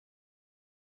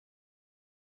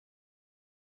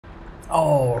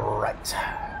Alright.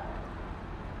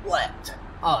 Let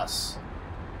us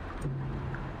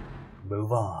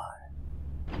move on.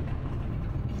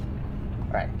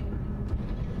 Alright.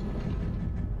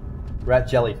 We're at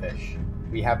jellyfish.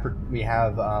 We have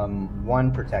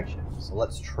one protection. So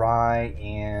let's try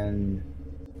and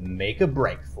make a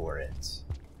break for it.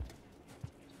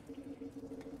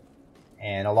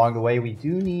 And along the way we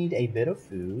do need a bit of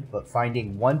food, but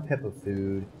finding one pip of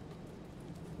food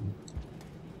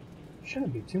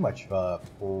shouldn't be too much of a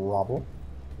problem.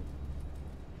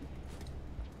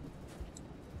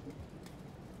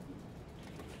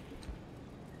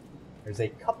 There's a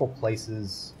couple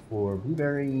places for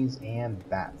blueberries and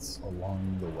bats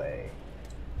along the way.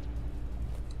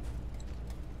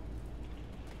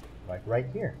 Like right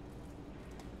here.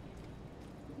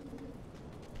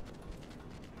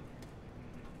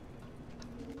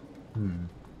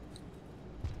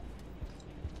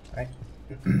 Right.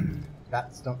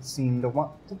 Bats don't seem to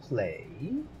want to play.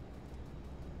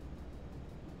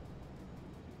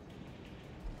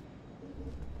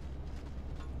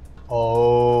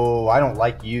 Oh, I don't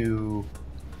like you.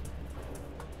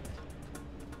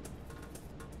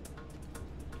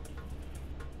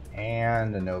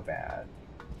 And a no bad.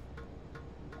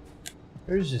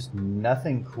 There's just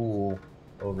nothing cool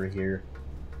over here.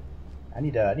 I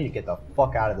need to get the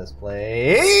fuck out of this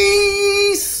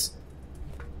place.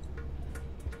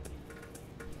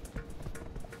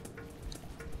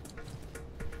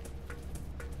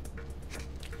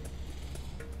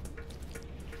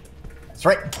 That's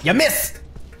right, you missed.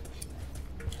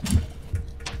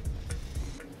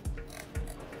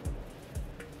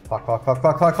 Fuck, fuck, fuck,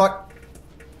 fuck, fuck, fuck.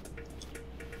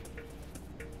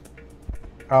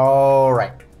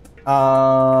 Alright.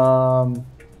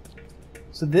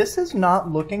 So this is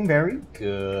not looking very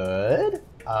good.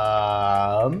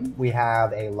 We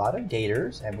have a lot of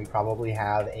gators, and we probably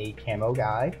have a camo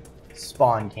guy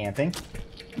spawn camping.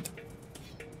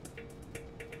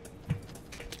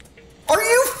 Are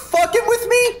you fucking with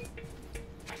me?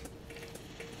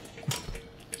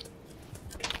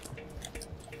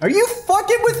 Are you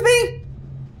fucking with me?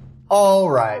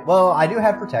 Alright, well, I do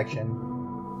have protection.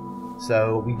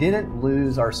 So we didn't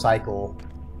lose our cycle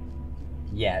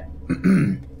yet.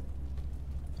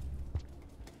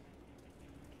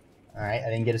 Alright, I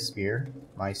didn't get a spear.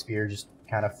 My spear just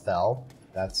kind of fell.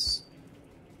 That's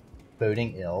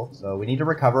boding ill. So we need to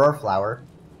recover our flower.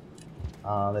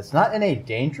 It's not in a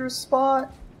dangerous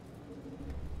spot,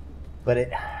 but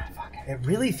it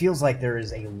really feels like there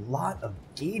is a lot of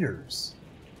gators.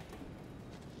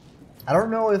 I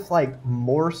don't know if like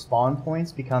more spawn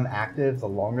points become active the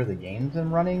longer the game's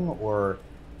been running or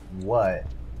what,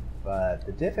 but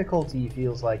the difficulty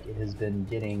feels like it has been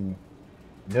getting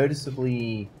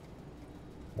noticeably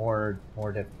more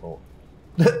difficult.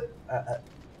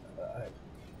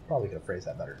 Probably could have phrased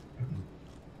that better.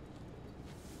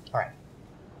 Alright.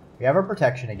 We have our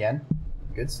protection again.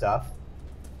 Good stuff.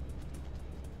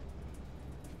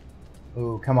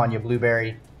 Ooh, come on, you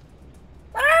blueberry.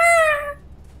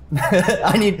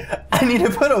 I need to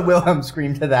put a Wilhelm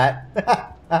scream to that.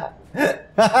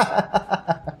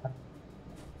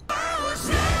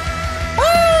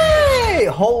 Hey!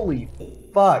 Holy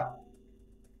fuck.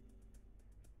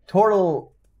 Torkoldor.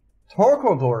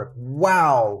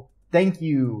 Wow. Thank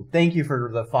you for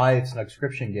the 5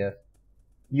 subscription gift.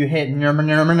 You hit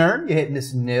Nurmanurmanur, you hit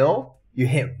Miss Nil, you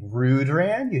hit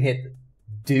Rudran, you hit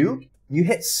Duke, you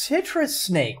hit Citrus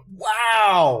Snake.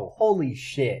 Wow! Holy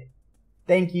shit.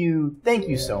 Thank you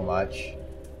so much.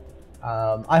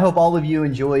 I hope all of you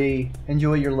enjoy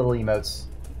your little emotes,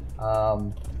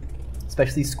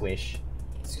 especially Squish.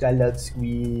 I love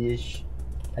Squish.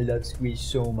 I love Squish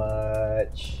so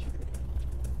much.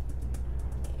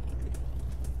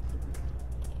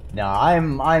 No,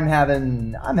 I'm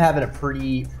having a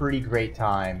pretty great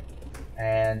time,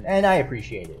 and I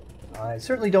appreciate it. I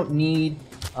certainly don't need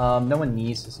no one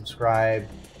needs to subscribe,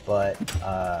 but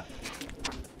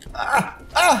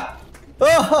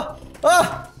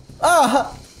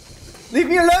leave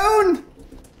me alone!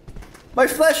 My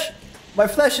flesh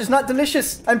is not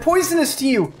delicious. I'm poisonous to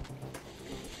you.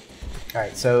 All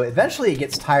right, so eventually it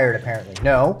gets tired. Apparently,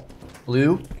 no,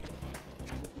 blue.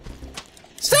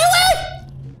 Stay away!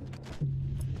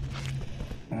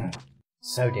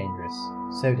 So dangerous.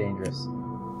 So dangerous.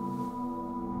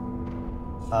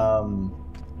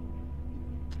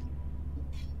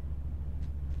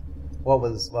 What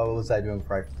was I doing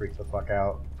before I freaked the fuck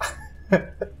out?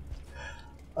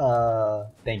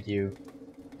 Thank you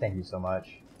so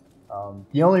much.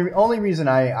 The only reason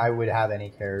I would have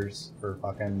any cares for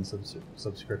fucking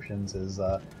subscriptions is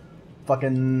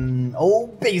fucking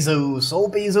old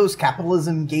Bezos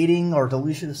capitalism gating our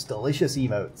delicious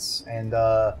emotes, and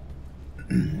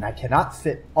I cannot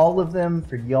fit all of them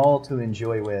for y'all to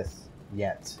enjoy with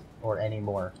yet or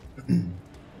anymore.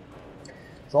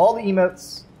 So all the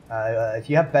emotes, if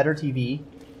you have better TV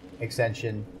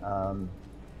extension,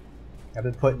 I've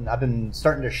been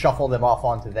starting to shuffle them off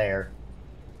onto there.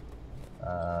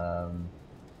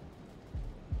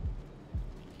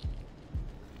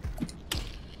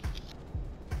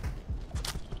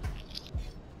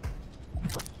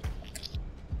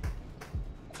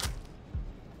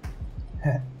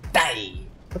 Die!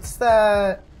 What's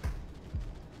that?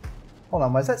 Hold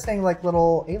on, why is that saying like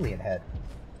little alien head?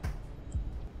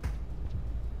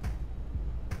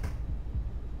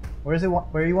 Where do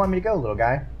you want me to go, little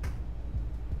guy?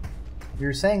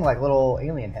 You're saying like little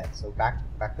alien head, so back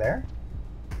there?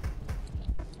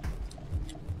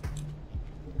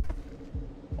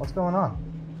 What's going on?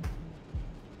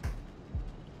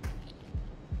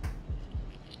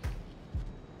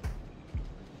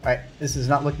 Alright, this is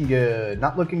not looking good.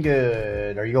 Not looking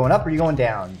good. Are you going up or are you going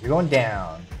down? You're going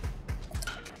down.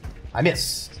 I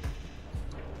missed.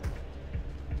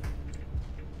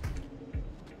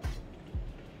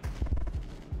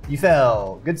 You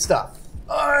fell. Good stuff.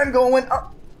 I'm going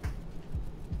up.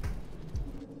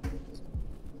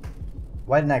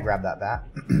 Why didn't I grab that bat?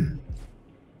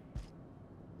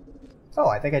 Oh,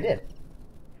 I think I did.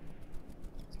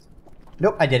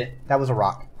 Nope, I didn't. That was a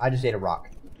rock. I just ate a rock.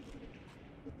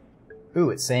 Ooh,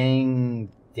 it's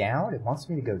saying down? It wants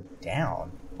me to go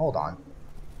down. Hold on.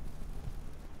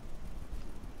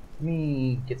 Let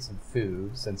me get some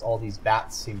food, since all these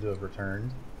bats seem to have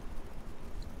returned.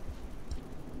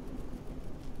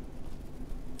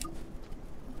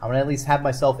 I'm gonna at least have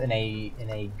myself in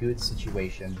a good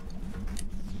situation.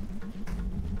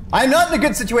 I'm not in a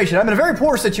good situation! I'm in a very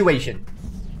poor situation!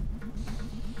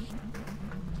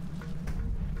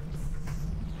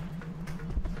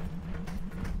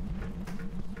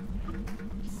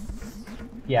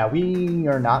 Yeah, we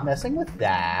are not messing with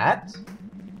that.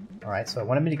 Alright, so it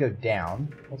wanted me to go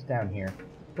down. What's down here?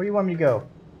 Where do you want me to go?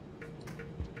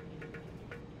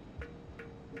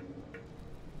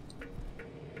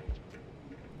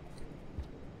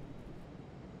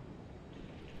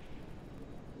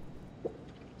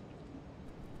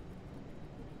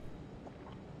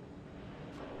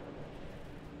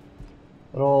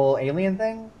 Little alien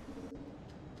thing?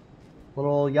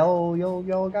 Little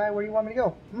yellow guy? Where do you want me to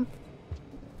go?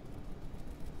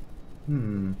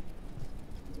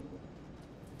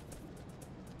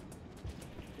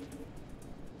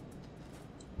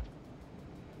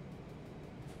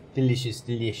 Delicious,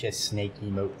 delicious snake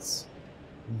emotes.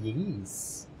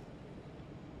 Yes.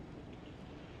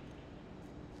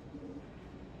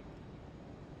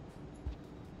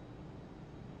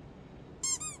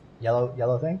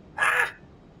 Yellow thing? Ah!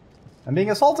 I'm being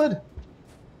assaulted!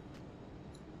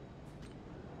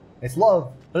 It's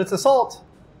love, but it's assault!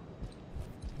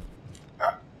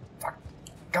 Fuck.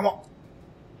 Come on!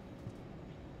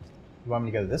 You want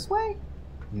me to go this way?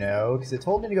 No, because it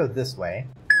told me to go this way.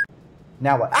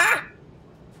 Now what? Ah!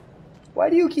 Why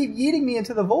do you keep yeeting me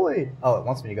into the void? Oh, it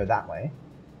wants me to go that way.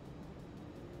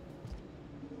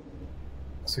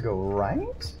 So go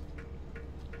right?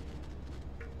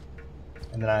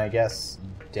 And then I guess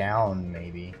down,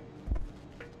 maybe.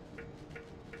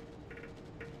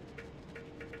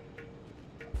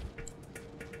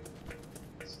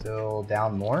 Still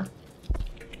down more?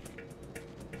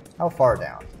 How far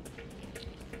down?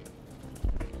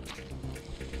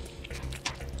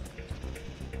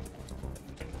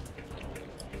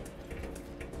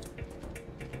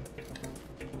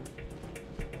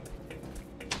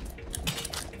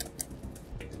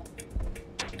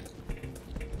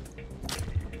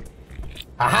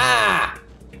 Aha!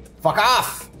 Fuck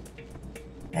off!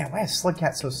 Man, why is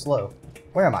Slugcat so slow?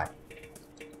 Where am I?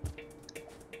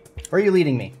 Where are you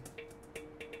leading me?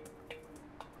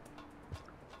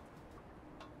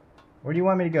 Where do you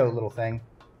want me to go, little thing?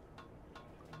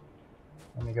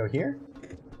 Let me go here?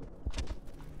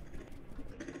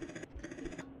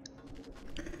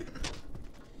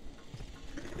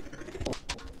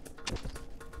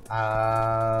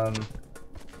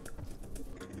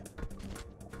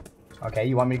 Okay,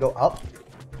 you want me to go up?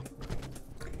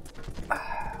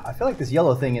 I feel like this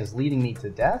yellow thing is leading me to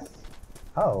death.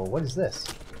 Oh, what is this?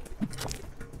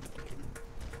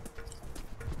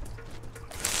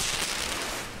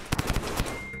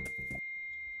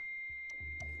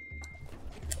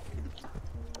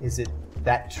 Is it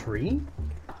that tree?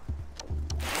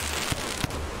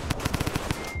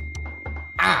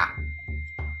 Ah!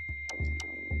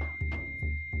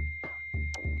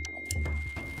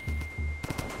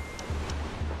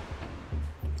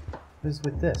 What is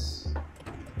with this?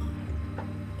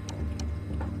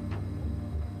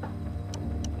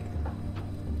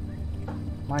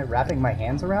 Am I wrapping my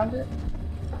hands around it?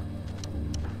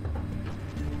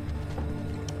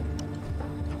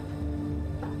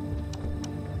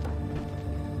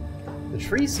 The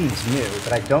tree seems new,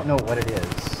 but I don't know what it is.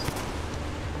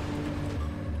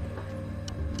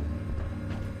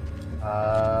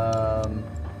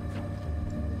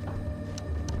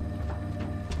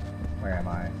 Where am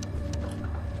I?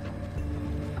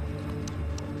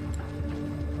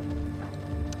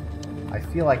 I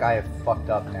feel like I have fucked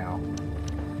up now.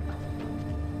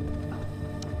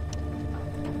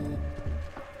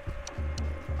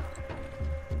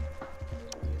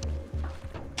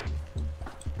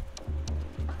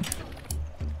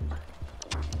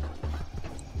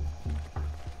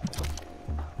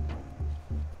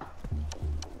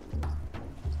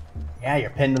 Yeah, you're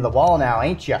pinned to the wall now,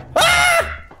 ain't you? Ah!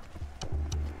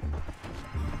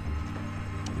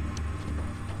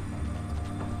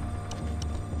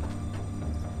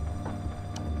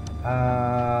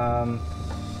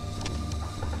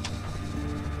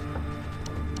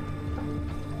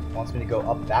 Wants me to go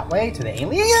up that way to the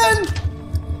alien?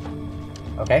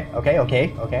 Okay.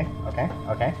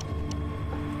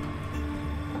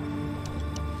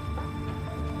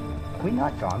 Have we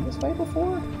not gone this way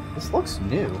before? This looks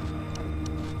new.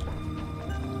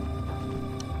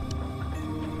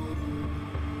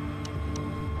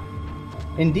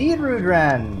 Indeed,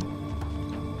 Rudran!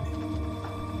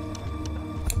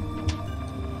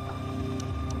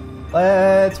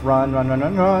 Let's run.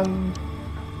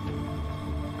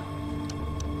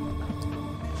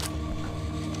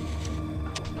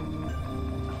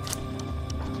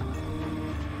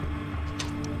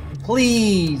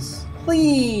 Please,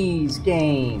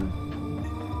 game.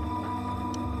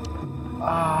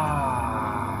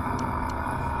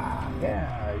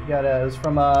 Yeah, you gotta. It was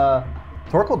from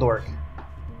Torkeldork.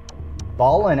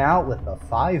 Ballin' out with a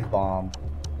 5-bomb.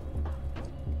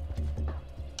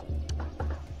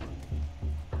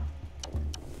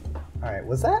 Alright,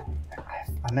 was that?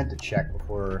 I meant to check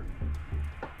before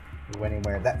we went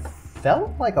anywhere. That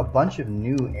felt like a bunch of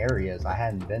new areas I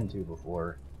hadn't been to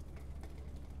before.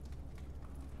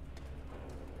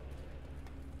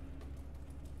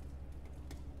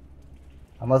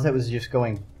 Unless it was just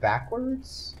going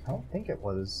backwards? I don't think it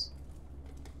was.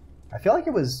 I feel like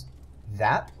it was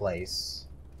that place.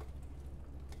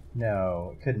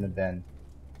 No, it couldn't have been.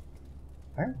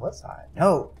 Where was I?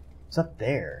 No, it's up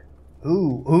there.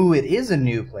 Ooh, it is a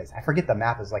new place. I forget the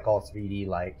map is like all 3D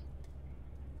like.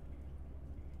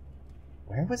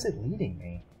 Where was it leading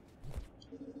me?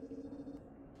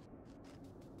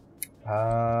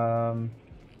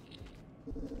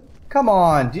 Come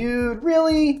on, dude,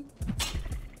 really?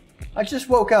 I just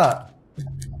woke up.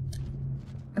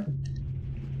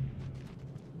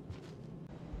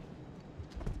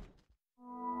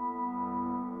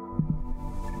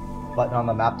 Button on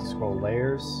the map to scroll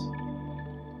layers.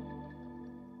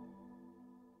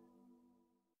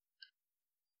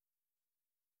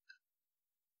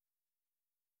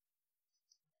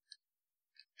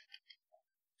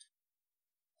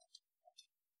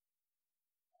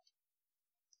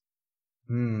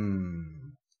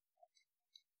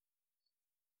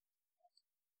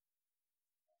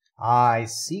 I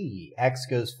see. X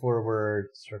goes forward,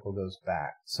 circle goes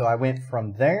back. So I went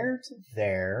from there to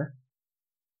there,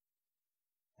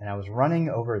 and I was running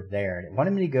over there, and it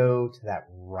wanted me to go to that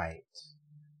right.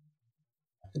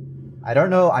 I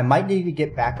don't know, I might need to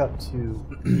get back up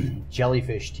to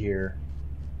jellyfish tier.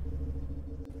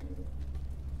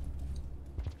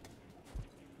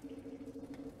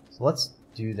 So let's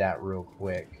do that real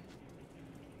quick.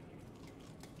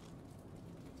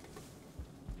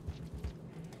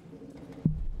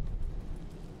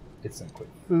 Get some quick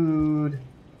food.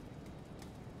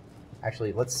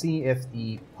 Actually, let's see if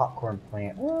the popcorn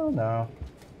plant... Oh, no.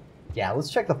 Yeah,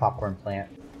 let's check the popcorn plant.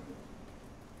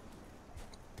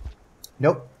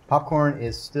 Nope. Popcorn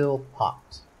is still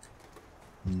popped.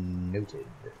 Noted.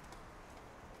 I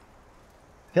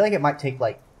feel like it might take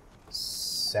like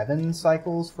 7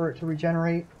 cycles for it to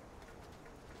regenerate.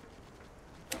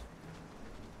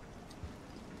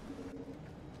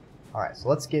 Alright, so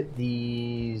let's get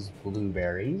these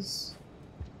blueberries.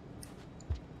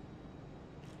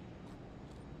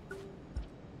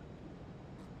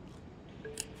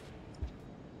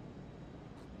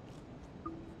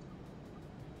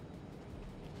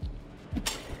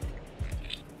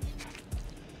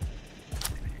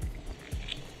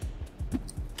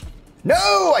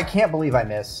 No! I can't believe I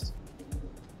missed.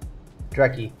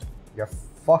 Dreki, you're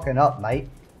fucking up, mate.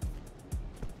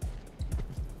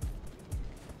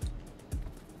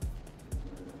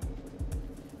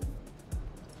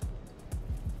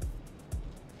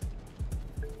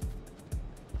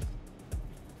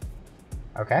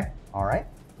 Okay, alright.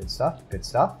 Good stuff, good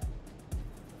stuff.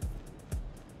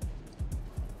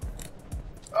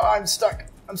 Oh, I'm stuck!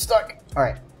 I'm stuck!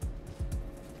 Alright.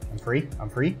 I'm free,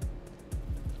 I'm free.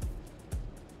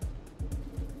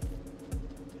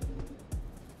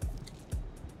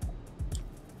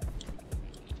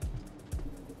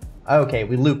 Okay,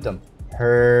 we looped them.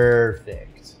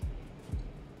 Perfect.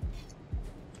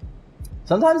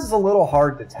 Sometimes it's a little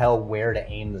hard to tell where to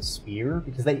aim the spear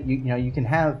because you know you can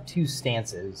have two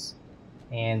stances,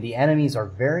 and the enemies are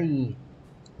very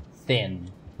thin.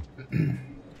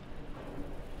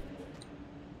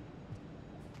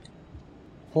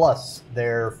 Plus,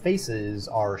 their faces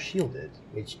are shielded,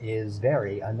 which is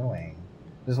very annoying.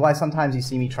 This is why sometimes you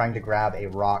see me trying to grab a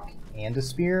rock and a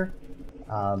spear,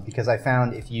 because I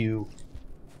found if you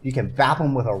can bap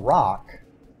them with a rock,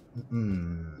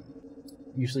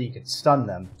 usually you can stun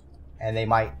them, and they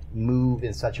might move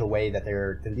in such a way that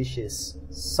their delicious,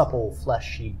 supple,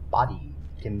 fleshy body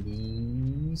can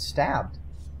be stabbed.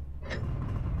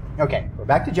 Okay, we're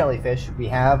back to jellyfish. We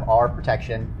have our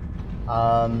protection.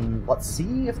 Let's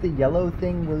see if the yellow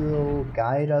thing will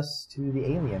guide us to the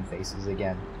alien faces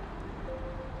again.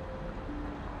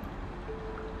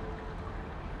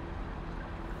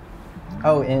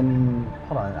 Oh, and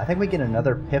hold on, I think we get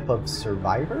another pip of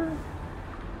Survivor?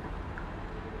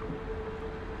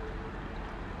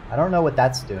 I don't know what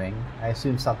that's doing. I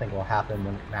assume something will happen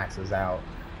when it maxes out.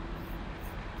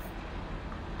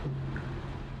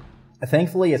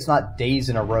 Thankfully, it's not days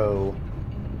in a row,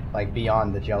 like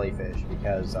beyond the jellyfish,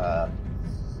 because I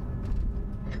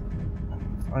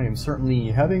am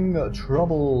certainly having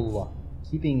trouble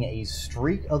keeping a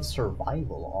streak of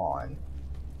survival on.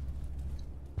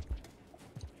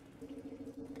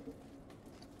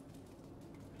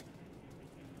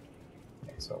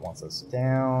 Okay, so it wants us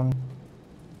down.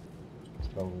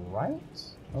 To the right?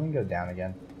 Let me go down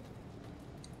again.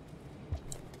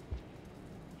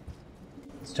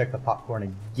 Let's check the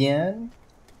popcorn again.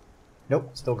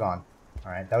 Nope, still gone.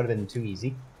 Alright, that would have been too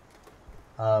easy.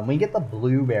 We get the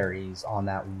blueberries on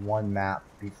that one map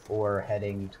before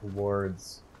heading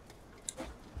towards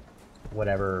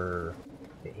whatever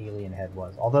the alien head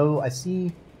was. Although I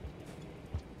see...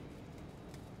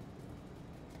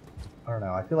 I don't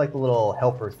know, I feel like the little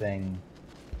helper thing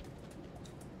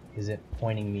isn't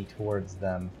pointing me towards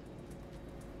them.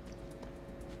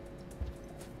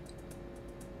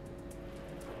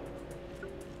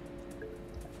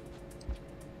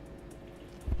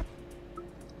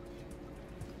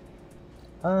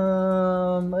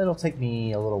 It'll take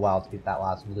me a little while to get that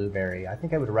last blueberry. I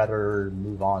think I would rather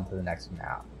move on to the next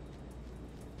map.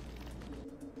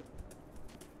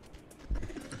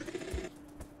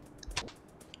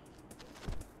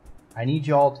 I need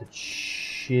y'all to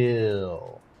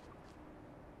chill.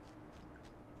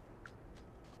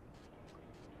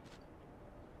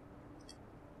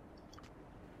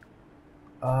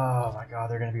 Oh my god,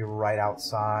 they're gonna be right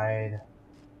outside.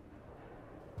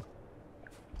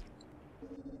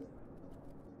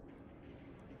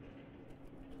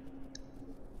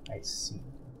 I see.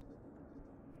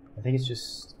 I think it's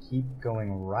just keep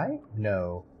going right?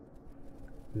 No.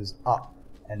 It was up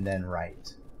and then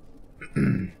right.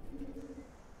 I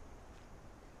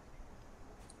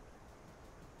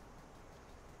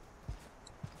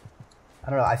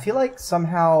don't know, I feel like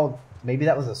somehow maybe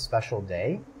that was a special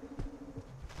day.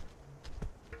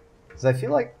 Because I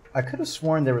feel like I could have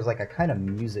sworn there was like a kind of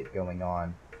music going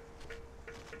on.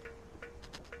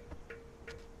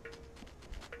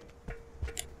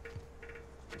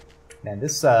 Man,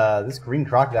 this green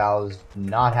crocodile is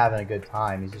not having a good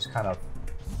time. He's just kind of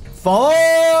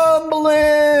fumbling.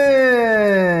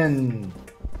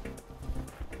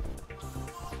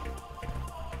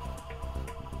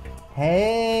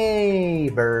 Hey,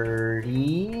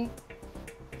 birdie.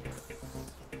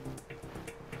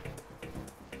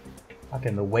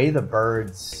 Fucking the way the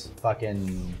birds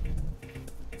fucking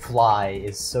fly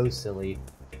is so silly.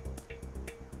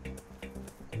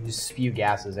 You just spew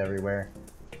gases everywhere.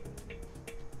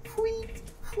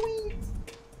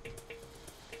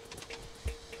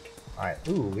 Alright,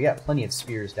 ooh, we got plenty of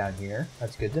spears down here.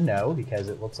 That's good to know, because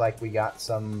it looks like we got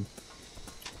some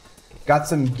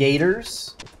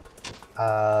gators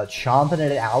chomping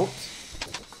it out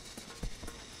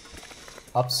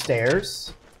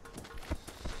upstairs.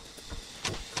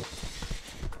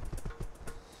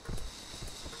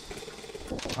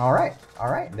 Alright,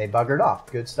 alright, they buggered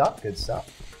off. Good stuff, good stuff.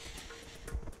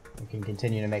 We can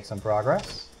continue to make some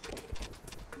progress.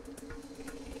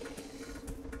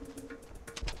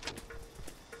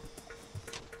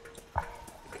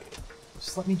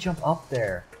 Just let me jump up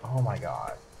there. Oh my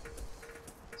god.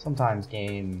 Sometimes,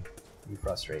 game, you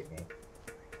frustrate me.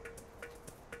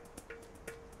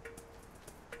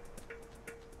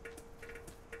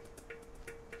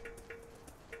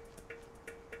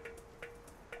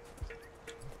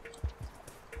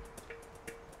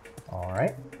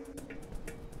 Alright.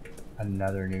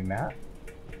 Another new map.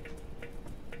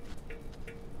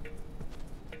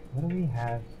 What do we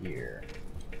have here?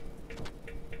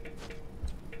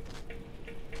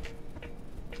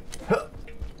 Huh.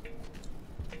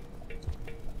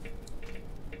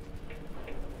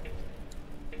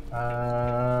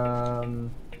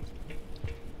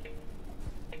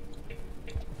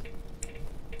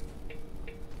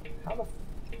 How the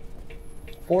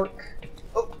fork?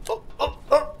 Oh.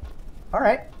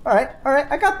 Alright,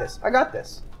 I got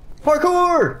this.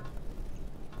 Parkour!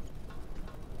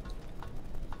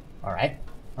 Alright.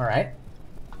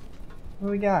 What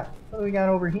do we got? What do we got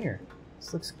over here?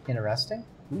 This looks interesting.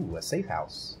 Ooh, a safe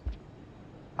house.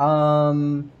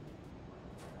 Do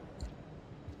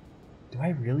I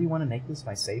really want to make this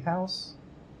my safe house?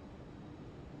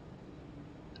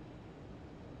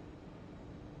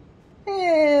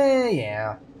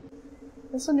 Yeah.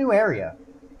 It's a new area.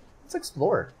 Let's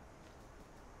explore.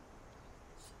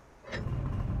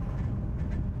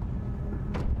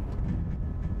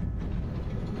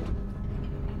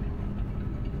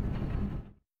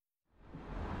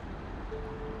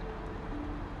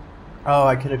 Oh,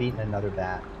 I could have eaten another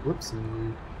bat.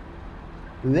 Whoopsie.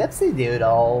 Whoopsie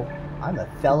doodle. I'm a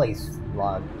felly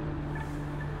slug.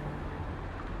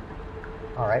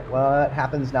 Alright, what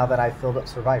happens now that I've filled up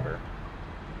Survivor?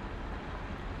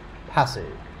 Passage.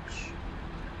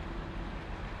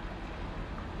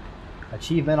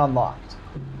 Achievement unlocked.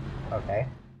 Okay.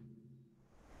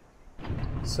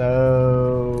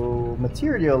 So,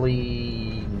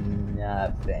 materially,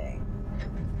 nothing.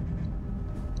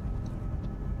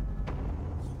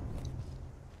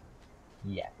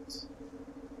 Yet.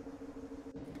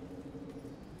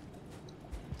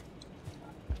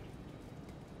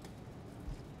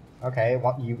 Okay, you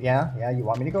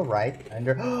want me to go right?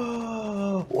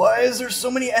 Why is there so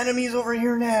many enemies over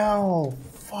here now?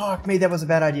 Fuck me, that was a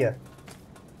bad idea.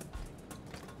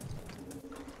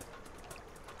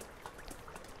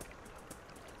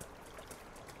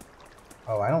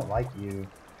 Oh, I don't like you.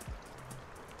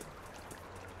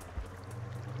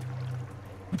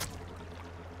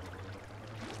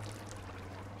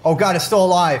 Oh god, it's still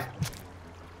alive!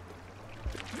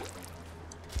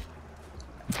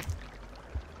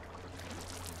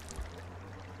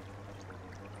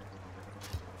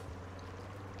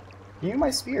 Give me my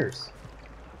spears.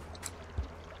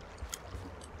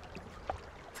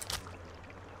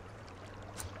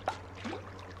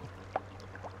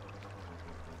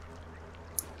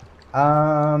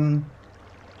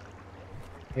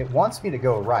 It wants me to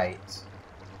go right.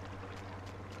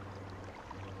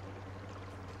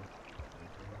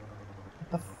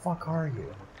 What the fuck are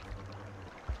you?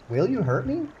 Will you hurt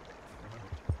me?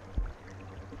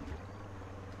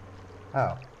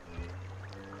 Oh.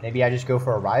 Maybe I just go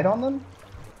for a ride on them?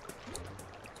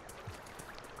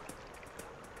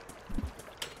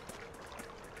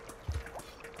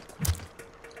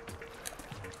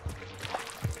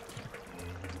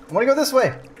 I want to go this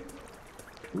way!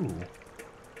 Ooh.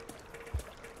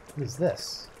 What is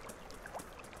this?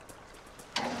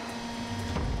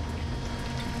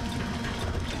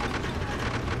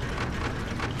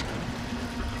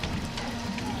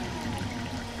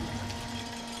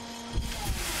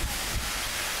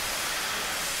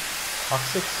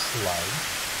 Toxic sludge.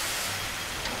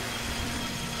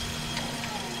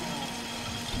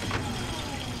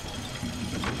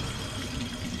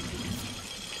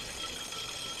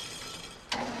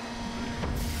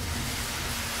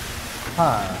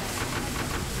 Huh.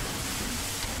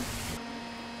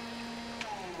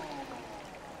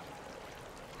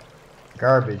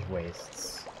 Garbage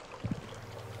wastes.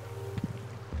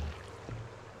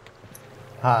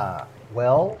 Huh.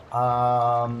 Well,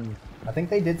 I think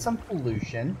they did some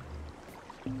pollution.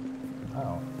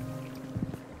 Oh.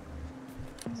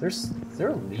 Is there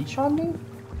a leech on me?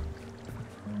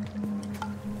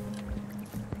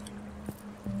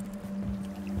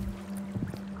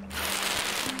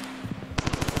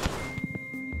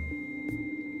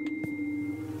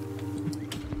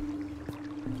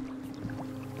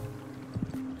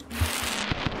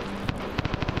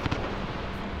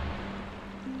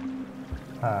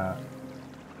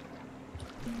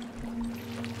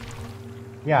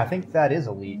 Yeah, I think that is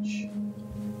a leech.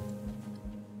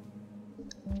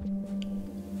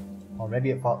 Or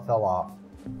maybe it fell off.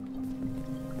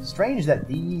 Strange that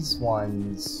these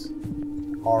ones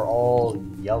are all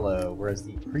yellow, whereas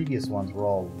the previous ones were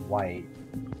all white.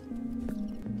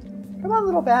 Come on,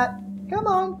 little bat. Come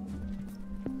on.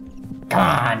 Come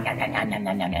on.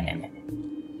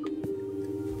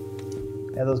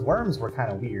 Yeah, those worms were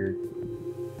kind of weird.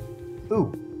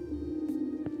 Ooh.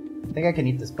 I think I can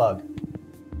eat this bug.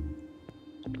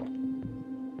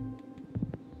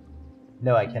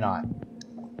 No, I cannot.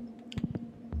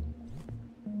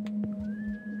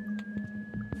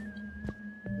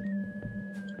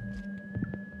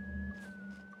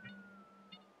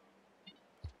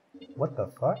 What the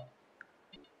fuck?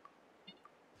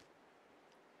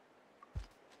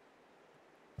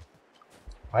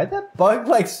 Why'd that bug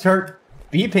like start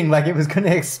beeping like it was gonna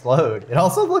explode? It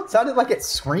also sounded like it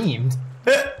screamed.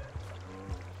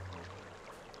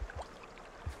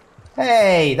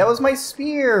 Hey, that was my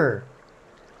spear!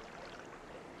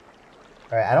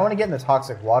 Alright, I don't want to get in the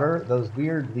toxic water. Those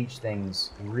weird leech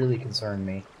things really concern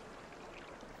me.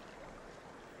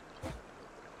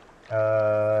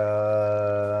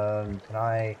 Can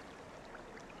I...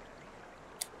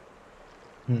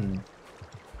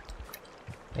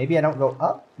 Maybe I don't go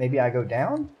up? Maybe I go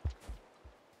down?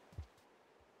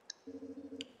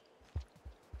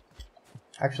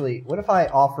 Actually, what if I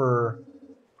offer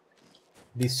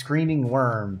the screaming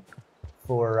worm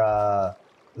for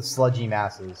the sludgy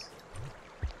masses?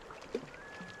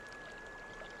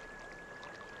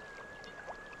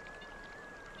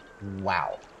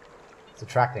 Wow. It's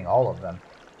attracting all of them.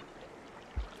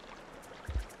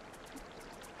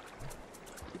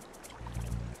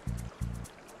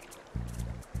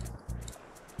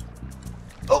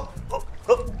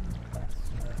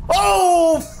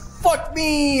 Oh, fuck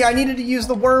me! I needed to use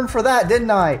the worm for that,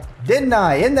 didn't I? Didn't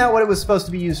I? Isn't that what it was supposed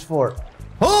to be used for?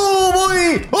 Oh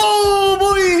boy! Oh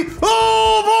boy!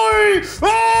 Oh boy!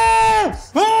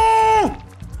 Ah! Ah!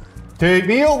 Take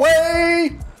me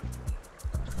away!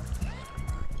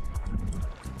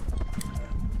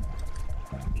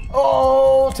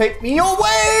 Oh, take me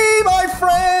away, my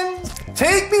friend!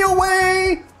 Take me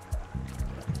away!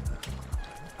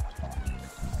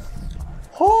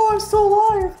 Oh, I'm still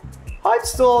alive! I'm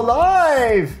still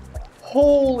alive!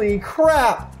 Holy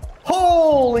crap!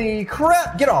 Holy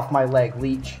crap! Get off my leg,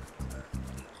 leech.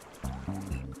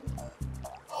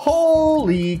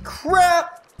 Holy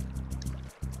crap!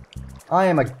 I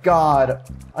am a god.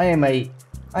 I am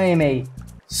a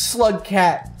slug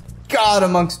cat god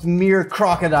amongst mere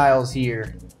crocodiles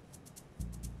here.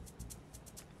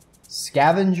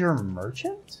 Scavenger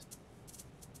merchant?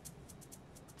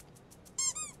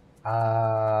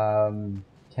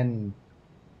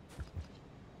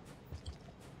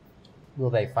 Will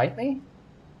they fight me?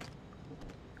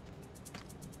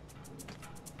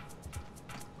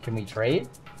 Can we trade?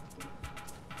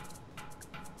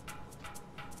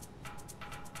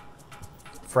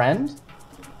 Friend?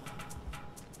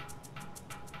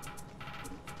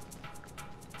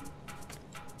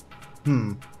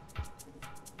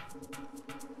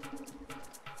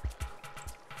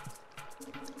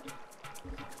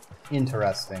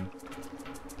 Interesting.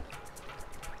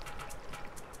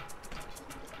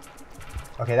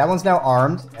 Okay, that one's now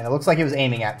armed, and it looks like it was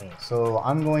aiming at me. So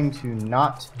I'm going to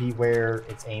not be where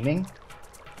it's aiming.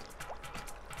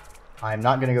 I'm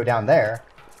not going to go down there.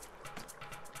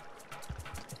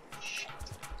 Shit.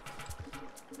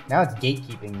 Now it's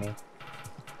gatekeeping me.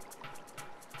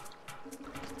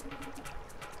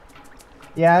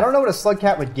 Yeah, I don't know what a slug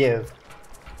cat would give.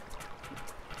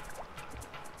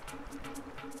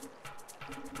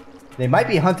 They might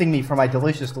be hunting me for my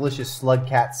delicious, delicious slug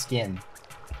cat skin.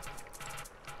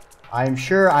 I'm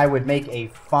sure I would make a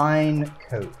fine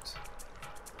coat.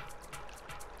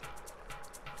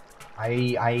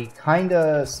 I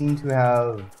kinda seem to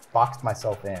have boxed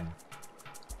myself in.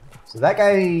 So that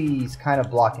guy's kind of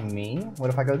blocking me. What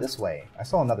if I go this way? I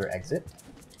saw another exit.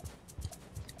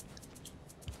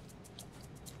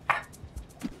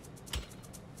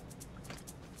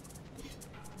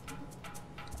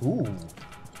 Ooh.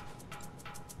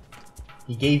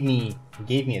 He gave me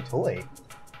a toy.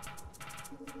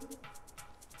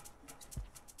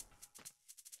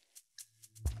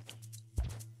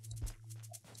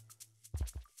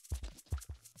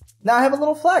 Now I have a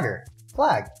little flag.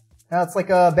 Now it's like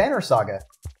a banner saga.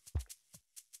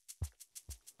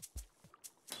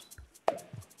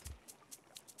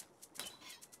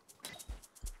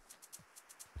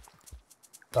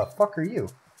 The fuck are you?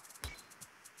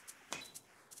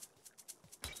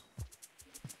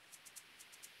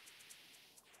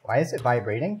 Why is it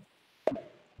vibrating?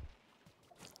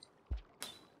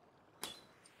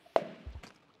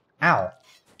 Ow.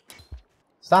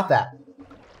 Stop that.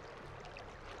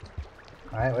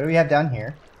 Alright, what do we have down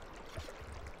here?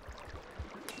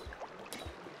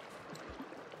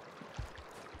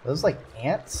 Those like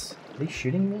ants? Are they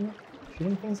shooting me?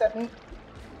 Shooting things at me?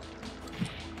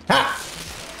 Ha!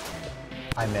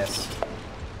 I missed.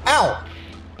 Ow!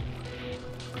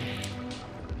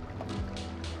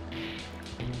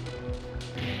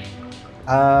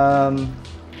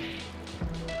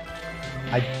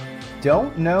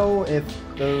 don't know if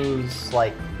those,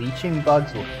 like, leeching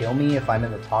bugs will kill me if I'm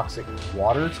in the toxic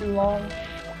water too long.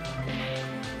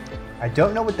 I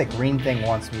don't know what the green thing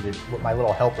wants me to... what my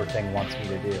little helper thing wants me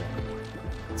to do.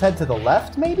 Let's head to the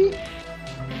left, maybe?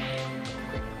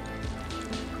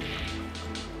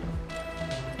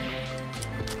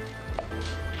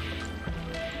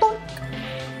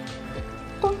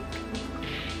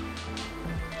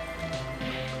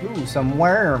 Ooh, some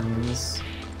worms.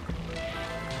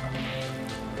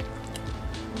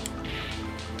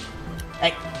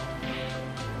 Hey!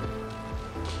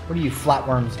 What are you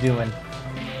flatworms doing?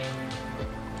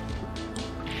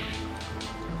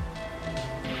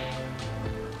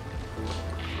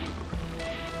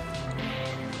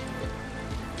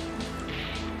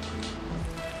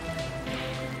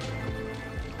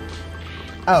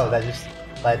 Oh, that just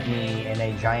led me in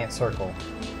a giant circle.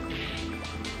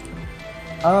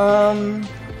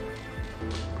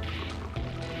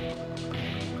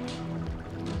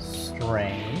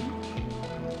 Strange.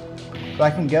 So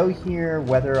I can go here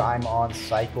whether I'm on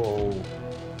cycle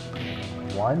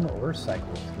 1 or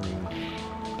cycle 3.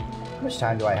 How much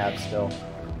time do I have still?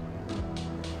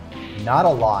 Not a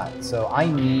lot, so I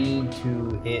need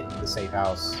to hit the safe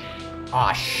house.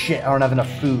 Ah, shit, I don't have enough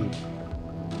food.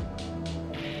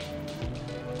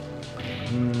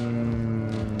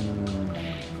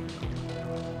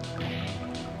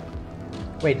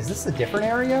 Wait, is this a different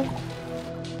area?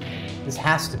 This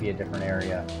has to be a different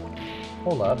area.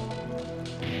 Hold up.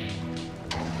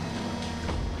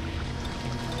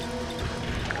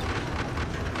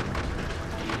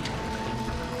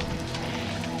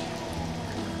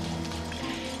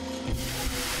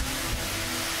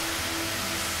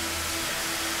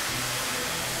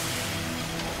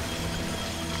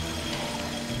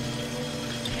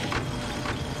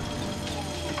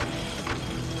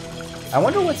 I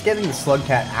wonder what's giving the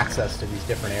Slugcat access to these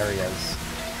different areas.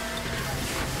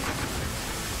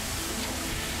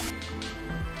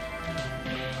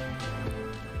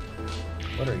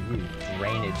 What are you?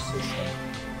 Drainage system.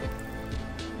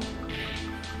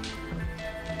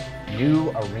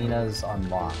 New arenas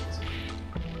unlocked.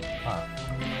 Huh.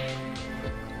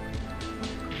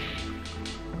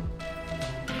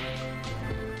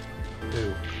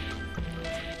 Ooh.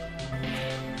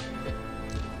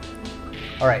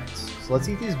 Alright. So let's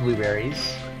eat these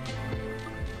blueberries.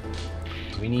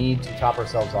 We need to top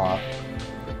ourselves off.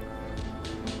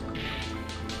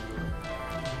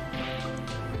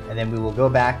 And then we will go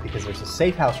back because there's a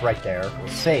safe house right there. We'll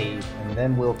save, and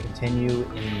then we'll continue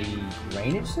in the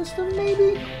drainage system,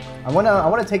 maybe? I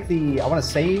wanna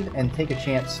save and take a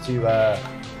chance to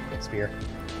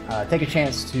take a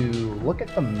chance to look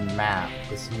at the map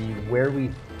to see where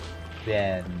we've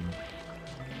been.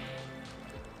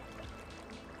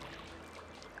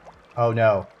 Oh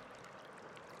no.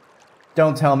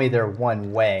 Don't tell me they're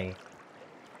one way.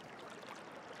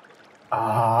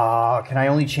 Ah, can I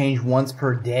only change once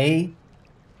per day?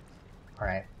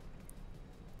 Alright.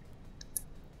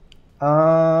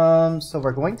 So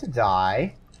we're going to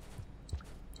die.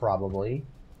 Probably.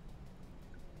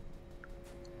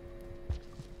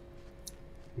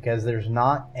 Because there's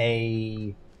not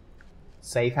a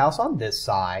safe house on this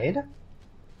side.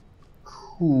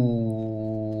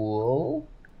 Cool.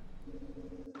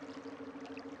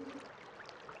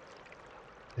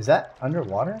 Is that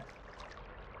underwater?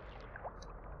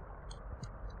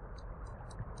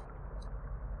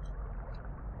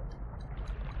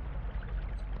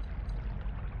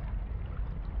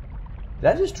 Did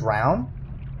I just drown?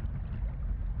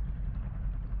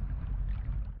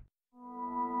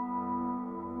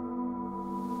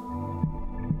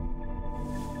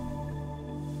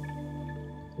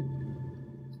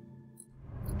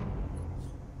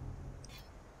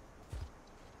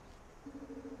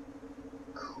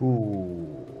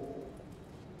 Cool.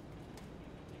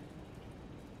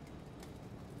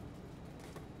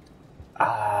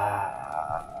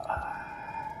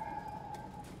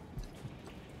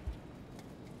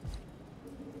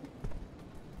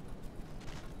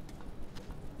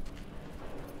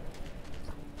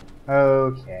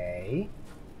 Okay.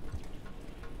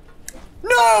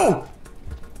 No!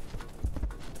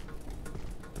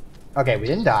 Okay, we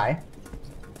didn't die.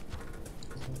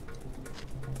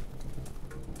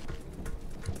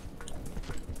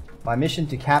 My mission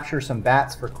to capture some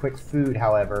bats for quick food,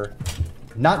 however,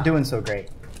 not doing so great.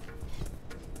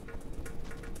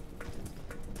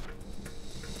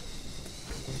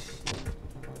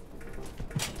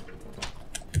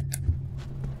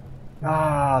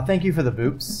 Ah, thank you for the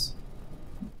boops.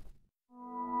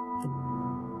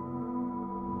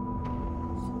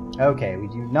 Okay, we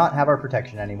do not have our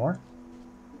protection anymore.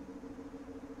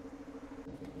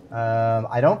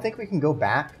 I don't think we can go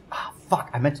back. Ah, fuck,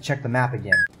 I meant to check the map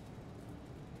again.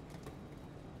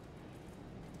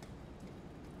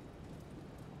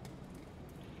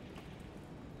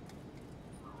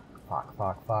 Fuck,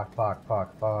 fuck, fuck, fuck,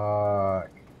 fuck, fuck.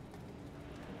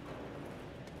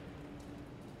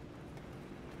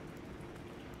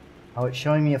 Oh, it's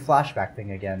showing me a flashback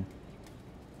thing again.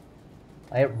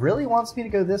 It really wants me to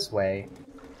go this way.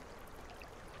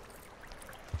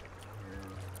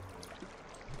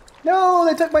 No,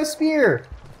 they took my spear!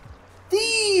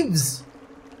 Thieves!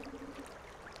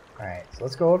 Alright, so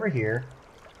let's go over here.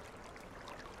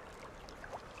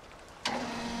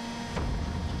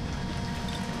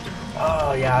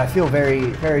 Oh yeah, I feel very,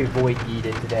 very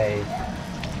void-eated today.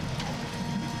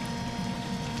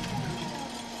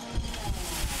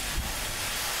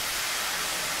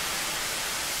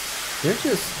 There's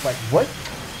just, like, what?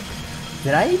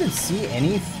 Did I even see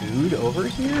any food over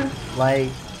here? Like,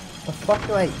 the fuck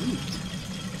do I eat?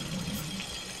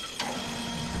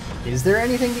 Is there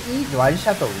anything to eat? Do I just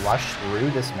have to rush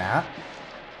through this map?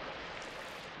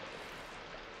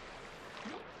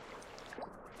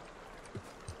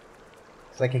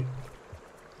 It's like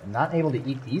I'm not able to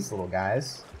eat these little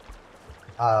guys.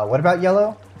 What about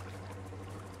yellow?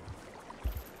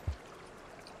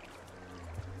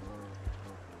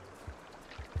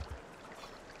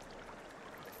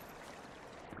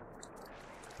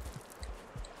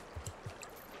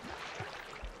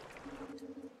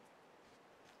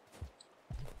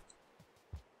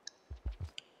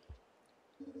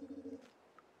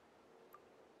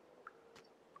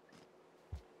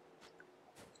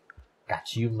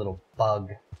 Got you, little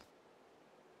bug.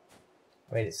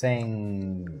 Wait, it's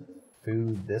saying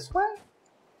food this way?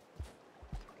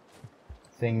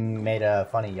 Thing made a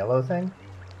funny yellow thing?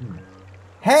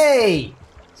 Hey!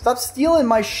 Stop stealing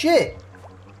my shit!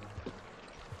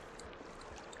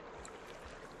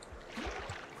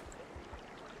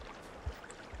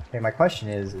 Okay, my question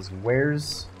is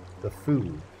where's the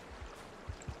food?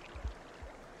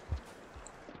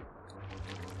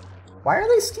 Why are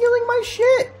they stealing my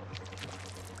shit?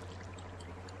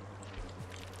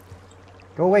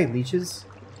 Go away, leeches.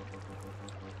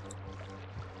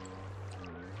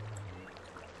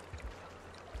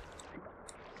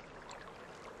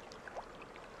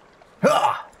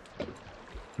 Ha!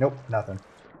 Nope, nothing.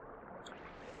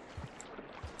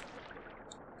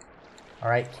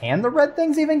 Alright, can the red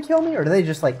things even kill me, or do they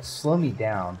just, like, slow me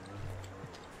down?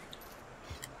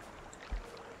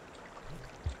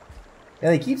 Yeah,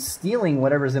 they keep stealing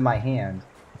whatever's in my hand.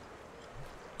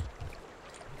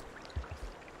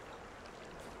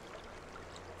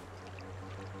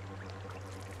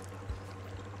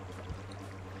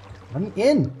 Let me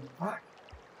in! Fuck.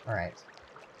 Alright.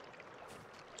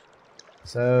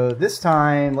 So this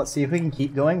time, let's see if we can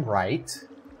keep going right. So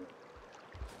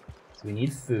we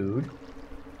need food.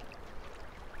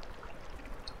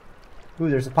 Ooh,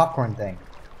 there's a popcorn thing.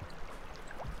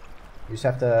 You just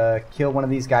have to kill one of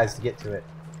these guys to get to it.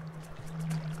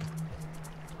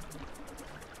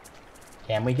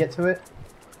 Can we get to it?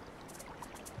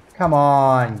 Come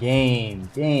on, game.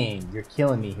 Game. You're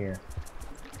killing me here.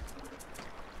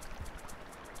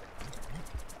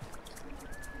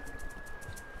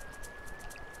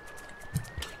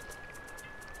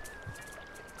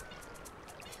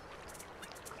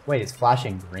 Wait, it's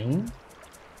flashing green?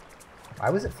 Why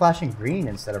was it flashing green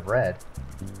instead of red?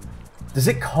 Does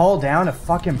it call down a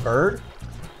fucking bird?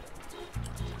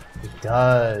 It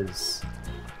does.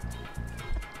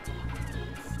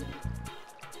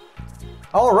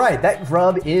 Alright, that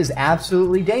grub is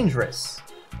absolutely dangerous.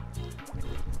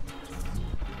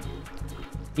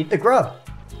 Eat the grub.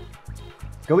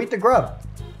 Go eat the grub.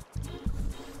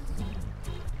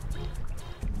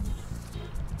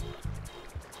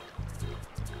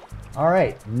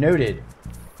 Alright, noted.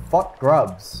 Fuck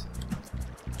grubs.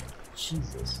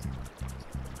 Jesus.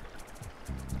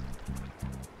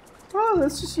 Oh,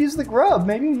 let's just use the grub.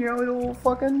 Maybe, you know, it'll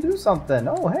fucking do something.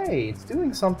 Oh, hey, it's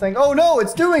doing something. Oh, no,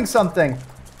 it's doing something!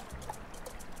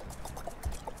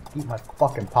 Eat my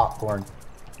fucking popcorn.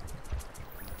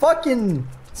 Fucking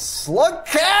slug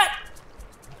cat!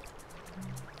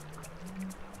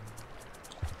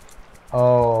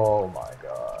 Oh, my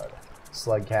God.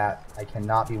 Slug cat, I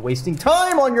cannot be wasting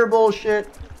time on your bullshit!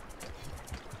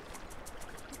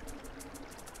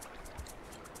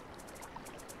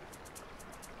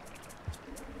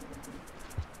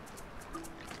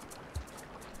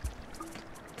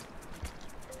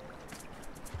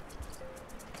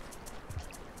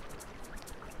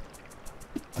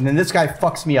 And then this guy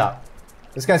fucks me up.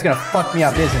 This guy's gonna fuck me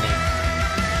up, isn't he?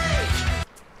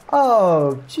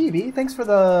 Oh, Chibi, thanks for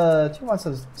the 2 months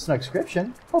of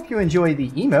subscription. Hope you enjoy the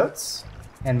emotes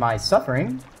and my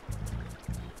suffering.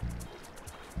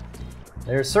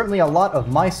 There's certainly a lot of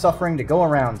my suffering to go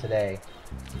around today.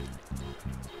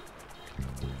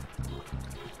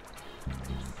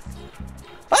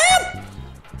 Ah!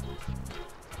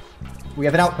 We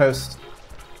have an outpost.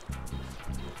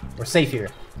 We're safe here.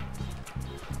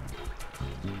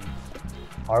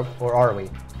 Or are we?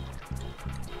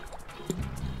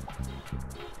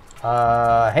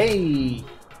 Hey!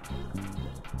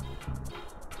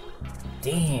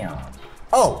 Damn.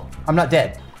 Oh! I'm not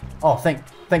dead. Oh, thank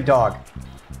dog.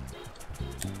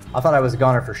 I thought I was a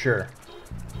goner for sure.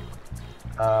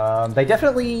 They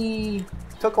definitely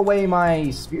took away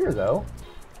my spear, though.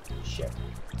 Shit.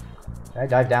 Did I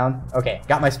dive down? Okay,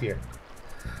 got my spear.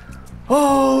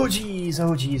 Oh, jeez.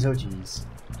 Oh, jeez. Oh, jeez.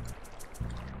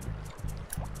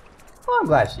 Well, I'm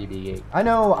glad she beat. I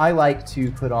know I like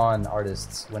to put on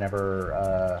artists whenever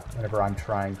I'm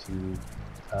trying to.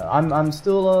 I'm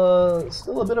still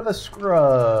a bit of a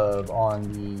scrub on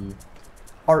the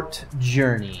art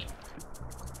journey.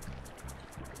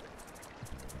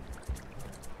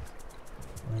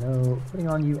 I know putting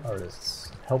on you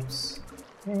artists helps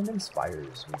and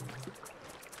inspires me.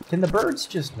 Can the birds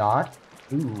just not?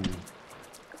 Ooh.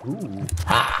 Ooh.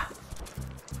 Ha!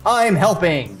 I'm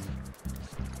helping!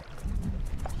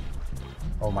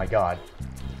 Oh my god.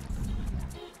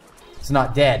 It's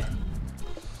not dead.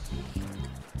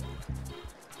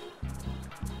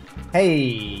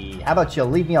 Hey, how about you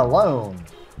leave me alone?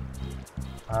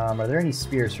 Are there any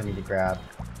spears for me to grab?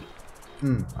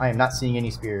 I am not seeing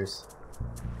any spears.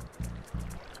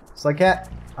 Slugcat,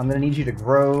 I'm gonna need you to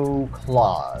grow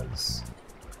claws.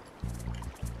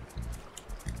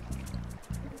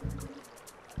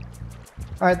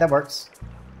 Alright, that works.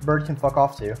 Bird can fuck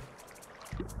off too.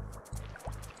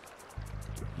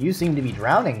 You seem to be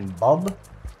drowning, bub.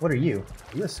 What are you?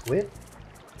 Are you a squid?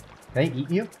 Can I eat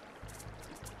you?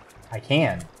 I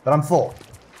can, but I'm full.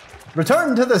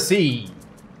 Return to the sea!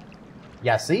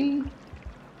 Ya see?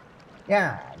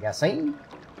 Yeah, ya see?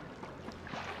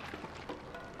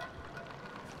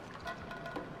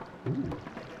 Ooh.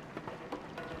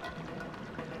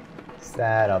 Is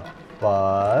that a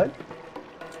bug?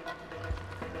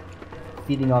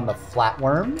 Feeding on the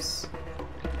flatworms?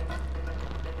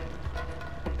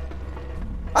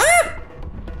 Ah!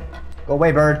 Go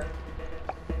away, bird.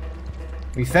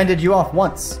 We fended you off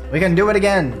once. We can do it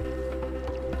again.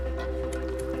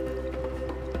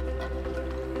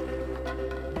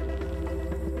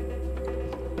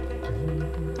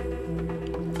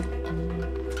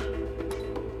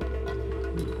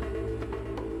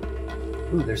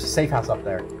 Ooh, there's a safe house up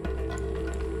there.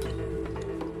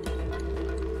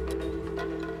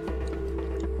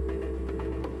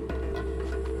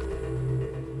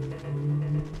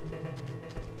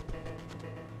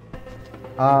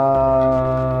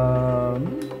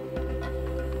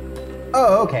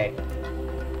 Oh, okay.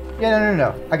 Yeah,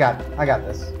 no. I got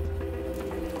this.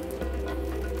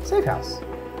 Safe house.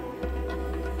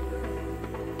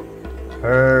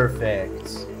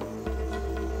 Perfect.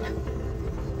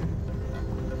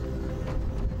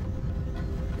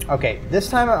 Okay, this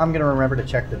time I'm gonna remember to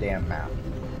check the damn map.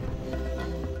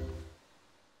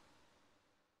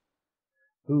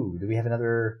 Ooh, do we have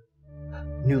another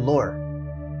new lore?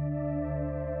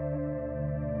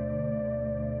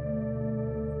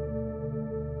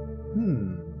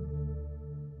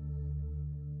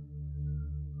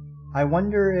 I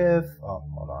wonder if... Oh,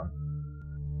 hold on.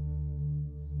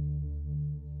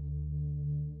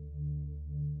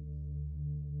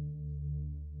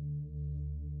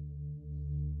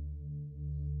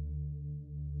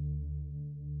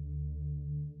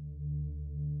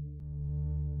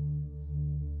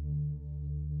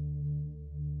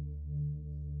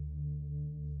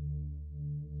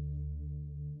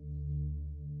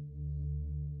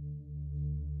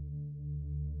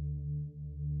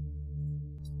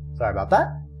 Sorry about that.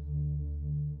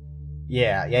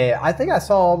 Yeah. I think I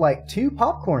saw like 2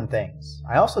 popcorn things.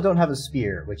 I also don't have a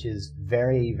spear, which is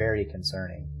very, very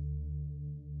concerning.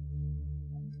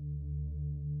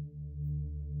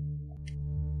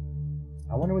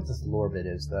 I wonder what this lore bit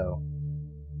is, though.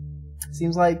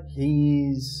 Seems like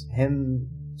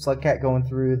Slugcat going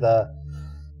through the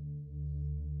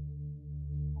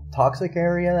toxic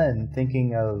area and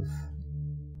thinking of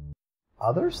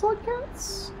other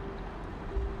Slugcats?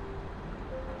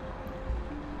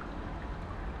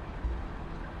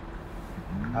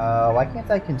 Why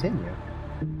can't I continue?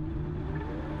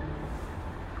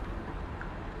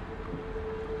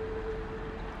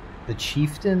 The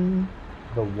Chieftain,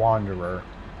 the Wanderer.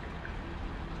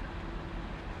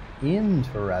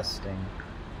 Interesting.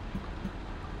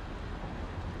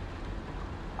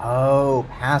 Oh,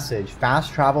 passage.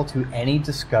 Fast travel to any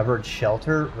discovered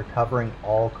shelter, recovering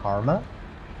all karma?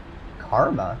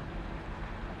 Karma?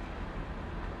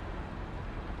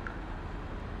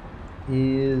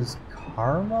 Is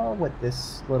karma what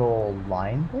this little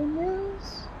line thing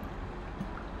is?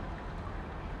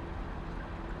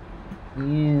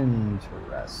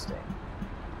 Interesting.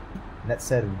 And that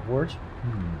said,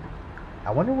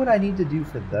 I wonder what I need to do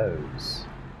for those.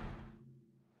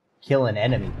 Kill an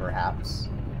enemy, perhaps.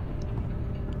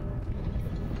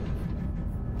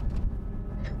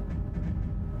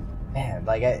 Man,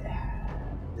 like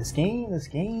this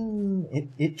game,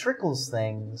 it trickles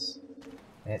things,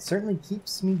 and it certainly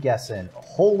keeps me guessing.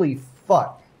 Holy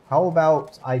fuck! How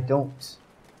about I don't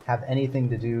have anything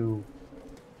to do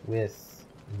with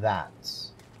that?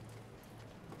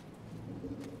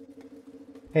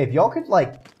 Hey, if y'all could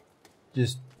like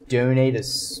just donate a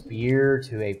spear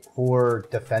to a poor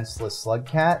defenseless slug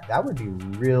cat, that would be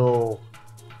real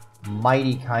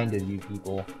mighty kind of you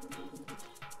people.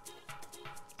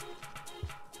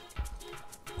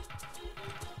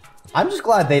 I'm just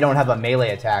glad they don't have a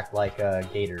melee attack like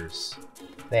gators.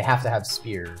 They have to have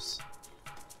spears.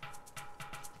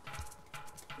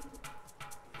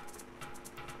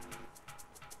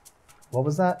 What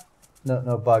was that?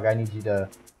 No, bug, I need you to...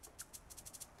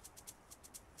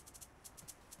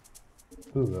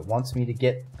 Ooh, it wants me to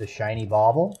get the shiny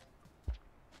bauble.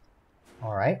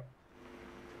 Alright.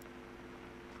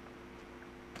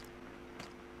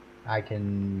 I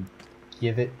can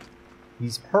give it...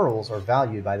 These pearls are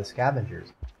valued by the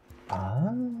scavengers.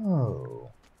 Oh.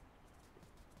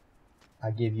 I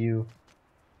give you...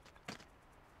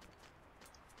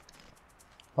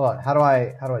 Hold on, how do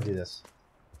I do this?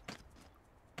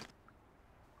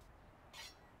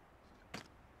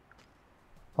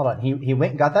 Hold on, he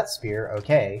went and got that spear,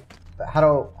 okay. But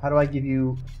how do I give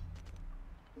you...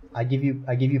 I give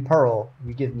you pearl,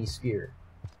 you give me spear.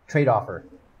 Trade offer.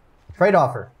 Trade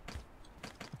offer.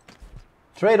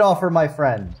 Trade offer, my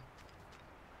friend.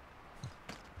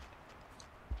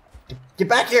 Get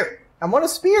back here! I want a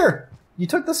spear! You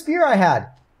took the spear I had!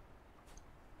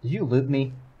 Did you loot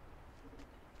me?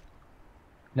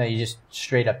 No, you just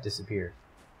straight up disappeared.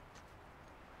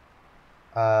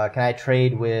 Can I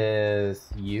trade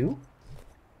with you?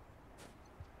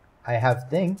 I have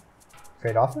thing.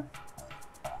 Trade offer?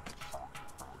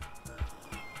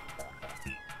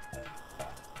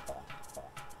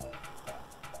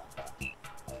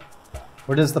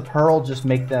 Or does the pearl just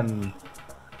make them...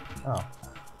 Oh.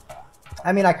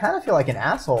 I mean, I kind of feel like an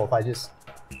asshole if I just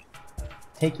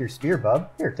take your spear, bub.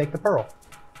 Here, take the pearl.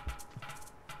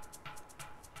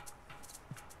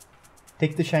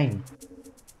 Take the shiny.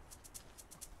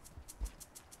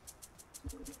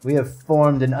 We have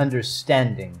formed an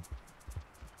understanding.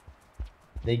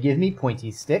 They give me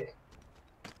pointy stick.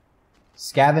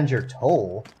 Scavenger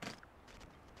toll.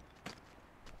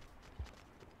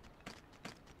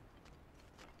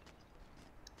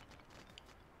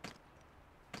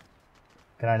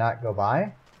 Can I not go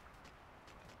by?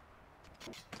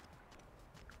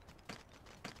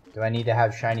 Do I need to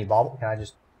have shiny bauble? Can I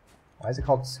just... Why is it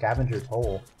called Scavenger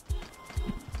Toll?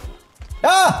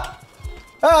 Ah!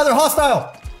 Ah, they're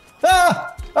hostile!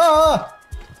 Ah! Ah!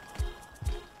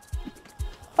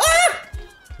 Ah!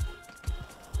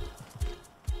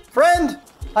 Friend!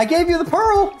 I gave you the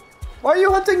pearl! Why are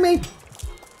you hunting me?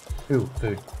 Ooh,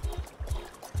 food.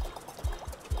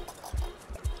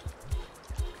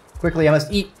 Quickly, I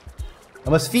must eat.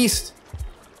 I must feast.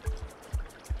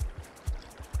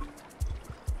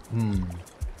 Mmm.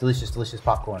 Delicious, delicious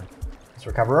popcorn. Let's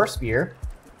recover our spear.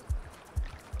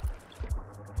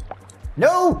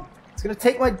 No! It's gonna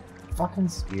take my fucking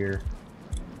spear.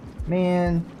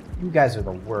 Man, you guys are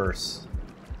the worst.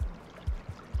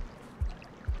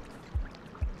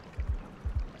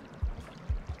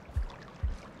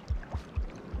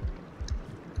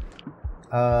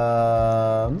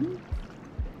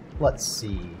 Let's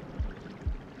see.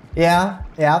 Yeah,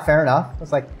 fair enough.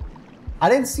 It's like, I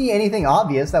didn't see anything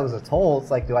obvious that was a toll. It's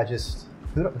like, do I just...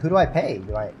 Who do I pay?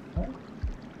 Do I...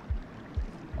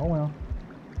 Oh well.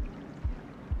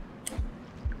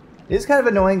 It is kind of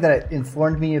annoying that it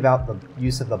informed me about the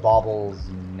use of the baubles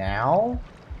now,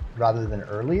 rather than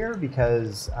earlier,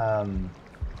 because,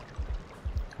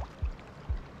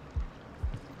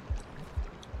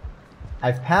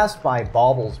 I've passed by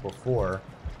baubles before.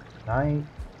 I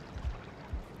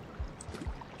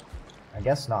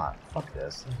guess not. Fuck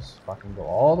this. Let's just fucking go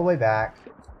all the way back.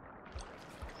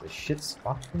 This shit's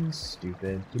fucking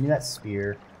stupid. Give me that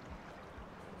spear.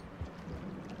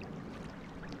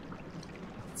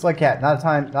 Slug cat, not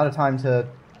a time to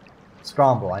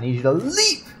scramble. I need you to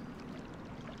leap!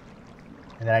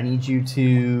 And then I need you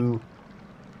to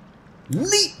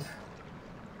leap!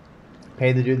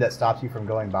 Pay the dude that stops you from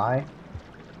going by.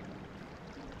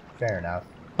 Fair enough.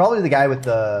 Probably the guy with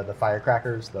the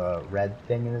firecrackers, the red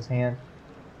thing in his hand.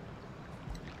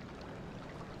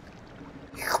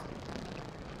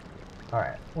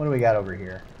 Alright, what do we got over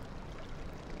here?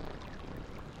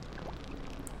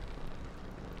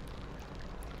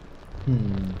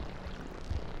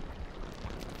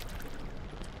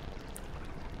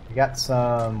 We got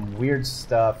some weird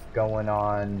stuff going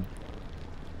on.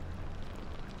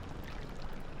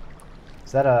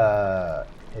 Is that a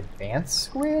advanced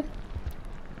squid?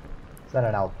 Is that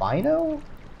an albino?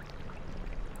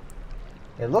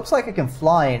 It looks like it can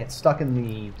fly and it's stuck in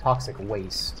the toxic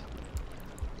waste.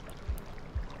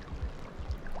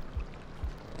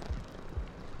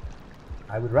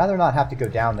 I would rather not have to go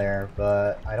down there,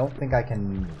 but I don't think I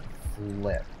can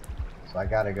flip. So I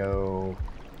gotta go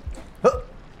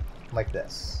like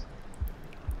this.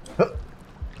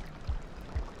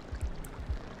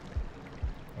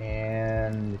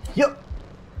 And yup!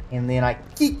 And then I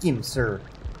kick him, sir.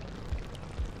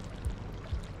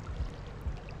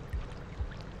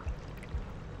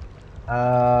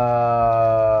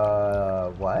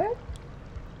 What?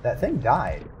 That thing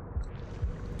died.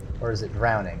 Or is it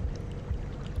drowning?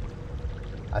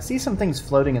 I see some things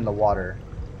floating in the water.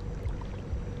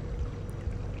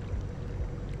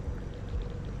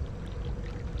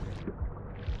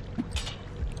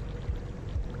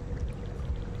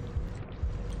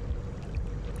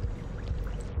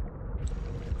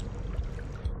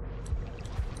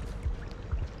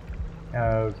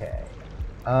 Okay.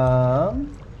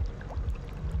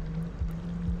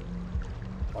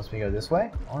 Wants me to go this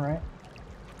way? Alright.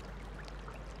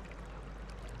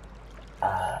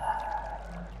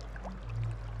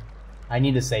 I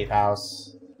need a safe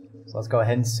house. So let's go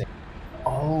ahead and save.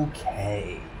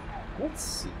 Okay. Let's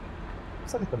see.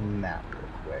 Let's look at the map real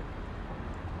quick.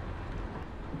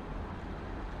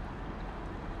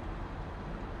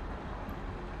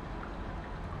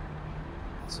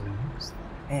 So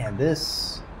man,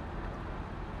 this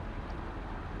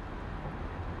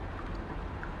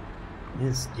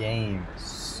game is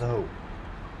so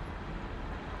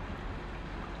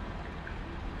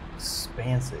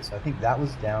expansive. So I think that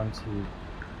was down to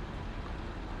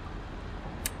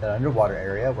that underwater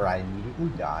area where I immediately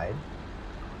died.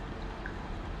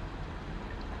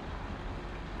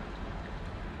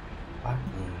 Fuck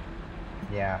me.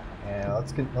 Yeah,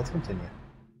 let's continue.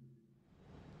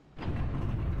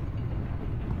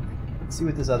 Let's see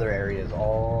what this other area is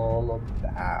all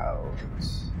about.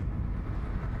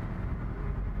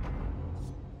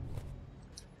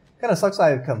 Kind of sucks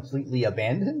I've completely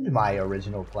abandoned my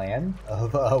original plan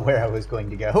of where I was going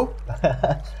to go.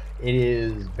 It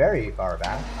is very far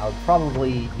back. I'll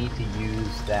probably need to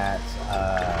use that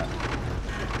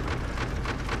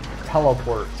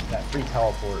teleport, that free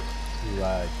teleport,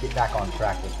 to get back on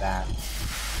track with that.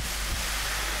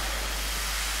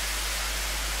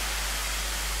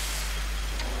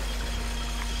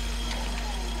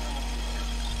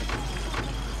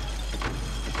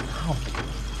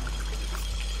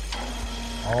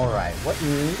 Alright, what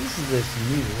is this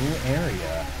new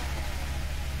area?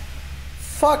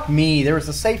 Fuck me, there was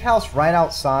a safe house right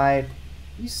outside.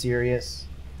 Are you serious?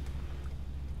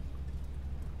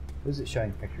 What is it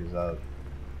showing pictures of?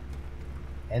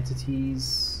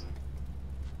 Entities?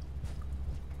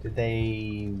 Did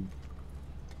they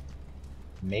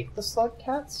make the slug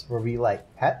cats? Were we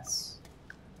like pets?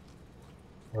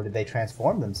 Or did they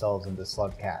transform themselves into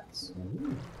slug cats?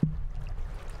 Ooh.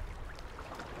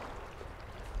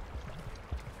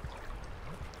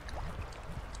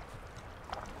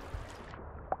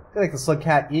 I feel like the slug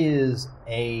cat is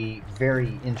a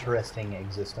very interesting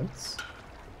existence.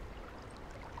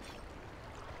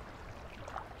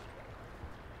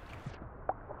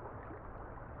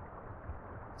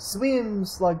 Swim,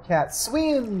 slug cat,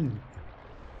 swim!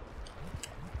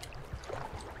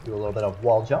 Do a little bit of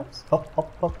wall jumps. Hop,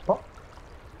 hop, hop, hop.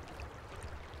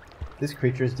 This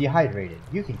creature is dehydrated.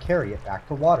 You can carry it back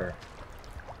to water.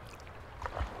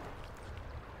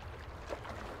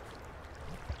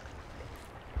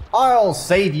 I'll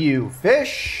save you,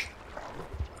 fish!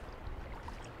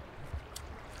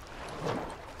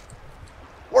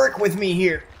 Work with me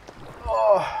here!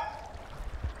 Oh.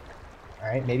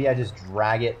 Alright, maybe I just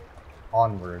drag it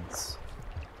onwards.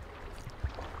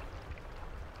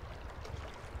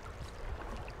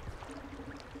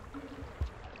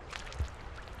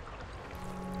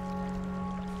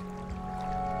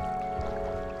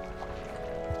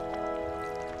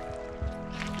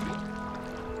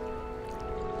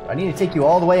 I need to take you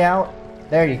all the way out?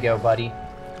 There you go, buddy.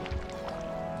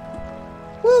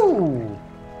 Woo!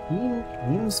 He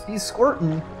must be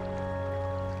squirting.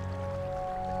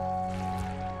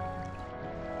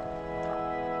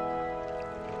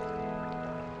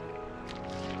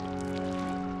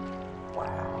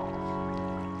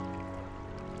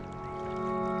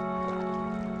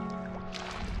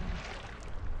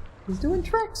 He's doing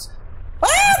tricks.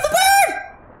 Ah, the bird!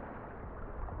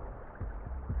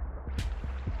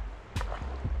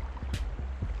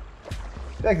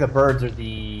 I feel like the birds are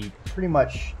pretty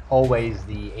much always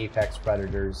the apex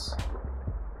predators.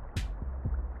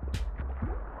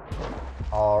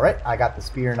 Alright, I got the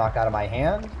spear knocked out of my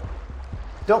hand.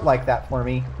 Don't like that for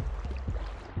me.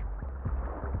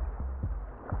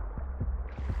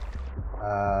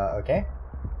 Okay.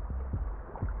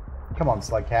 Come on,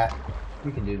 slug cat.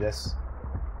 We can do this.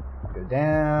 Go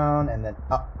down, and then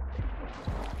up.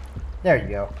 There you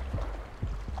go.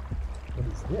 What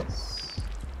is this?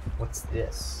 What's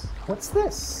this? What's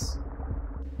this?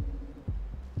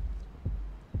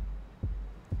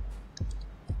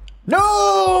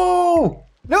 No!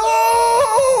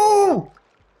 No!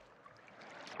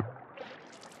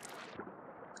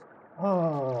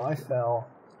 Oh, I fell.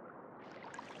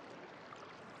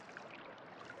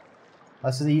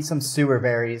 Let's just eat some sewer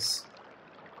berries.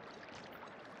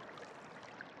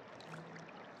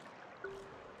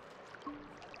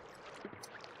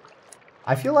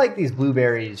 I feel like these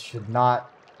blueberries should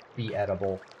not be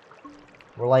edible.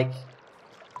 We're like...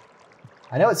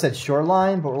 I know it said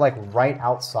Shoreline, but we're like right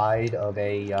outside of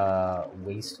a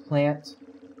waste plant.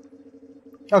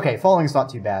 Okay, falling's not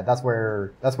too bad. That's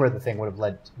where the thing would have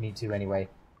led me to anyway.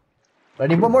 But I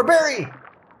need one more berry!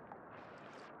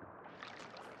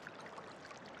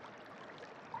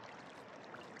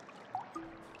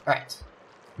 Alright.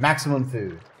 Maximum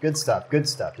food. Good stuff, good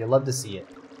stuff. You'll love to see it.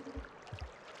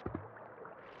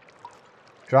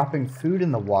 Dropping food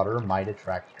in the water might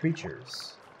attract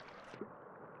creatures.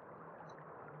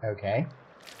 Okay.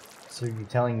 So are you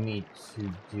telling me to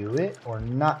do it or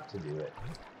not to do it?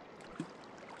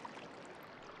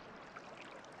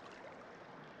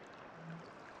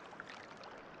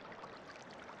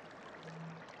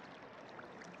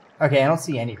 Okay, I don't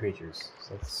see any creatures.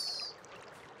 So let's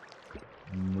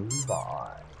move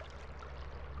on.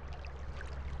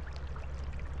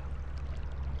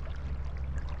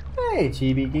 Hey,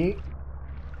 Chibi Geek.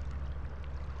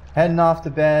 Heading off to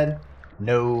bed?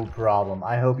 No problem.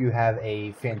 I hope you have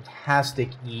a fantastic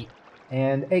eat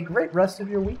and a great rest of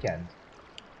your weekend.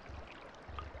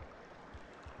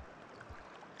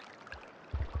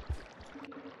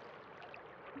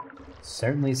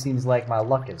 Certainly seems like my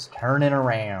luck is turning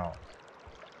around.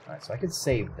 Alright, so I could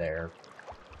save there.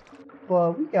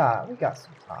 Well, we got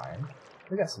some time.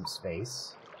 We got some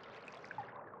space.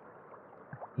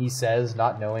 He says,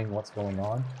 not knowing what's going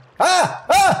on. Ah!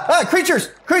 Ah! Ah! Creatures!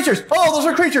 Creatures! Oh, those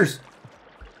are creatures!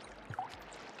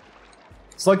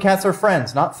 Slug cats are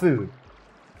friends, not food.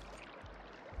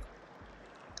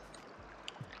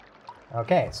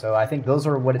 Okay, so I think those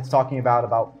are what it's talking about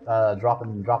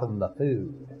dropping the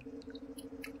food.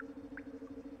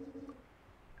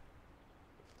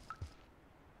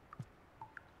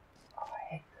 Oh,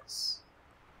 I hate this.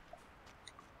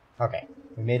 Okay,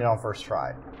 we made it on first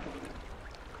try.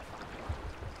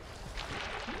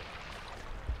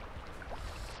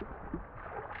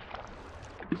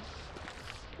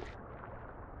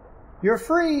 You're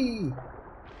free!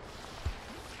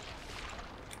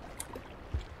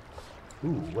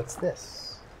 Ooh, what's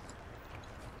this?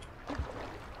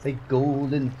 It's a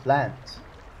golden plant.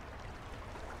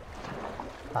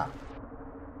 Huh.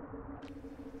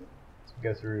 Let's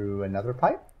go through another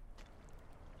pipe.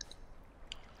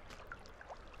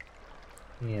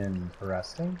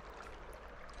 Interesting.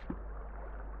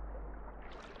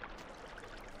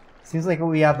 Seems like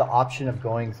we have the option of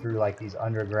going through like these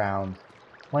underground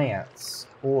plants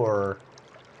or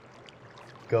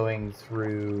going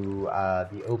through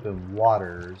the open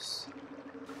waters.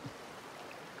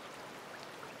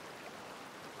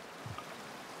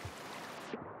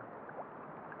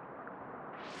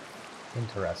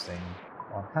 Interesting.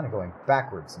 Well, I'm kind of going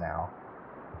backwards now.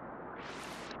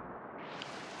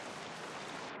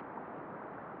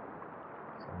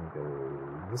 So I'm going to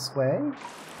go this way,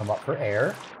 come up for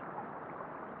air.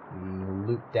 We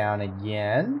loop down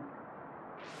again.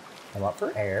 Come up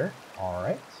for air.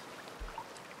 Alright.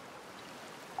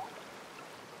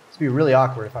 This would be really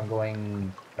awkward if I'm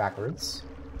going backwards.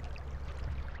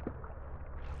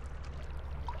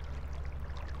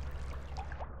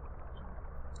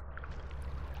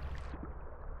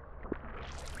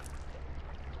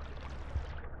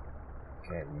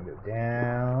 Okay, we go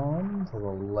down to the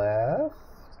left,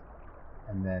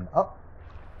 and then up.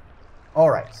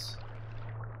 Alright.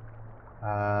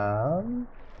 That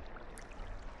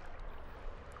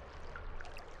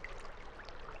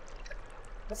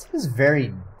seems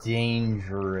very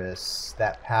dangerous,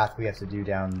 that path we have to do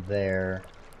down there.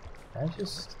 I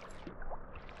just...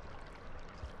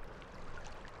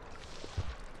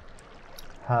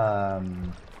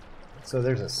 So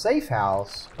there's a safe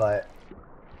house, but...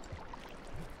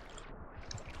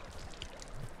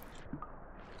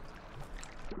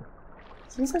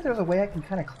 Seems like there's a way I can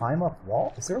kind of climb up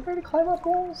walls. Is there a way to climb up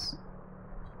walls?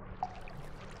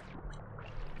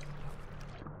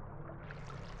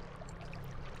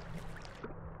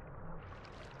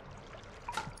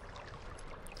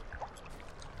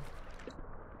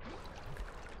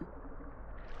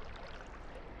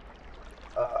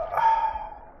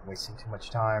 Wasting too much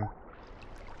time.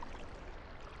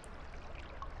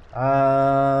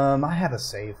 I have a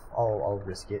safe. I'll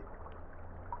risk it.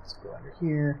 Let's go under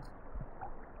here.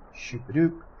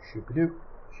 Shoop-a-doop, shoop-a-doop,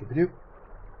 shoop-a-doop.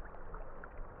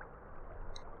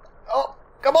 Oh,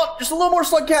 come on, just a little more,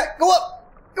 slug cat. Go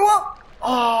up, go up.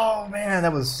 Oh man,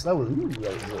 that was a little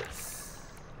dangerous.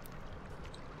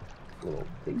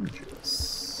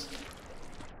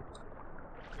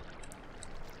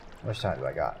 How much time do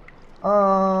I got?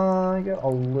 I got a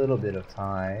little bit of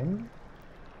time.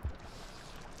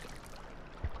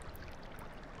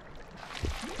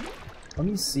 Let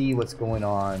me see what's going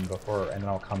on before, and then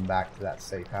I'll come back to that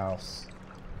safe house.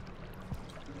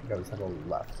 Go to the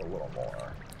left a little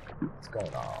more. What's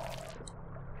going on?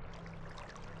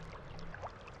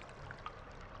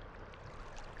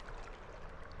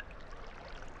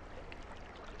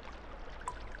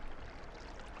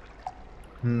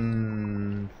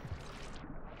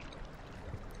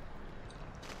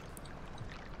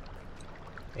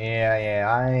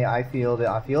 Yeah, I feel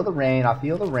the rain. I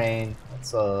feel the rain.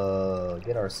 Let's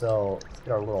get our little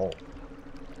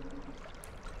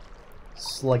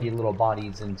sluggy little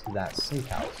bodies into that safe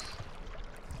house.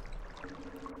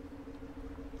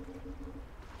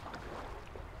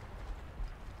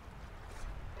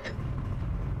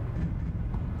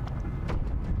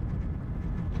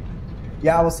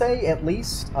 Yeah, I will say at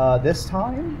least this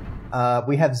time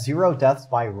we have 0 deaths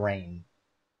by rain.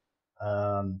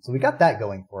 So we got that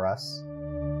going for us. Ooh.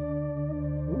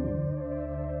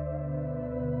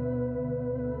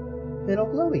 Little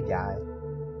glowy guy.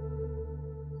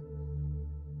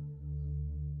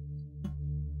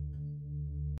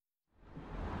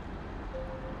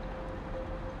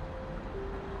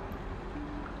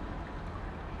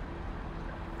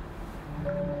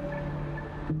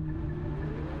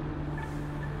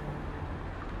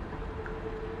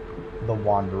 The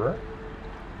Wanderer.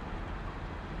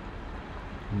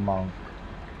 Monk.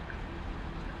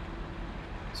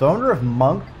 So I wonder if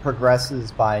Monk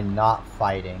progresses by not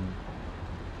fighting.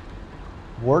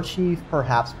 War Chief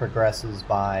perhaps progresses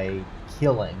by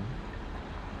killing.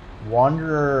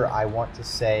 Wanderer, I want to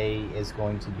say, is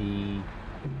going to be...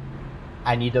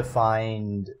 I need to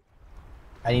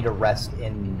rest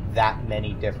in that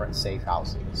many different safe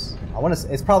houses.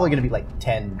 It's probably going to be like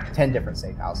 10 different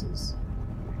safe houses.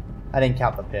 I didn't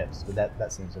count the pips, but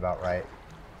that seems about right.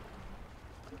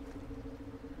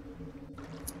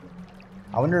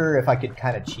 I wonder if I could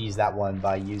kind of cheese that one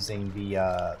by using the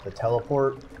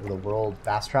teleport or the world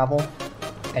fast travel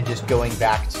and just going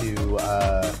back to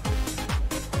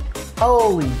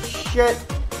holy shit!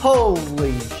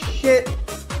 Holy shit!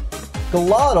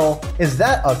 Glottal, is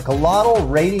that a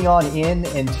Glottal raiding on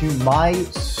into my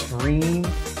stream?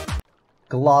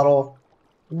 Glottal,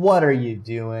 what are you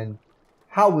doing?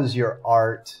 How was your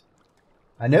art?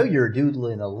 I know you're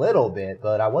doodling a little bit,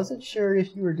 but I wasn't sure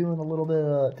if you were doing a little bit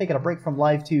of taking a break from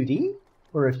Live 2D,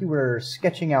 or if you were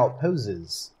sketching out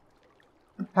poses.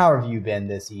 How have you been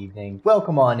this evening?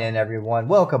 Welcome on in, everyone.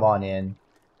 Welcome on in.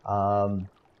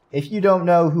 If you don't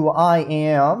know who I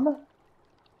am,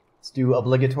 let's do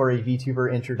obligatory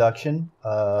VTuber introduction.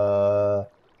 Hello,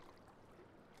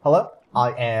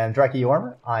 I am Dreki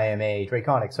Armor. I am a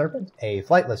draconic serpent, a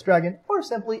flightless dragon, or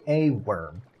simply a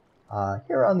worm,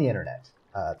 here on the internet.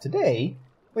 Today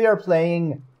we are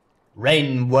playing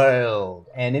Rain World,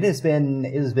 and it has been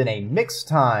a mixed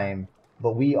time,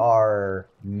 but we are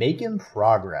making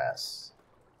progress.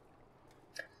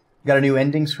 Got a new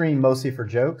ending screen, mostly for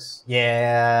jokes.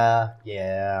 Yeah.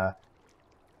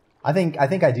 I think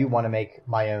I do want to make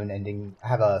my own ending,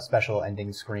 have a special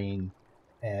ending screen,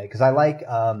 because I like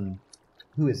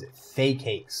who is it? Faye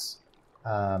Cakes.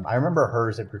 I remember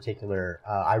hers in particular.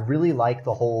 I really like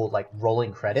the whole like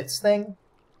rolling credits thing.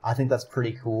 I think that's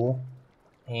pretty cool.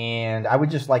 And I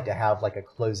would just like to have like a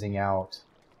closing out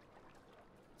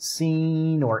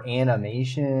scene or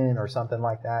animation or something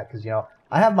like that. Because, you know,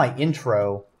 I have my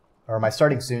intro or my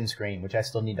starting soon screen, which I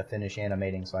still need to finish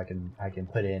animating so I can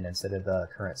put in instead of the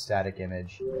current static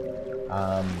image.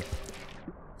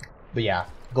 But yeah,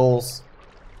 goals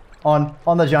on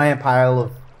the giant pile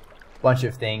of bunch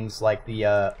of things like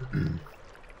the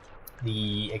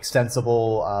the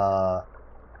extensible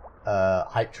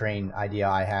hype train idea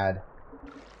I had.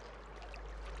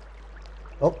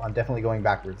 Oh, I'm definitely going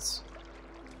backwards.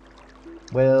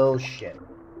 Well, shit.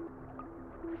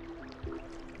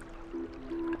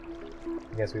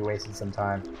 I guess we wasted some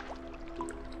time.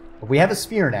 But we have a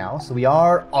spear now, so we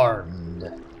are armed.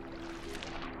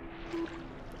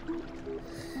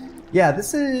 Yeah,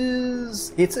 it's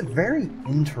a very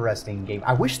interesting game.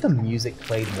 I wish the music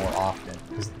played more often,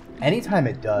 because anytime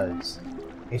it does,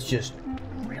 it's just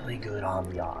really good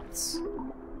ambiance.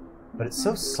 But it's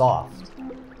so soft.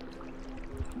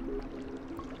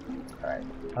 Alright.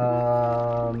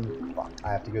 Fuck.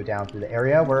 I have to go down through the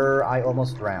area where I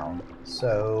almost drowned.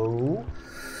 So...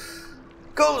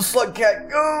 Go, Slugcat,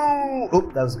 go!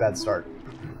 Oop, that was a bad start.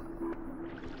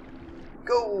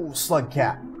 Go,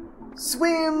 Slugcat!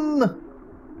 Swim!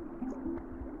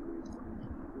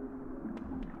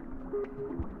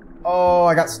 Oh,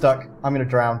 I got stuck. I'm gonna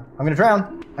drown. I'm gonna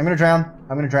drown! I'm gonna drown!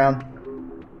 I'm gonna drown.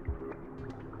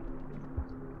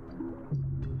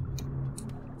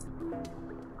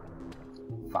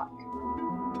 Fuck.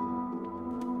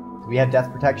 Do we have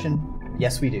death protection?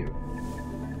 Yes, we do.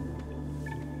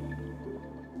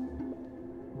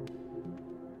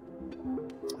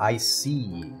 I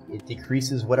see. It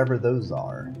decreases whatever those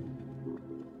are.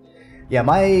 Yeah,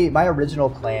 my original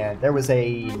plan, there was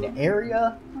an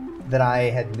area that I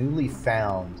had newly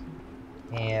found,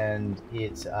 and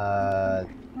it, I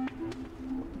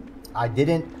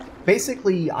didn't,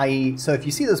 basically, so if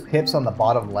you see those pips on the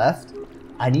bottom left,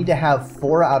 I need to have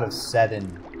 4 out of 7,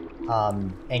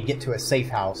 and get to a safe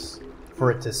house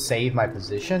for it to save my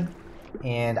position,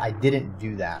 and I didn't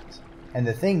do that. And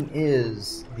the thing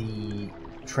is, the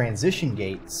transition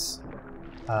gates,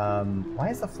 why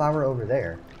is the flower over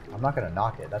there? I'm not gonna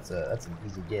knock it. That's an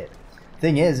easy get.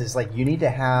 Thing is like you need to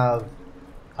have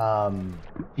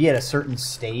be at a certain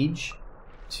stage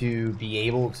to be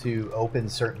able to open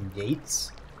certain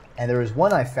gates. And there was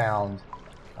one I found.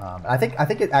 I think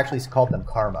it actually called them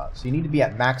karma. So you need to be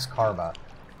at max karma,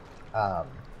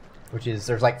 which is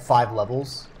there's like 5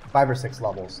 levels, 5 or 6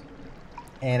 levels.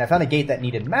 And I found a gate that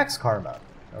needed max karma.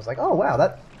 I was like, oh wow,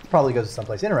 that probably goes to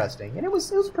someplace interesting. And it was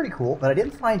pretty cool. But I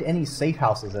didn't find any safe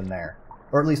houses in there.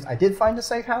 Or at least I did find a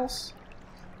safe house.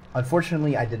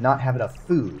 Unfortunately, I did not have enough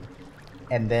food.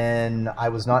 And then I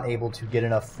was not able to get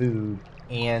enough food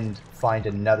and find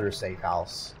another safe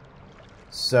house.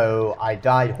 So I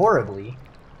died horribly,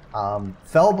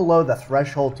 fell below the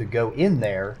threshold to go in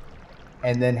there,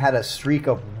 and then had a streak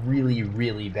of really,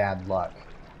 really bad luck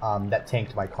that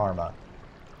tanked my karma.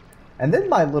 And then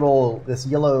this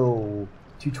yellow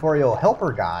tutorial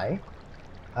helper guy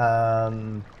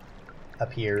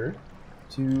appeared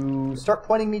to start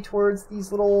pointing me towards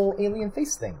these little alien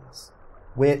face things,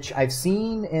 which I've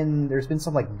seen in, there's been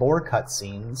some like lore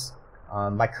cutscenes.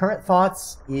 My current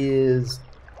thoughts is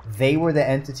they were the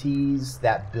entities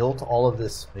that built all of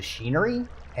this machinery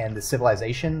and the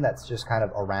civilization that's just kind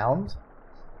of around.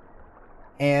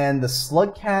 And the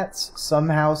slug cats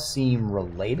somehow seem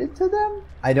related to them.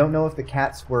 I don't know if the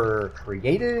cats were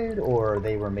created or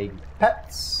they were maybe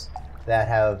pets that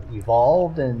have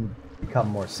evolved and become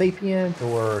more sapient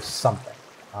or something.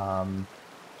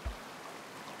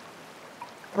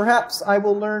 Perhaps I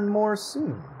will learn more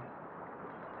soon.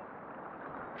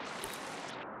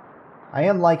 I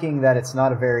am liking that it's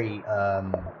not a very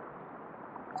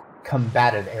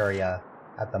combative area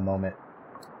at the moment.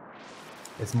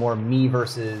 It's more me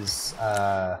versus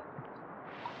the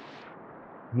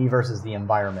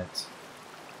environment.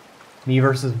 Me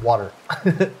versus water.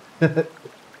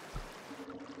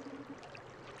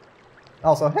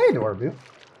 Also, hey, Dorbu.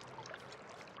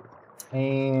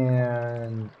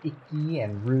 And Icky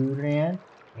and Rudan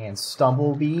and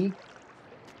Stumblebee.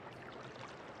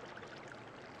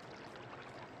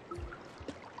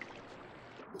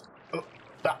 Oh,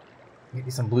 get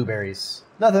me some blueberries.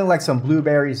 Nothing like some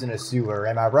blueberries in a sewer.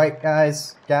 Am I right,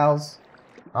 guys, gals?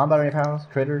 Non-binary pals,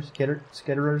 critters,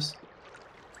 skitterers.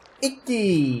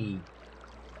 Icky!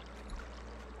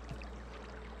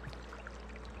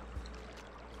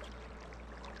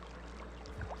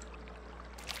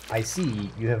 I see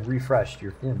you have refreshed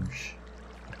your finch.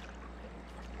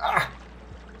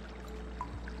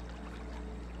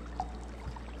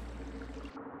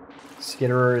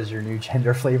 skitterer is your new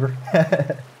gender flavor.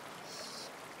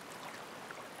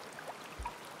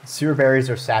 Sewer berries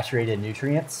are saturated in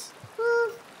nutrients.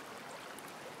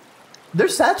 They're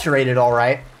saturated, all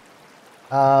right.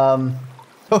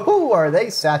 Oh, are they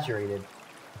saturated?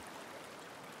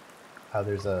 Oh,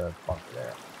 there's a bunker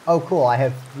there. Oh, cool. I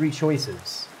have 3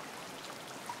 choices.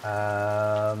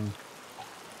 I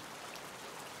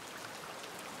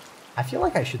feel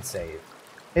like I should save.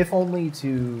 If only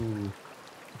to...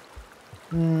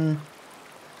 Yeah,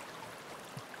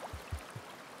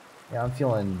 I'm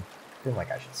feeling like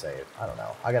I should save. I don't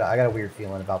know. I got a weird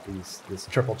feeling about this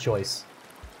triple choice.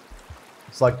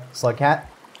 Slug cat?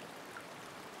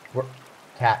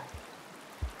 Cat.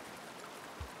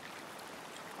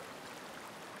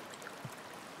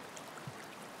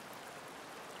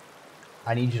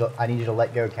 I need you to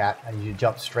let go, cat. I need you to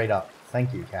jump straight up.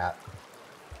 Thank you, cat.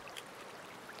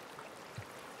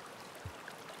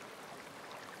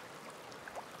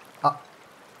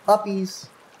 Uppies.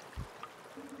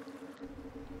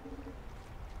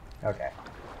 Okay.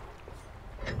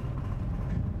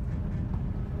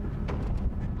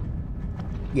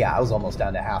 Yeah, I was almost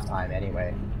down to halftime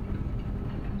anyway.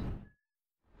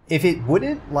 If it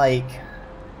wouldn't, like...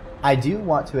 I do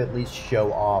want to at least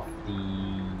show off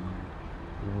the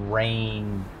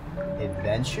rain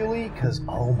eventually, because,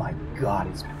 oh my god,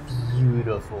 it's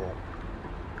beautiful.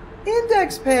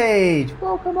 Index page!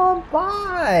 Welcome on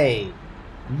by!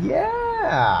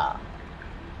 Yeah!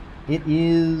 It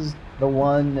is the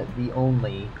one, the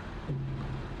only...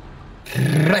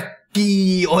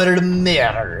 Dreki or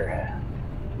mer.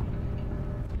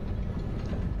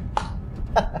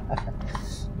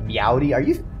 Meowdy, are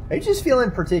you just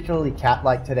feeling particularly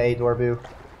cat-like today, Dorbu?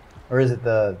 Or is it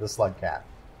the slug cat?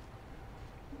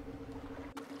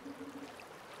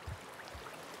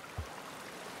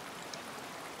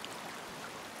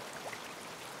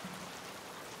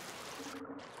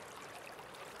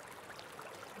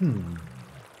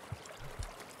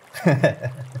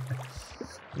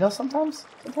 You know, sometimes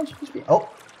you can just be... Oh!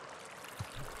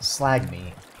 Slag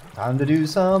me. Time to do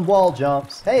some wall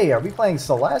jumps. Hey, are we playing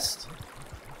Celeste?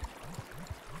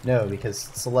 No, because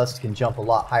Celeste can jump a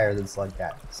lot higher than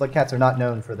Slugcat. Slugcats are not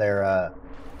known for their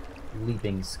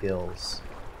leaping skills.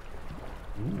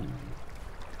 Ooh.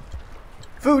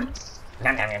 Food!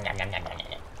 Nom, nom, nom, nom, nom, nom, nom.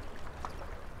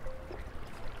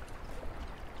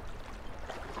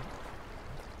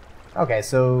 Okay,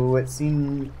 so it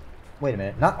seemed... Wait a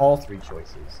minute, not all 3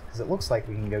 choices, because it looks like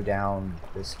we can go down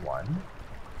this one.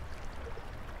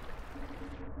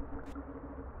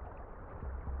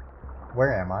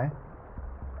 Where am I?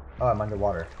 Oh, I'm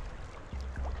underwater.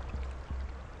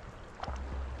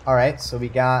 Alright, so we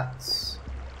got...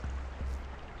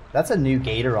 That's a new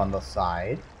gator on the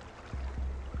side.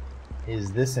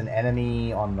 Is this an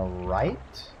enemy on the right?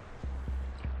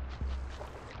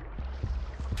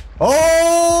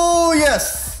 Oh,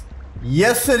 yes!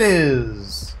 Yes, it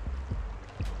is!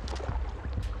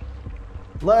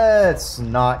 Let's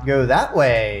not go that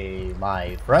way,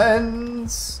 my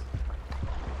friends.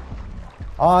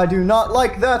 I do not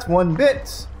like that one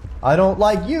bit. I don't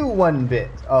like you one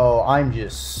bit. Oh, I'm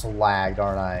just slagged,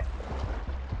 aren't I?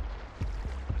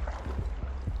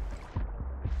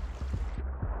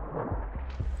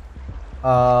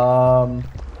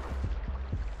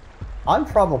 I'm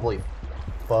probably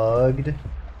bugged.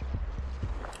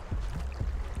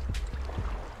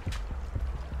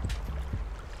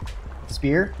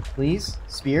 Spear, please.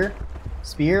 Spear.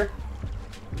 Spear.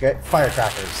 Okay,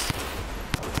 firecrackers.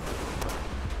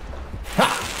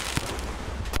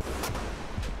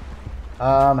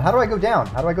 How do I go down?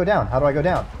 How do I go down? How do I go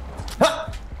down?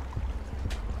 Ha!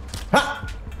 Ha!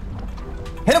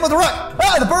 Hit him with a rock!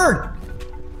 Ah, the bird!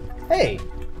 Hey,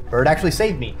 bird actually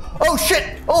saved me. Oh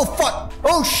shit! Oh fuck!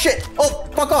 Oh shit! Oh,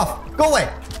 fuck off! Go away!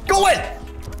 Go away!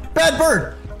 Bad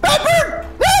bird! Bad bird!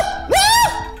 Ah!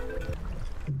 Ah!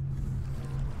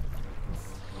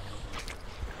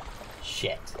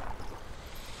 Shit.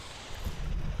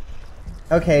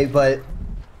 Okay, but...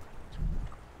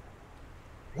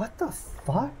 What the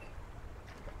fuck?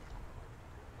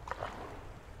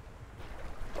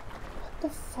 What the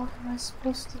fuck am I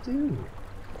supposed to do?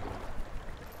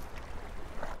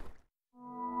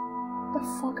 What the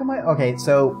fuck am I... Okay,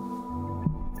 so...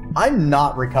 I'm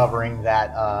not recovering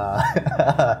that,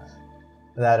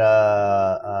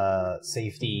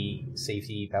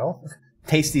 safety pedal.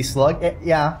 Tasty slug?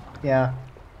 Yeah.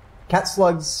 Cat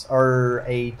slugs are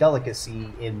a delicacy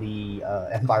in the,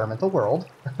 environmental world.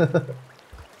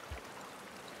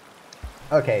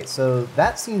 Okay, so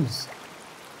that seems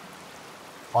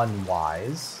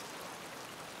unwise.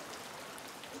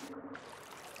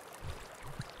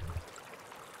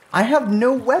 I have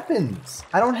no weapons.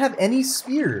 I don't have any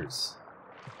spears.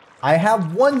 I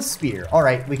have one spear. All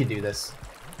right, we can do this.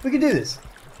 We can do this.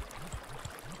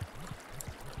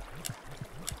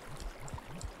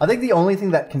 I think the only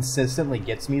thing that consistently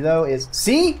gets me, though, is...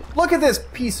 See? Look at this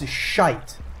piece of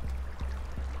shite.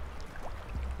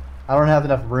 I don't have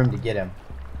enough room to get him.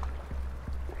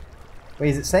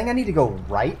 Wait, is it saying I need to go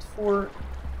right for...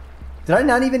 Did I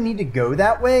not even need to go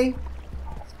that way?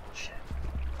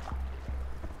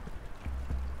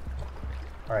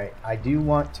 Alright, I do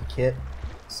want to get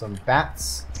some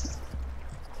bats.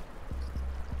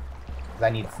 Because I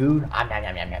need food.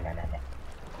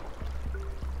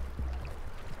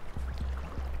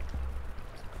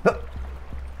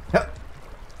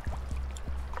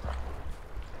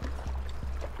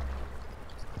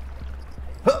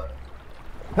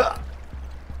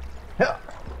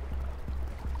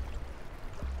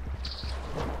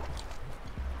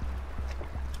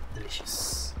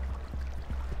 Delicious.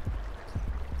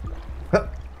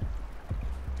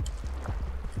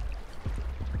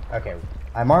 Okay,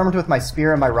 I'm armed with my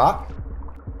spear and my rock.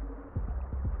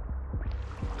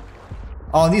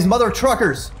 Oh, these mother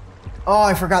truckers! Oh,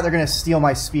 I forgot they're gonna steal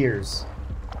my spears.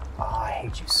 Oh, I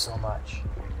hate you so much.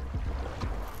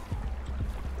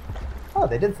 Oh,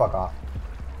 they did fuck off.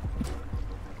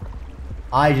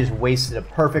 I just wasted a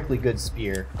perfectly good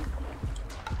spear.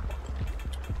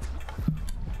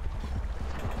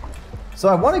 So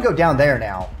I want to go down there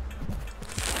now.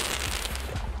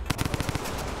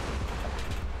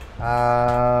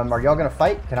 Are y'all gonna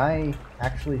fight? Can I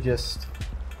actually just...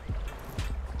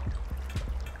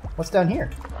 What's down here?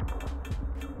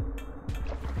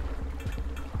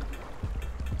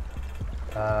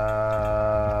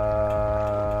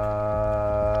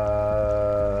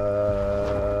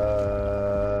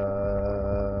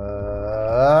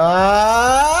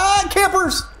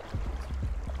 Campers!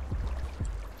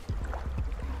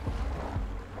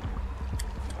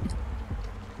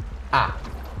 Ah.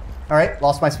 Alright,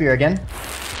 lost my spear again.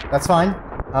 That's fine.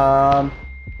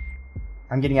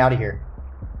 I'm getting out of here.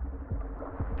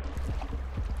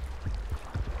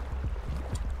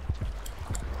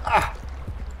 Ah!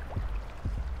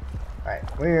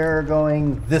 Alright, we're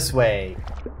going this way.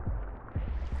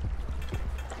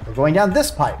 We're going down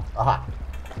this pipe. Aha.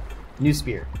 New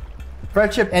spear.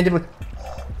 Friendship ended with...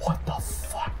 What the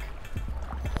fuck?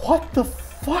 What the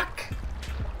fuck?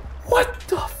 What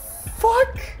the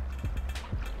fuck?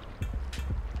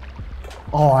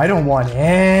 Oh, I don't want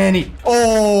any...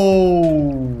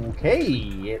 Okay,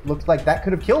 it looks like that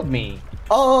could have killed me.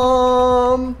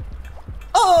 Am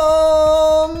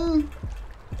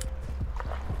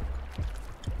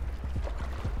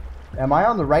I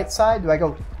on the right side? Do I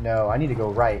go... No, I need to go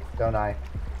right, don't I?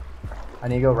 I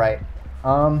need to go right.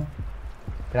 Can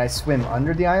I swim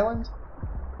under the island?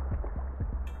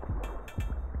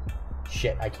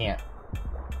 Shit, I can't.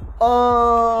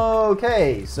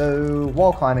 Okay, so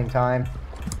wall climbing time.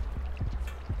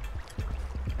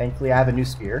 Thankfully, I have a new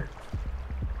spear.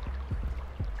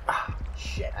 Ah,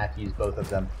 shit, I have to use both of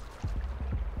them.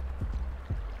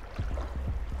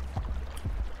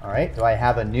 Alright, do I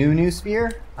have a new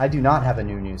spear? I do not have a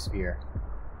new spear.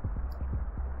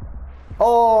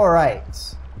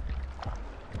 Alright.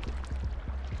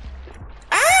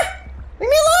 Ah! Leave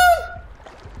me alone!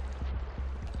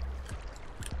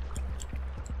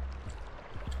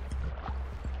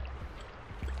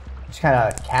 Just kind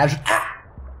of casual. Ah!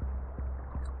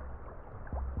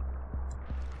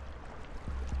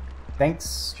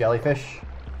 Thanks, jellyfish.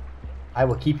 I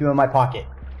will keep you in my pocket.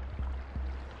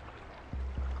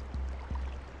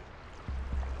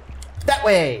 That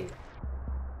way!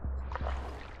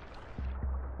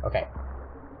 Okay.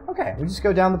 Okay, we just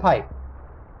go down the pipe.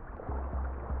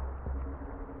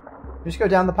 We just go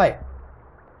down the pipe.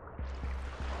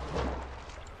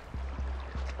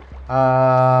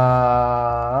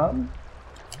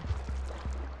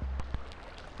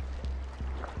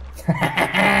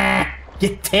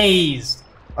 Get tased!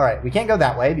 Alright, we can't go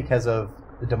that way because of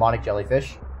the demonic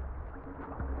jellyfish.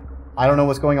 I don't know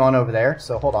what's going on over there,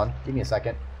 so hold on. Give me a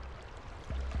second.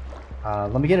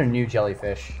 Let me get a new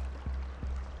jellyfish.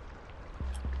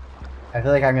 I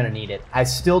feel like I'm gonna need it. I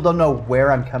still don't know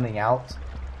where I'm coming out.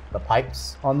 The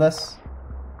pipes on this.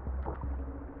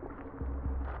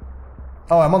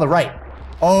 Oh, I'm on the right.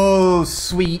 Oh,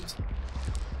 sweet.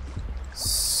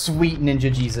 Sweet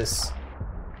Ninja Jesus.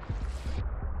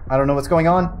 I don't know what's going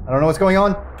on. I don't know what's going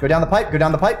on. Go down the pipe, go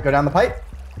down the pipe, go down the pipe.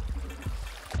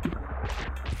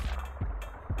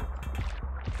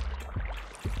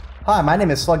 Hi, my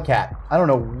name is Slugcat. I don't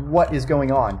know what is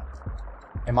going on.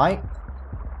 Am I?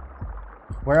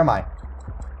 Where am I?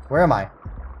 Where am I?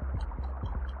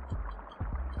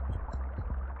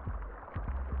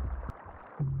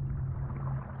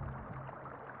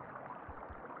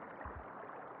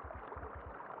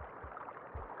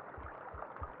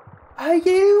 Are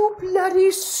you bloody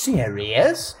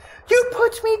serious? You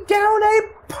put me down a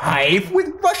pipe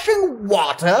with rushing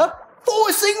water,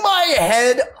 forcing my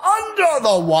head under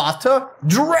the water,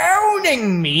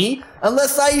 drowning me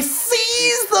unless I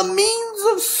seize the means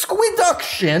of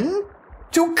squiduction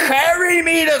to carry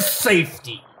me to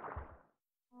safety.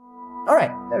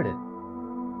 Alright, noted.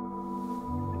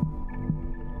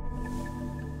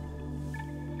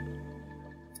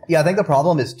 Yeah, I think the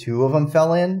problem is two of them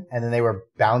fell in, and then they were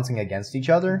bouncing against each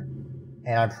other.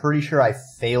 And I'm pretty sure I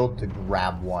failed to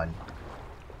grab one.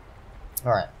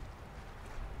 Alright.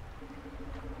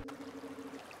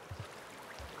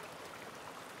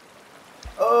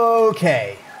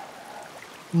 Okay.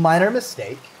 Minor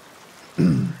mistake.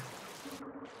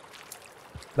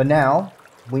 But now,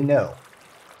 we know.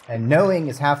 And knowing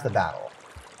is half the battle.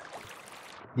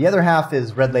 The other half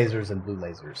is red lasers and blue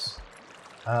lasers.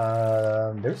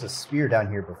 There's a spear down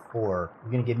here before.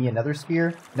 You gonna give me another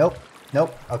spear? Nope.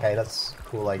 Nope. Okay, that's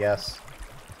cool, I guess.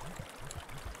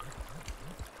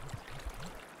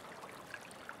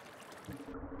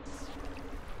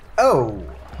 Oh,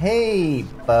 hey,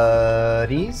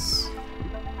 buddies.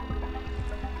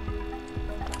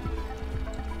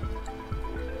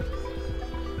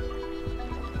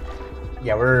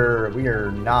 Yeah, we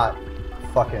are not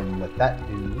fucking with that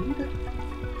dude.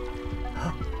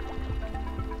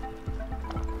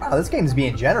 Wow, this game's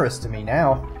being generous to me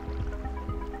now.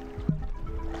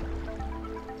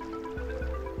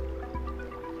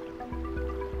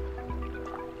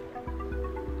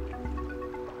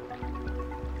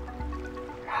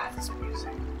 God, this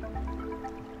music.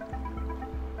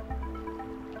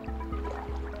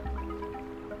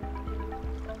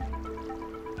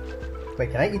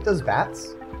 Wait, can I eat those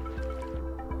bats?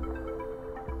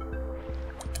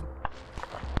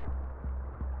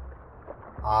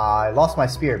 I lost my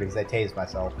spear because I tased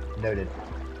myself. Noted.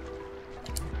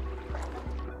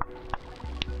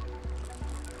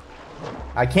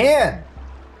 I can!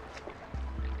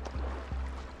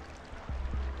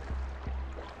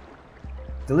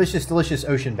 Delicious, delicious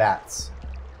ocean bats.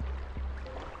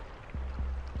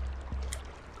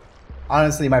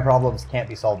 Honestly, my problems can't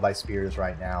be solved by spears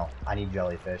right now. I need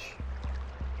jellyfish.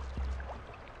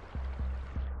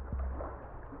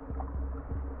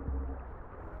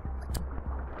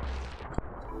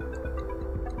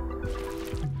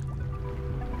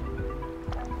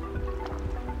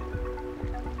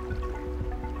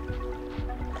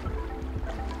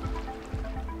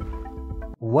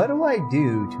 What do I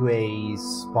do to a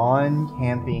spawn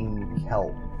camping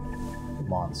kelp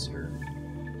monster?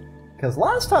 Because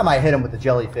last time I hit him with the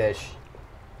jellyfish,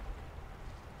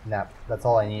 that's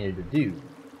all I needed to do.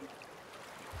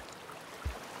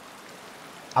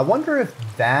 I wonder if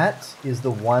that is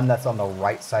the one that's on the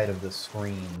right side of the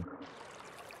screen.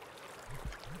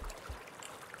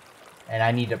 And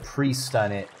I need to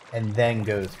pre-stun it and then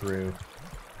go through.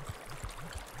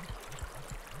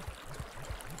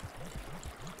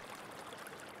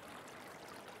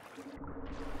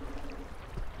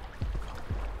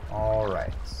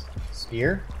 Alright.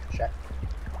 Spear? Check.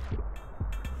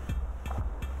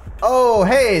 Oh,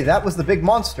 hey! That was the big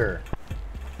monster!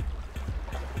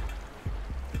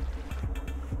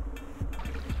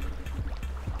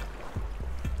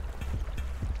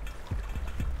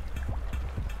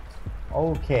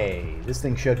 Okay, this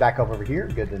thing showed back up over here.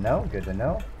 Good to know, good to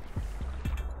know.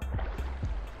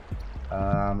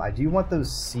 I do want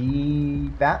those sea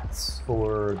bats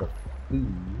for the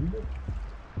food.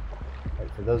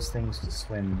 Wait for those things to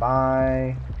swim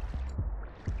by.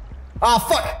 Ah,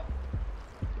 fuck!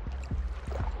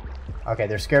 Okay,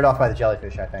 they're scared off by the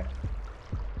jellyfish, I think.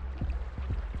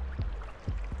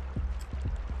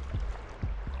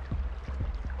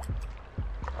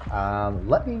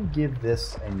 Let me give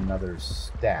this another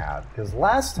stab, because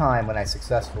last time when I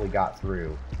successfully got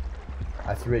through,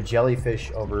 I threw a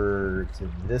jellyfish over to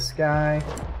this guy,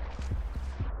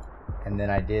 and then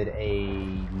I did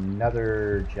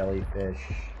another jellyfish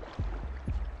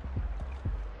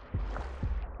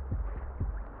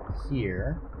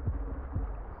here.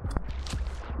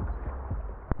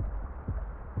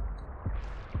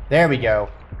 There we go.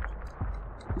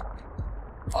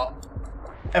 Oh,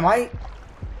 am I?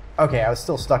 Okay, I was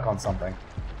still stuck on something.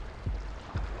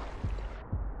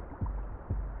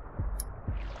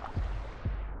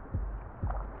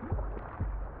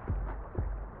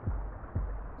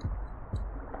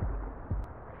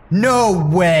 No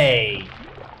way!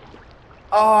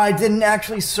 Oh, I didn't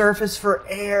actually surface for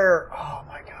air. Oh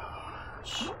my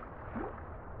gosh.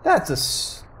 That's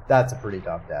a pretty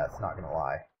dumb death, not gonna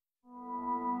lie.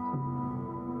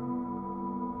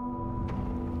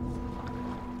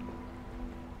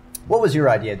 What was your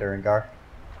idea, Durangar?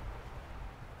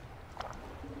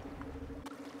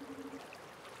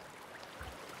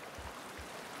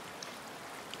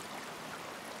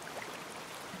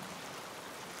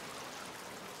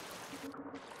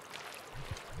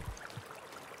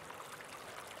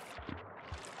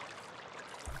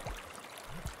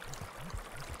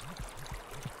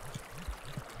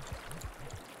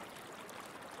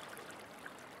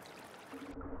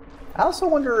 I also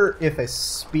wonder if a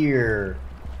spear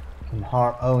can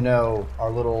harm... Oh no,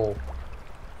 our little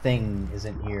thing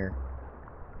isn't here.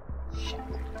 Shit.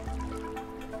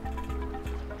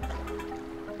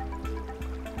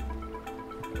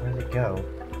 Where did it go?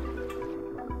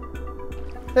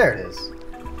 There it is.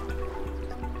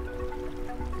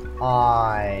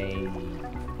 I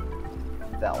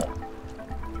fell.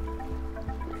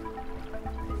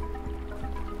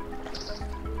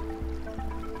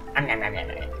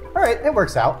 Alright, it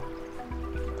works out.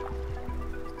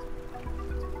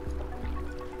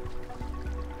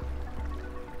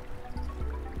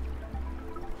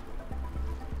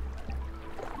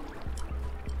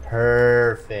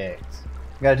 Perfect.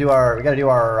 We gotta do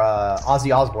our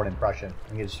Ozzy Osbourne impression.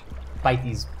 We can just bite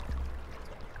these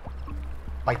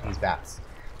bats.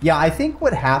 Yeah, I think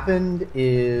what happened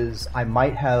is I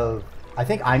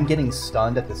think I'm getting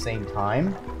stunned at the same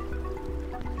time.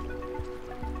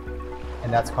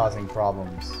 And that's causing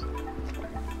problems.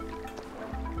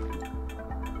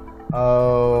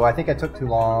 Oh, I think I took too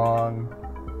long.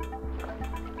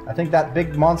 I think that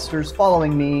big monster's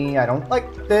following me. I don't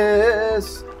like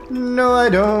this. No, I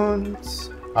don't.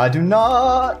 I do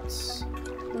not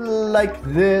like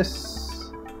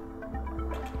this.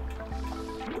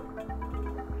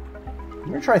 I'm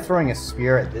gonna try throwing a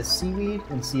spear at this seaweed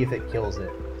and see if it kills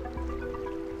it.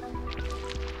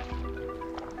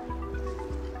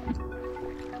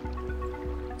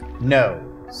 No,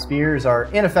 spears are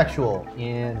ineffectual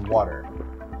in water.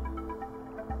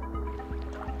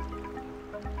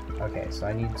 Okay, so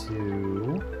I need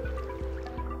to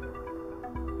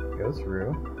go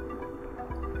through.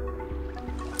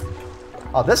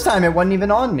 Oh, this time it wasn't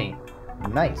even on me.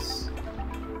 Nice.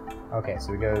 Okay,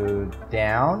 so we go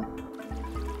down.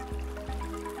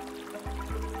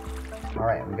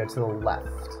 Alright, we go to the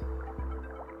left.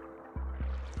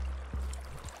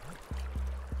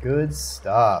 Good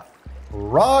stuff.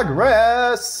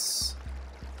 Progress,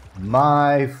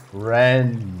 my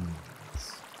friends.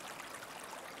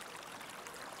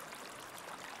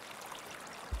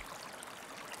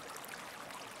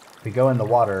 If we go in the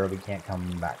water, we can't come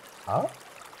back up.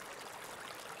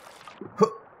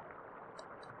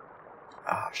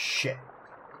 Oh, shit.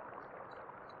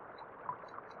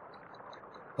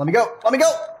 Let me go! Let me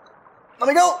go! Let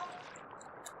me go!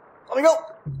 Let me go!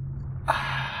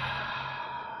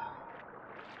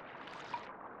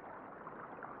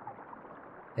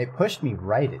 It pushed me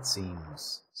right, it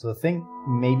seems. So the thing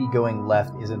maybe going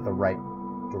left isn't the right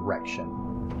direction.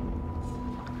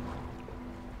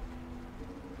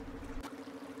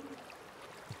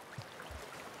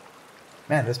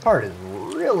 Man, this part is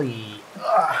really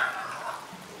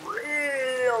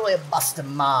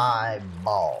busting my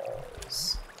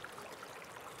balls.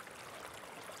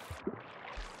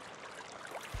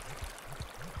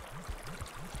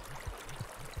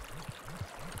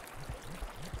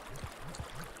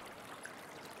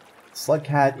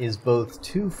 Slugcat is both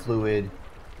too fluid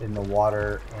in the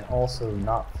water and also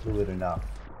not fluid enough.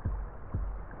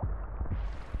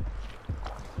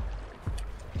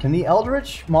 Can the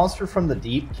Eldritch monster from the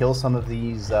deep kill some of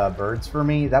these birds for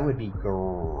me? That would be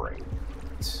great.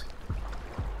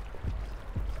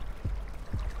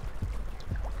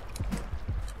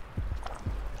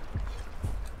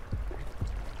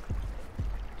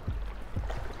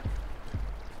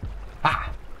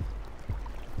 Ha!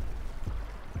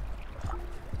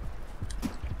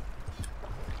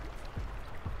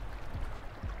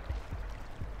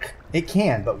 It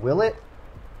can, but will it?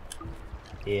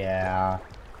 Yeah.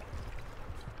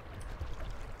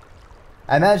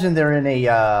 I imagine they're in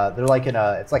a, they're like in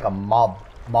a, it's like a mob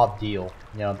deal.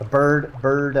 You know, the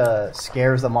bird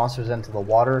scares the monsters into the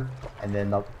water, and then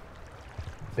the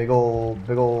big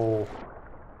ol'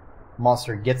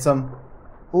 monster gets them,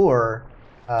 or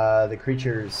the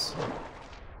creatures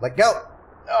let go.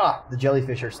 Ah, the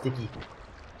jellyfish are sticky.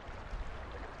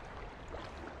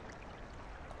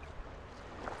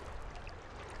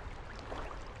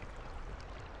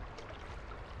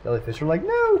 Jellyfish are like,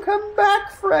 no, come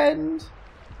back, friend.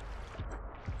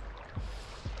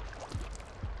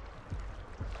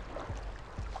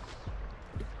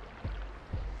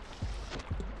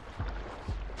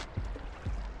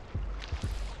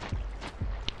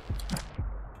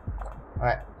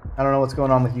 Alright, I don't know what's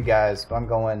going on with you guys, but I'm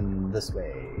going this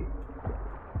way.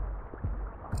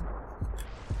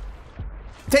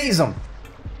 Tase them!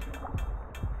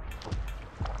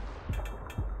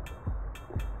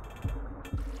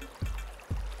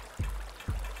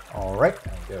 Alright,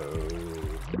 I go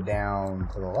down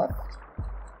to the left.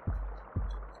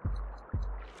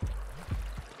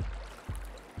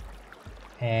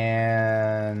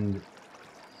 And...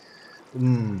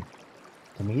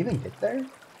 Can Can we even get there?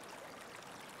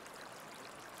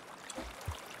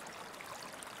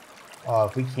 Oh,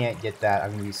 if we can't get that,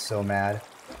 I'm gonna be so mad.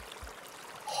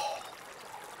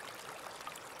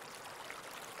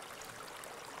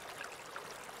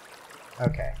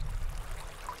 Okay.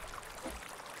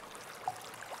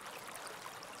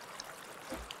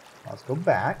 Let's go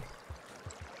back.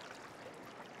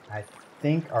 I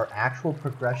think our actual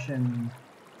progression...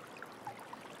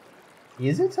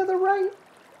 Is it to the right?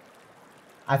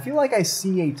 I feel like I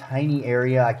see a tiny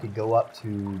area I could go up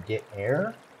to get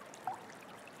air.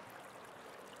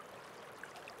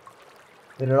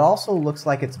 But it also looks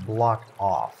like it's blocked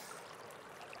off.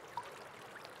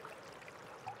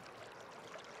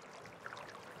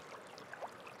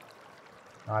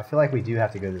 Now, I feel like we do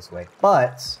have to go this way.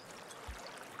 But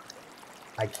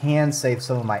I can save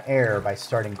some of my air by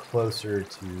starting closer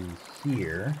to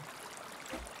here.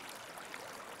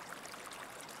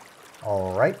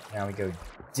 Alright, now we go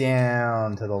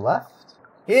down to the left.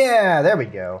 Yeah, there we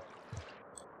go.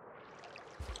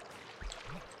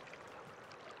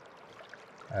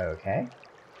 Okay.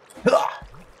 Ah,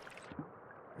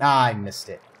 I missed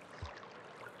it.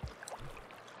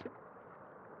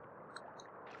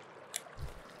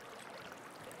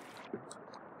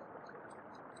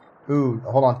 Ooh,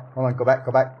 hold on, go back.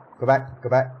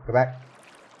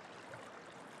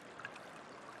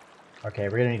 Okay,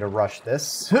 we're gonna need to rush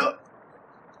this.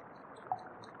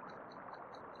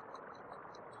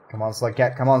 Come on, slug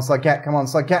cat, come on, slug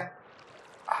cat.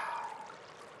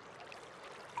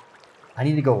 I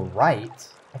need to go right.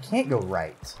 I can't go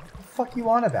right. What the fuck you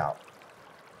on about?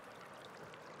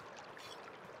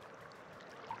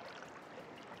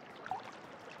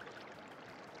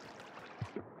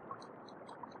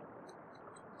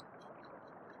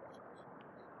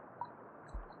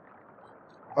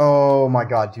 Oh my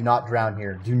god, do not drown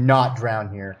here. Do not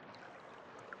drown here.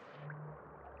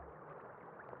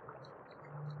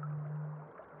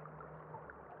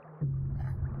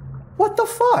 What the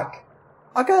fuck?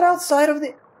 I got outside of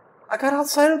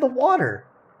the water.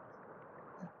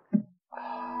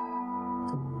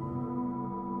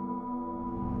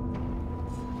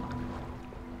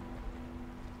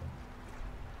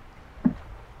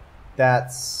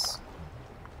 That's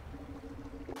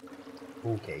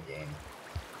okay, game.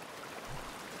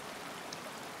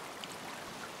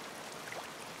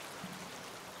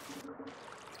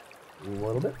 A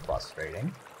little bit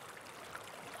frustrating.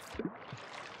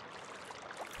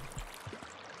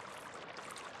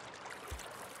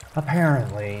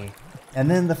 Apparently.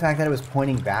 And then the fact that it was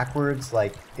pointing backwards,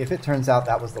 like, if it turns out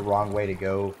that was the wrong way to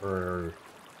go for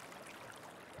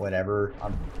whatever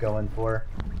I'm going for,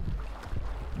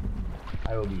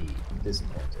 I will be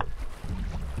disappointed.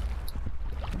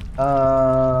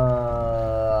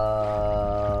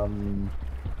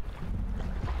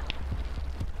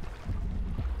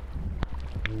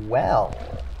 Well.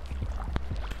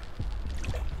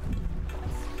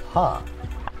 Huh.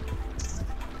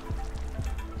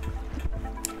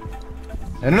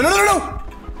 No!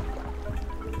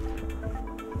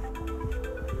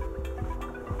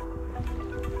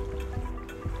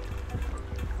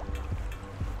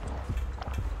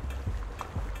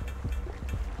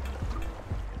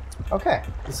 Okay,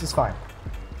 this is fine.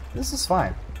 This is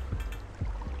fine.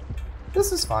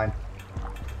 This is fine.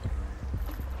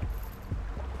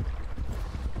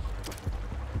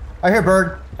 I hear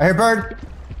bird. I hear bird.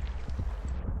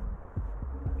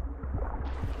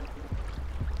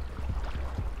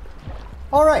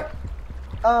 All right.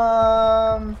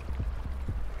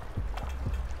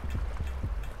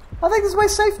 I think this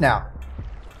way's safe now.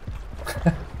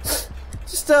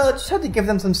 just had to give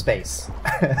them some space.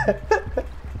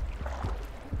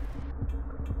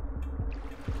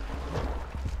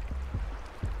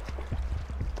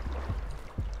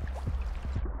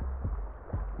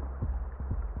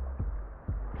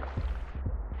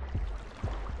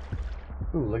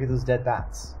 Ooh, look at those dead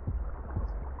bats.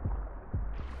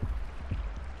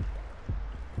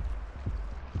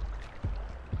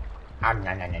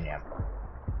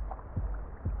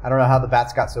 I don't know how the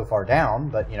bats got so far down,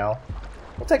 but, you know,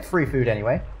 we'll take free food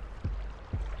anyway.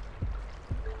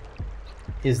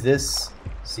 Is this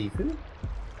seafood?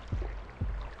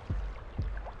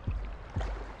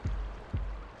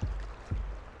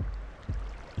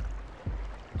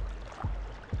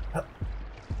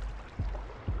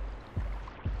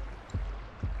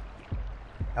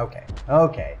 Okay,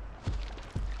 okay.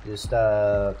 Just,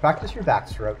 practice your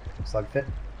backstroke, slugfish.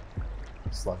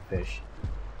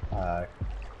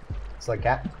 Slug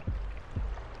cat.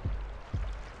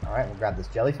 Alright, we'll grab this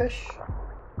jellyfish.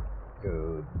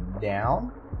 Go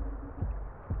down.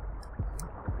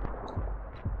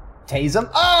 tase him.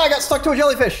 Ah, I got stuck to a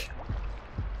jellyfish.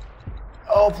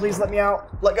 Oh, please let me out.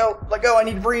 Let go. Let go. I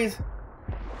need to breathe.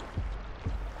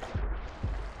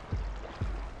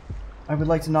 I would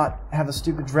like to not have a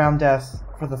stupid drown death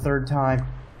for the 3rd time.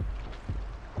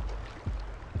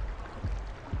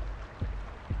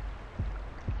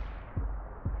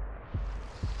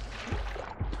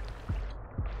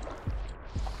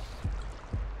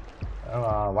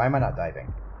 Why am I not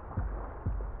diving?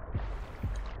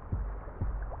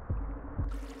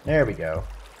 There we go.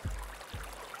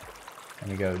 And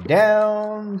we go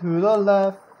down to the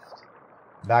left.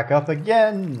 Back up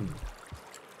again.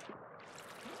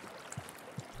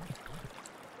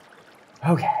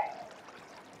 Okay.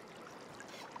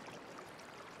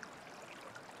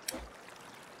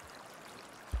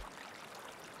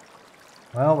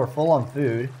 Well, we're full on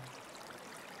food.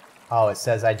 Oh, it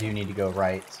says I do need to go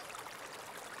right.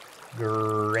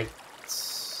 Great.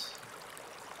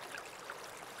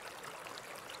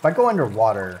 If I go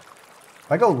underwater,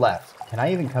 if I go left, can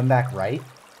I even come back right?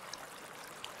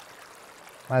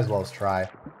 Might as well as try.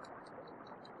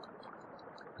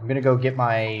 I'm gonna go get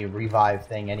my revive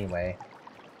thing anyway.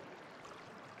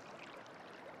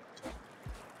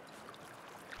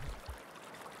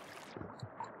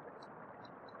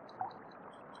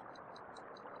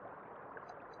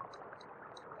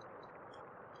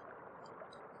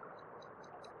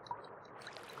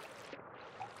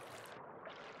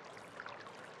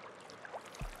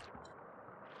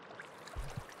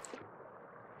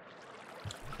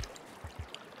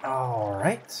 All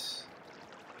right.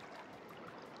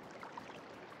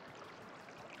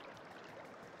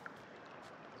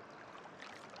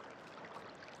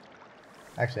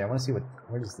 Actually, I want to see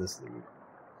where does this lead?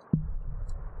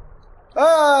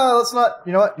 Ah, let's not.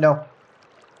 You know what? No.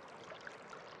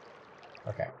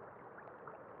 Okay.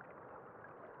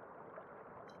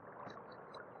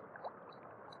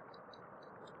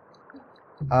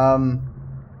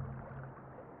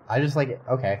 I just like it.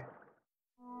 Okay.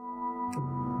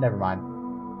 Never mind.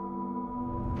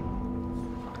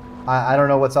 I don't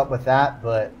know what's up with that,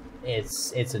 but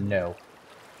it's a no.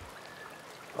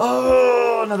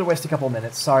 Oh, another waste a couple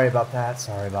minutes. Sorry about that.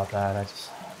 Sorry about that. I just...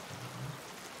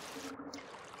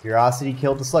 Curiosity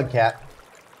killed the slug cat.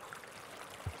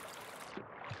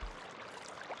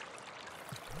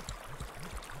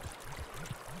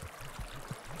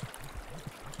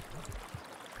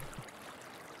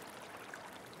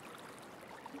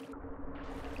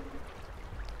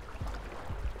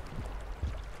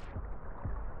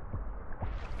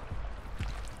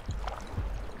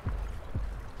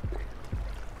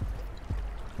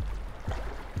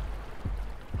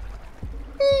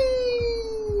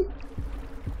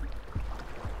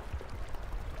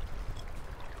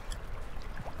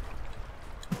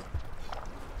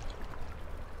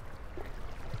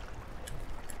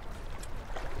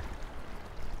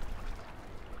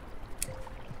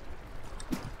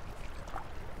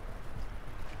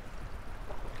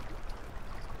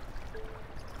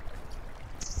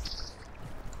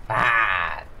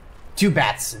 Two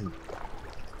bats. And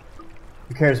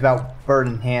who cares about bird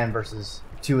in hand versus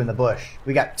two in the bush?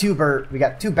 We got two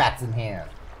bats in hand.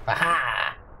 Aha!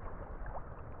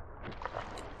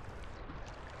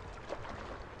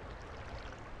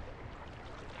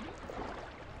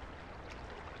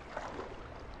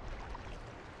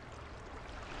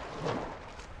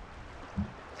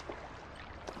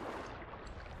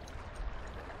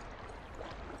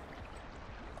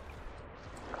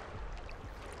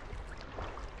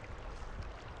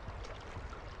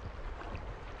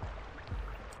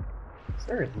 Is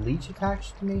there a leech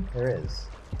attached to me? There is.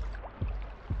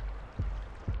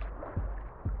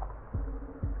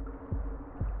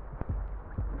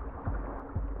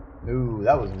 Ooh,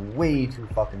 that was way too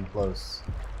fucking close.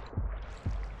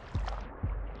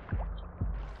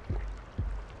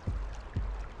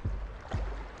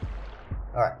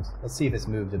 Alright, let's see if it's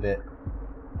moved a bit.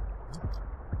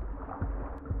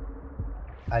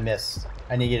 I missed.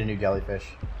 I need to get a new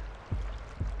jellyfish.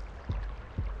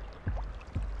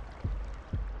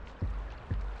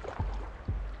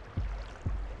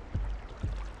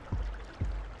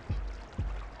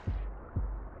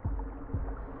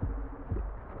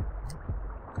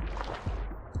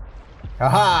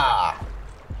 Haha!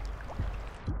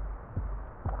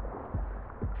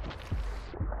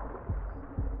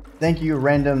 Thank you,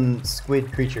 random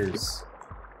squid creatures.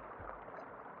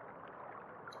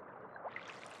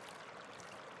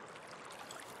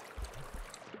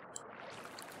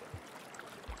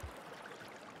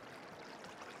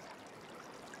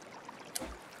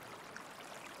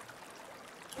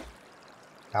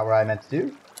 How were I meant to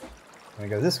do? I'm gonna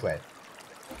go this way.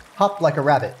 Hop like a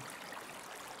rabbit.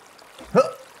 Huh.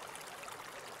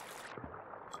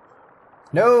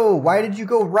 No, why did you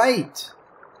go right?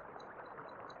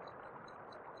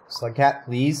 Slug cat,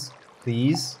 please.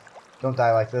 Please. Don't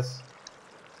die like this.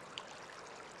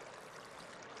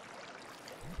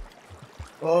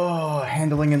 Oh,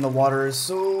 handling in the water is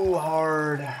so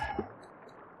hard.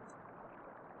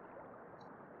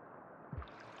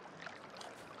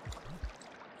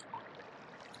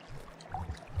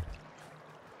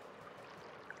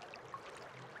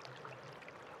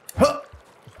 Huh!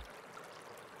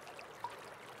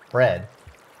 Bread.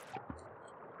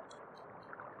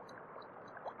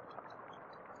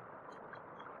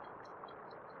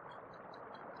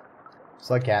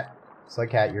 Slug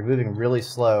cat, you're moving really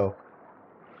slow.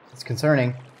 It's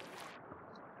concerning.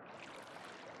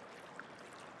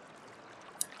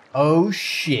 Oh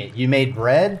shit, you made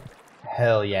bread?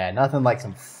 Hell yeah, nothing like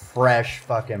some fresh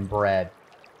fucking bread.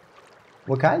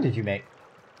 What kind did you make?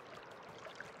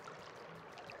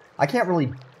 I don't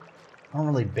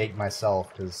really bake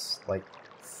myself, because, like,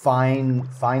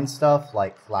 fine stuff,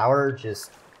 like flour,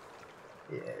 just,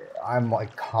 I'm,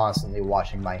 like, constantly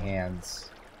washing my hands.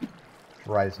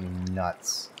 Drives me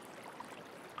nuts.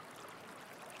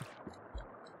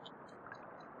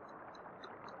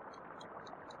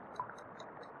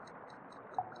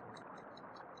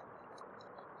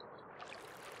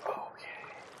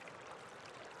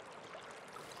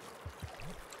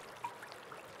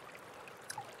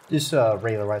 Just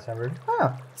regular rice and bread.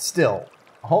 Huh. Still,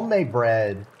 homemade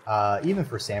bread, even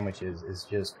for sandwiches, is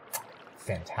just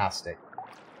fantastic.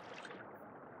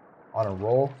 On a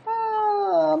roll?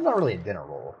 I'm not really a dinner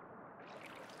roll.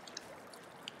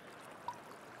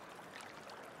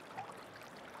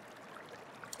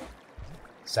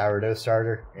 Sourdough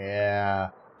starter?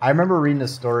 Yeah. I remember reading a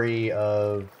story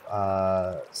of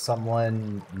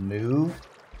someone moved,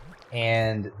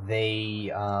 and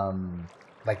they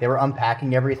like they were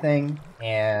unpacking everything,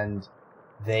 and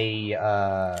they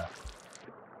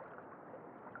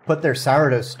put their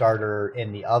sourdough starter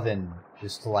in the oven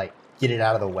just to like get it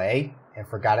out of the way, and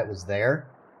forgot it was there.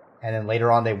 And then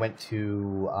later on they went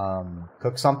to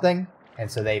cook something, and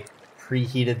so they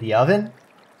preheated the oven,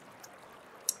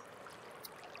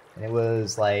 and it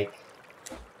was like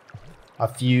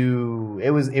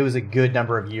it was a good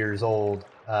number of years old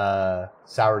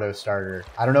sourdough starter.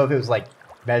 I don't know if it was like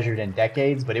measured in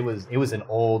decades, but it was an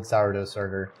old sourdough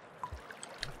starter.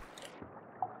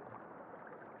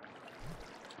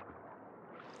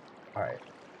 Alright.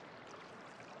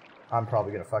 I'm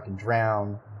probably gonna fucking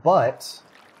drown, but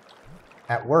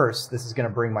at worst, this is gonna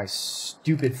bring my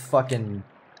stupid fucking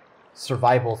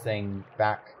survival thing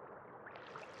back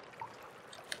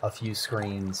a few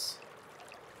screens.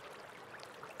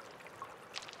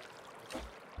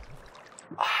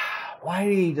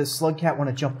 Why does Slugcat want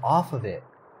to jump off of it?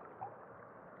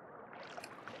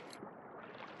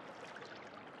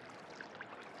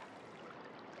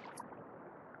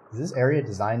 Is this area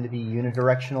designed to be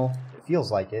unidirectional? It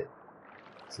feels like it.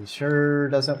 So he sure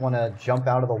doesn't want to jump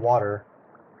out of the water.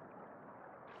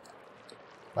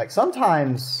 Like,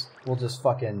 sometimes we'll just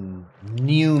fucking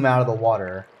neum out of the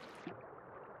water.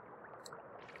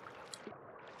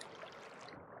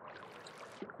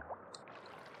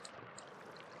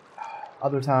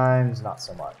 Other times, not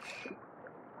so much.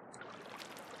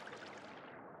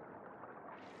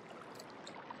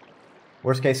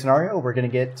 Worst case scenario, we're going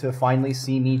to get to finally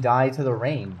see me die to the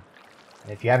rain.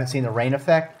 And if you haven't seen the rain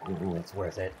effect, ooh, it's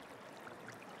worth it.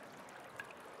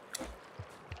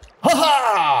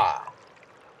 Ha-ha!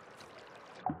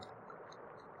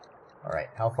 Alright,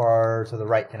 how far to the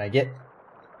right can I get?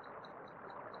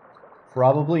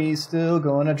 Probably still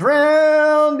gonna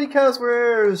drown because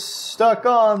we're stuck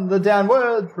on the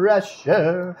downward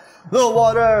pressure. The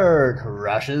water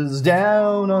crashes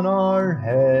down on our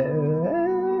head.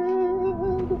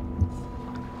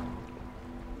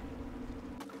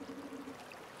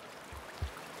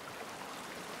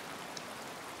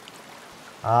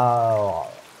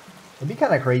 Oh, it'd be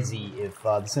kind of crazy if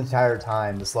this entire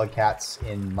time the slug cat's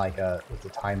in like it's a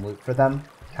time loop for them,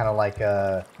 kind of like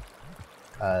Day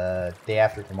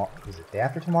After Tomorrow. Is it Day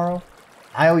After Tomorrow?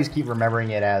 I always keep remembering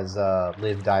it as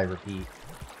Live, Die, Repeat.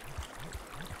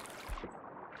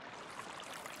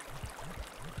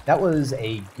 That was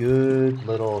a good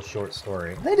little short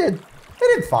story. They did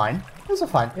fine. It was a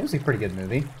pretty good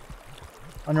movie.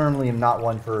 I normally am not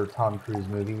one for Tom Cruise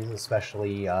movies,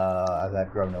 especially as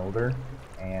I've grown older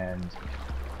and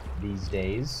these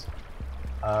days.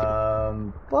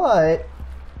 But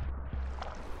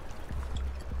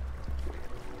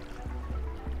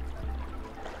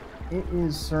it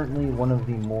is certainly one of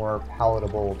the more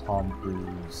palatable Tom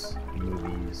Cruise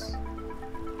movies.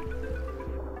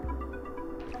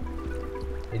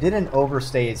 It didn't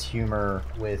overstay its humor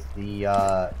with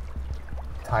the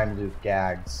time loop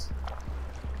gags.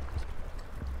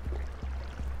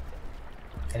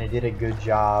 And it did a good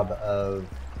job of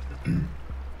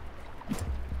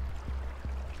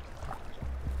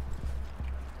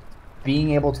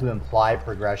being able to imply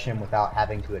progression without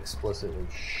having to explicitly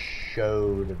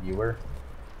show the viewer,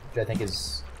 which I think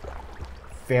is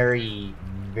very,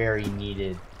 very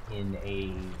needed in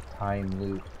a time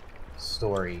loop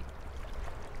story,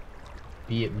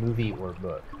 be it movie or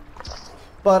book.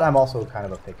 But I'm also kind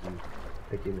of a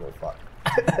picky little fuck.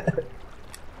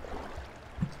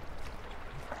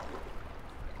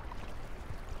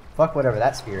 Fuck whatever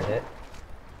that spear hit.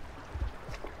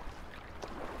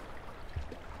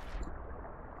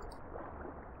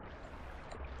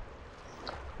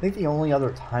 I think the only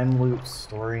other time loop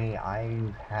story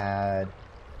I've had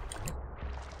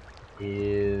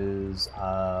is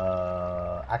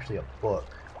actually a book.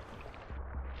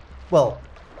 Well,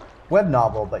 web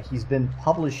novel, but he's been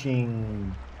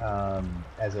publishing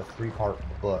as a 3-part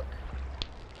book.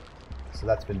 So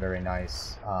that's been very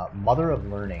nice. Mother of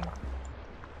Learning.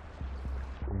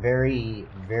 Very,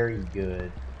 very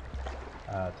good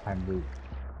time loop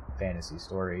fantasy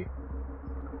story.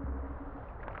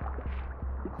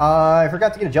 I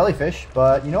forgot to get a jellyfish,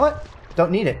 but you know what?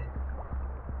 Don't need it.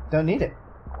 Don't need it.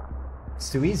 It's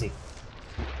too easy.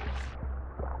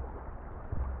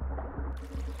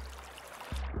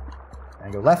 I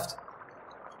go left.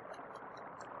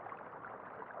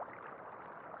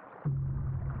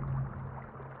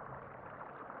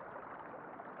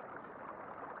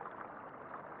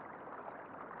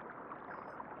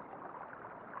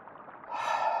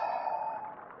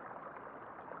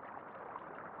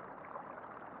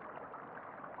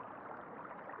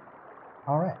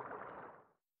 All right.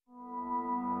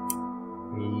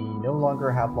 We no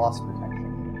longer have lost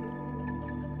protection.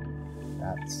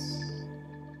 That's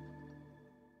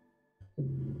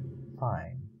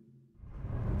fine.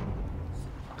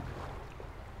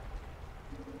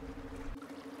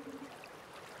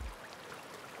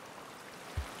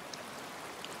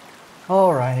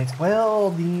 All right. Well,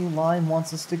 the line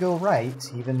wants us to go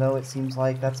right, even though it seems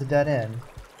like that's a dead end.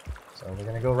 So we're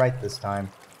gonna go right this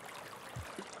time.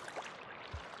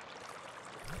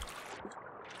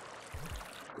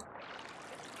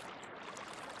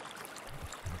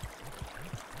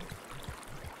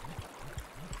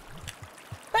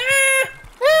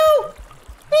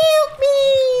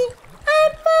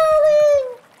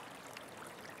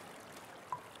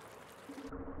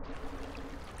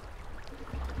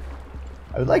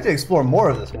 I would like to explore more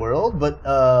of this world, but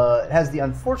it has the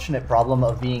unfortunate problem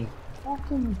of being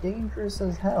fucking dangerous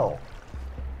as hell.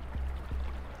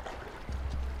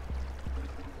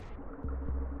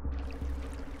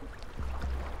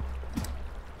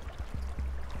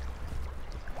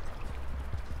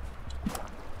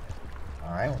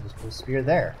 Alright, we'll just put a spear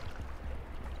there.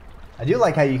 I do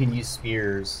like how you can use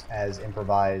spears as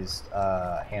improvised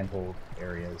handhold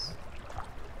areas.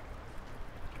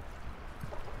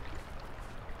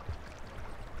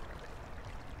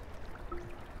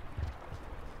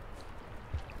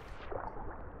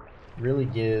 Really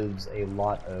gives a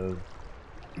lot of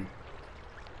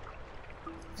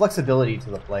flexibility to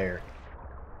the player.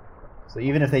 So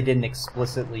even if they didn't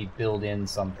explicitly build in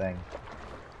something,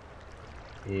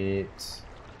 it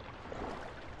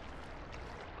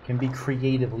can be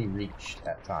creatively reached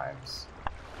at times.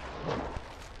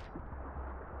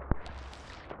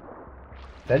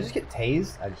 Did I just get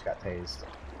tased? I just got tased.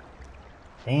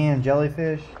 Damn,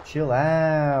 jellyfish, chill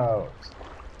out.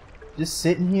 Just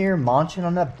sitting here munching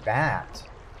on a bat,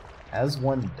 as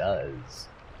one does.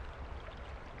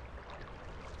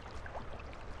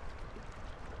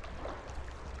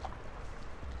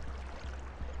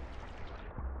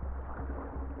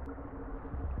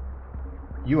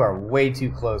 You are way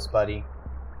too close, buddy.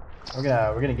 We're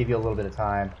gonna give you a little bit of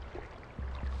time.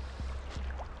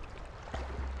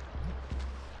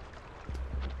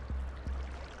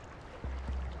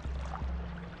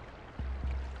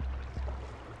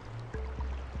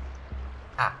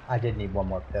 Ah, I did need one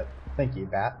more pip. Thank you,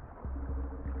 bat.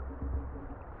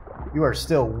 You are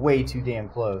still way too damn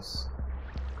close.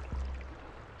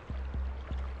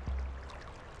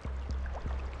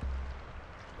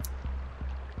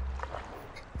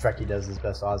 Dreki does his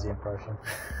best Aussie impression.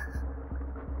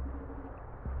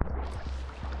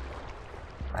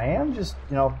 I am just,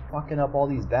 you know, fucking up all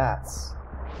these bats.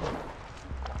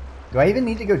 Do I even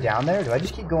need to go down there? Do I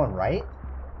just keep going right?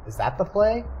 Is that the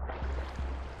play?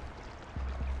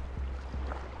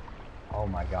 Oh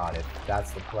my god, if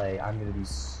that's the play, I'm gonna be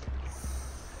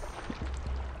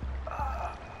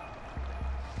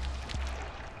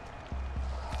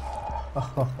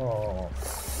Oh.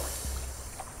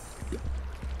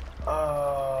 Oh.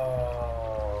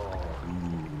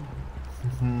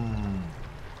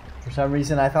 For some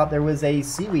reason, I thought there was a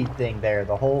seaweed thing there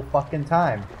the whole fucking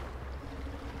time.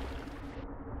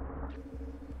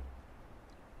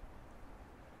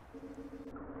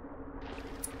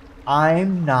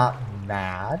 I'm not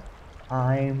mad.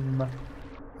 I'm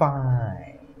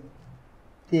fine.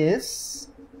 This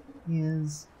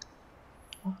is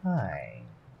fine.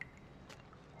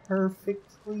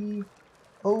 Perfectly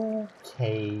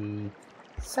okay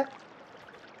set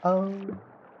of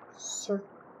circumstance.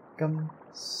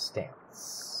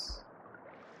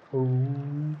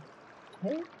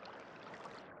 Okay?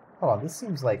 Hold on, this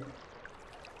seems like...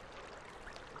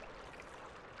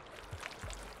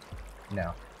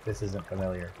 No, this isn't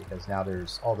familiar, because now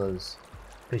there's all those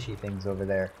fishy things over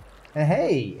there. And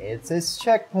hey, it's this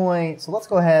checkpoint, so let's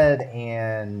go ahead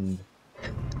and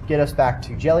get us back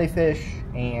to jellyfish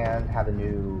and have a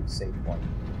new save point.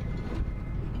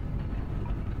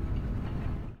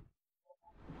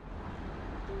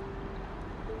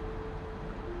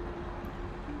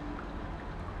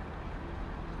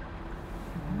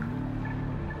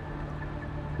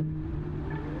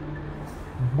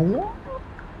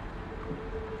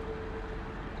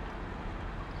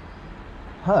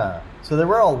 Huh. So there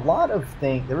were a lot of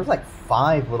things. There was like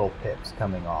 5 little pips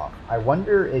coming off. I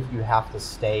wonder if you have to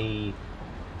stay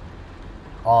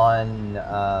on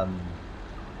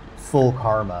full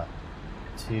karma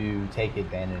to take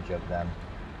advantage of them.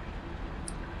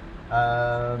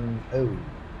 Oh,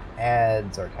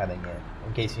 ads are cutting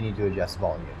in case you need to adjust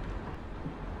volume.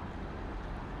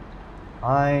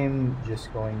 I'm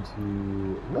just going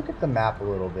to look at the map a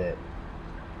little bit.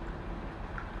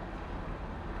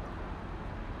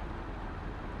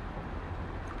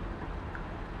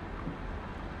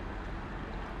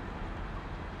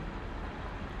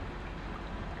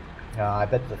 I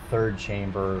bet the 3rd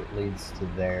chamber leads to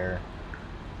there.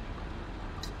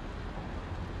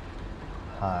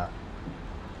 Huh.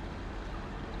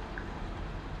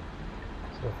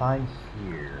 So if I'm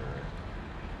here...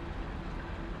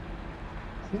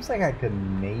 Seems like I could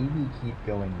maybe keep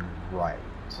going right.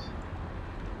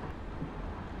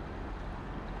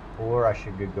 Or I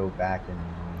should go back and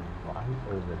right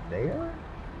over there?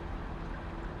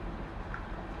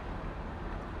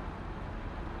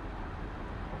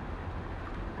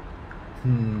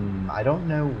 I don't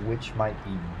know which might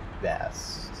be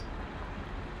best.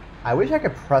 I wish I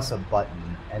could press a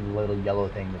button and a little yellow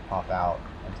thing would pop out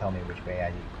and tell me which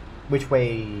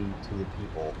way to the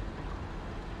people.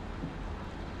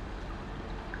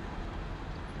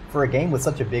 For a game with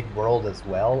such a big world as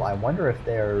well, I wonder if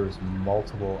there's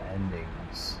multiple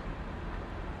endings.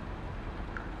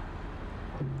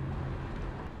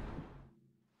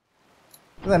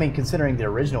 I mean, considering the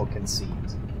original conceit,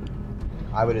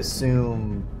 I would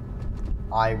assume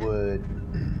I would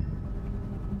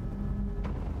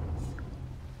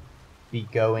be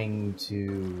going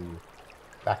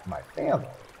back to my family.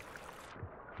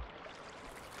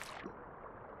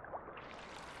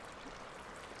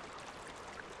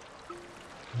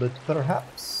 But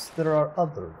perhaps there are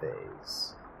other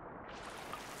ways.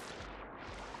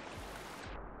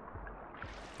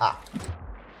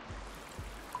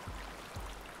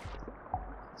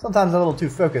 Sometimes a little too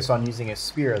focused on using a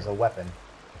spear as a weapon.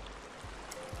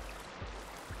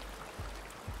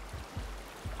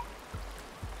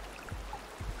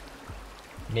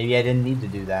 Maybe I didn't need to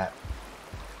do that.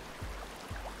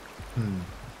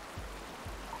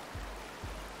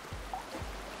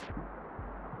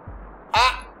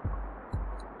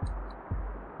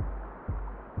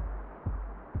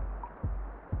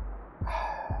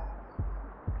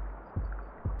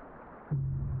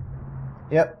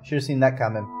 Yep, should have seen that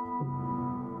coming.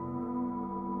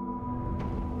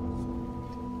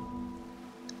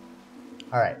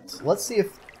 Alright, so let's see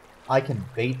if I can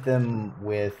bait them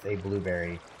with a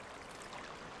blueberry.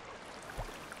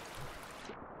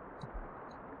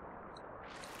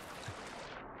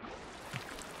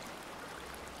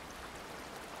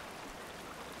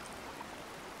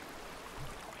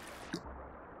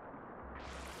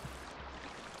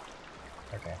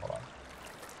 Okay, hold on.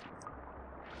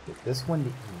 Get this one to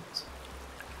eat.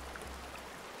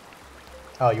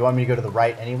 Oh, you want me to go to the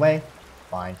right anyway?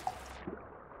 Fine.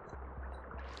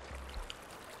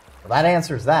 Well, that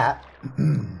answers that.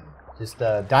 Just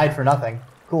died for nothing.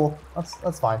 Cool.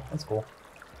 That's fine. That's cool.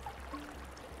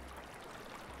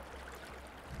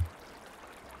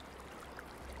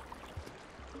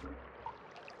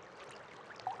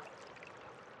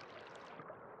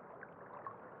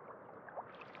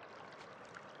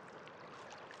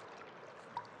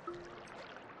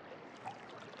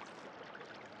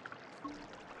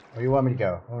 Where do you want me to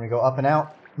go? You want me to go up and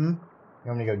out? You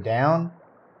want me to go down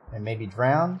and maybe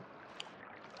drown?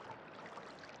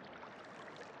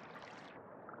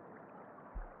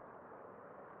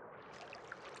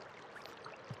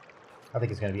 I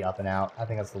think it's going to be up and out. I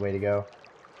think that's the way to go.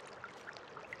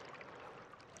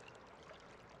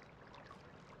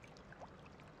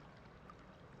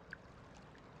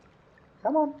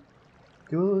 Come on.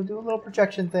 Do a little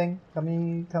projection thing. Tell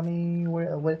me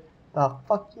where the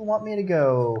fuck you want me to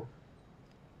go?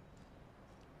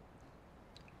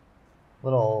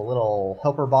 Little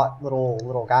helper bot,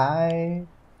 little guy.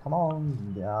 Come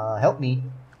on, help me.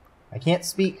 I can't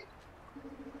speak.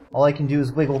 All I can do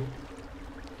is wiggle.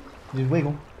 Just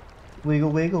wiggle.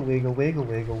 Wiggle, wiggle, wiggle, wiggle,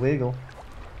 wiggle, wiggle.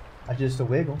 I just a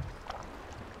wiggle.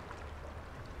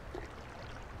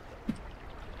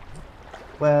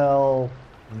 Well,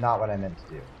 not what I meant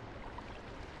to do.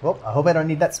 Well, I hope I don't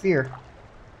need that spear.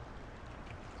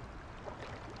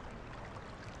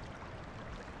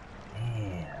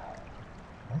 Man,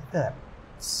 I like that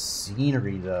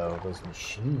scenery though, those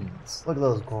machines. Look at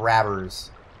those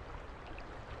grabbers.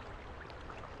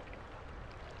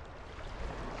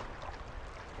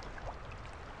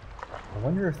 I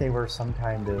wonder if they were some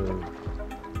kind of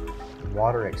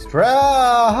water extra.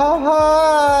 Hi!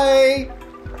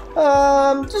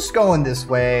 Just going this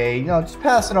way. You know, just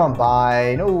passing on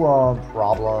by. No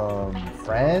problem,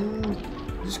 friend.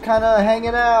 Just kind of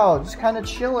hanging out. Just kind of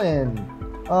chilling.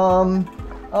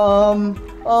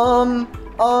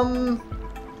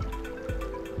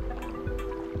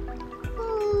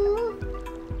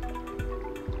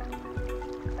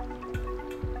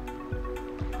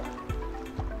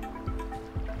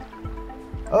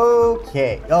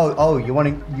 Okay. Oh, you want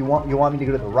me to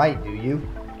go to the right, do you?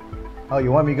 Oh, you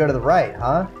want me to go to the right,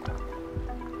 huh?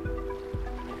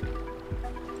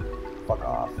 Fuck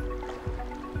off.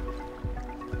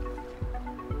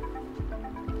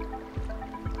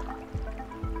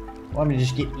 Want me to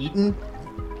just get eaten?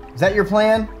 Is that your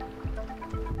plan?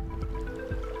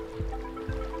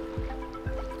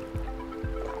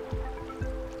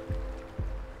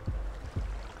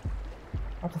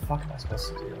 What the fuck am I supposed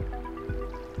to do?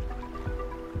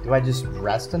 Do I just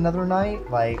rest another night?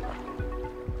 Like...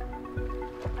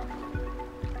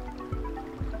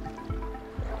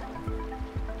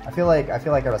 I feel like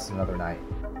I rest another night,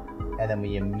 and then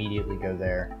we immediately go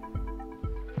there.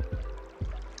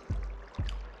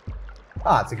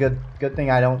 Ah, it's a good thing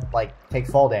I don't like take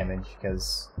fall damage,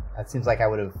 because that seems like I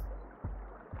would have.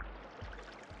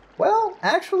 Well,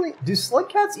 actually, do slug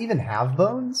cats even have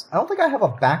bones? I don't think I have a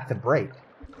back to break.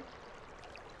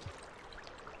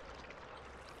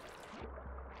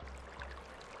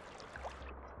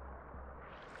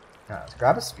 Alright, let's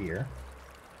grab a spear.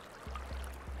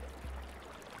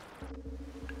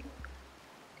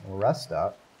 We'll rest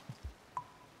up.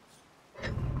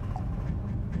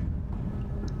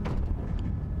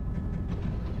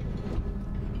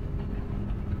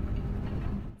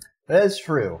 That is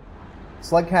true.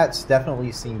 Slug cats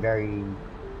definitely seem very,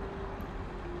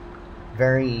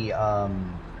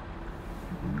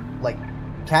 like,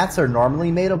 cats are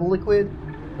normally made of liquid,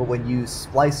 but when you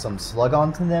splice some slug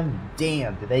onto them,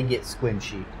 damn, do they get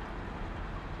squinchy.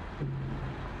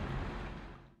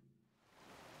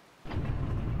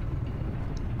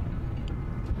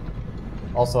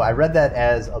 Also, I read that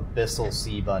as Abyssal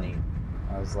Sea Bunny.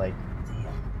 I was like,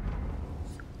 damn.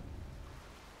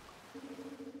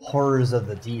 Horrors of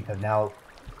the Deep have now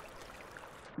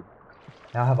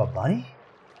have a bunny?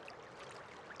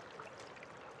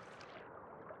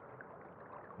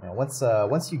 You know,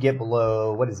 once you get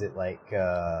below, what is it, like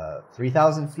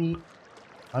 3,000 feet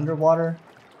underwater?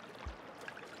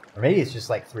 Or maybe it's just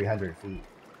like 300 feet.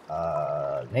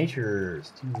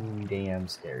 Nature's too damn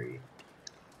scary.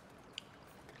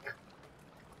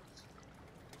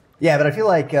 Yeah, but I feel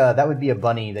like that would be a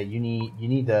bunny that you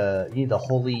need the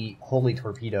holy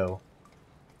torpedo.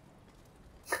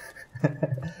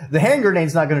 The hand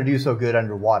grenade's not going to do so good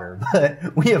underwater,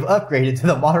 but we have upgraded to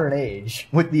the modern age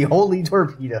with the holy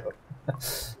torpedo.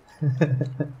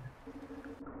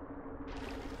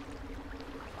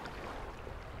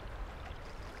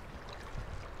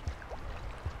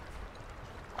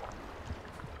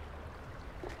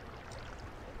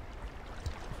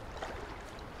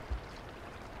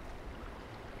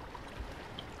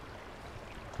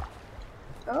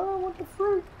 Oh, what the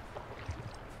fruit?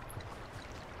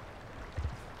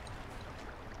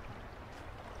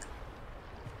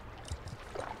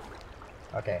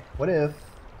 Okay, what if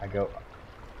I go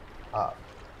up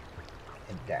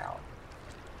and down?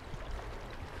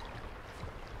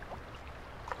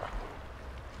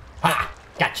 Ha!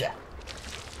 Gotcha!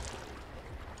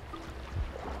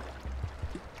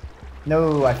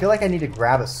 No, I feel like I need to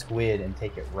grab a squid and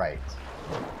take it right.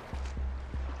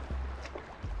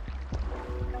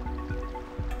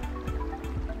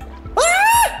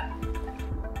 Ah!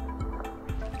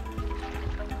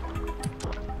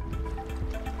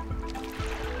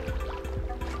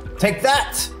 Take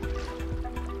that!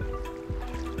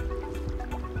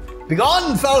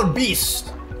 Begone, foul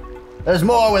beast! There's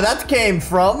more where that came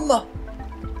from!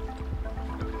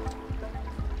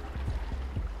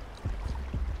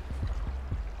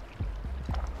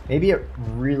 Maybe it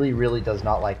really, really does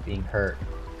not like being hurt.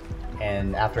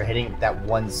 And after hitting that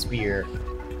one spear...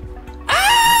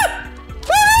 Ah!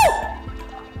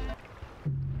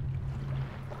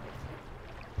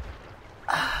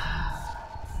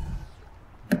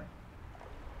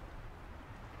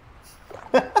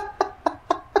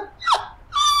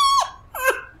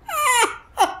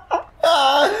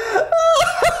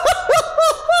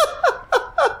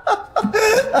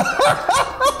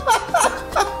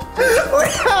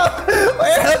 We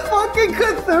have fucking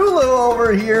Cthulhu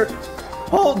over here,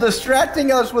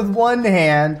 distracting us with one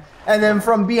hand, and then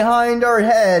from behind our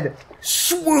head,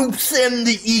 swoops in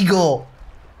the eagle.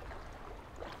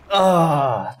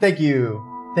 Ah, thank you.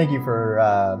 Thank you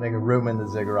for making room in the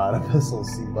Ziggurat Abyssal,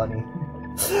 Sea Bunny.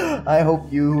 I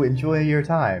hope you enjoy your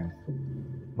time.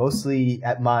 Mostly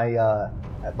at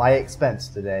my expense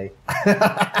today.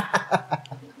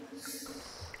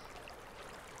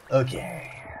 Okay.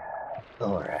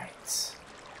 Alright.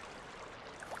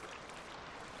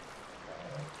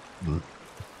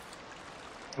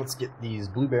 Let's get these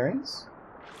blueberries.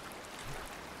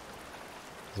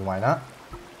 So why not?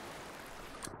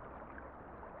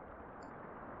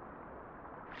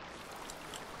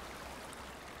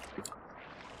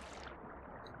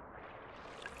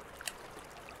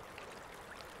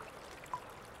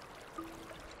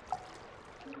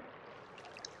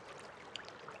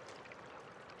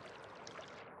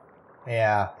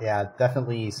 Yeah,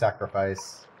 definitely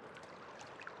sacrifice.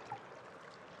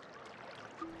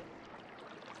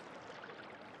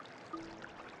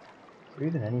 Is there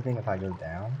even anything if I go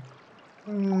down?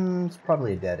 It's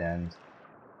probably a dead end.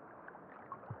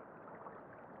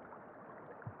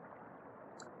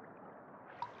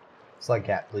 Slug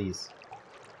cat, please.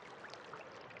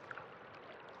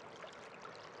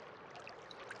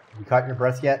 You caught your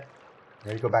breath yet?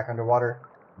 Ready to go back underwater?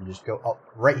 You just go up,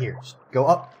 right here. Just go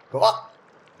up, go up.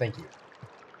 Thank you.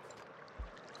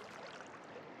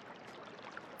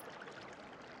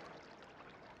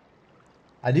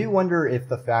 I do wonder if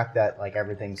the fact that like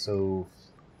everything's so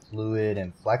fluid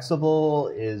and flexible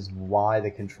is why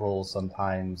the controls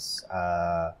sometimes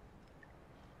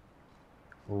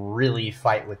really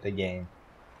fight with the game.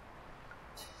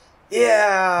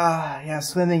 Yeah,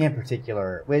 swimming in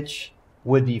particular, which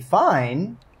would be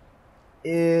fine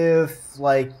if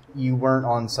like you weren't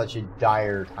on such a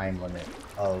dire time limit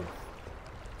of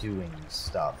doing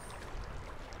stuff.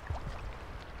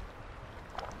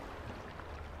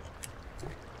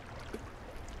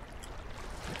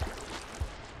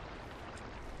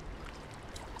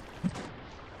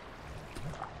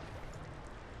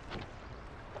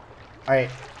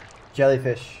 Alright,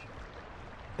 jellyfish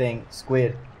thing,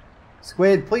 squid.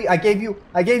 Squid, please, I gave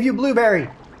you blueberry.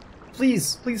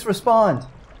 Please respond.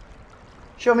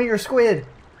 Show me your squid.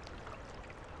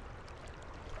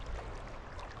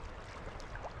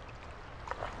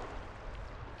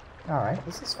 Alright,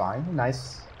 this is fine.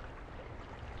 Nice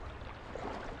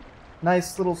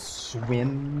little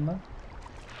swim.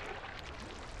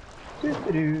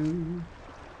 Doo-doo-doo.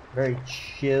 Very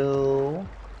chill.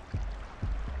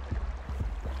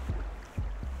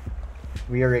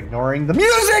 We are ignoring the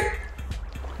music!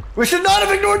 We should not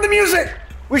have ignored the music!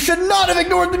 We should not have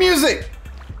ignored the music!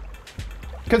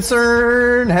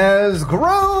 Concern has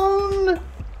grown!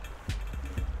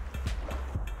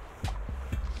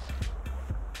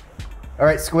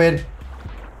 Alright, squid.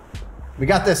 We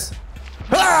got this.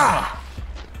 Ah!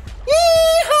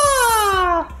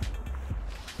 Yeehaw!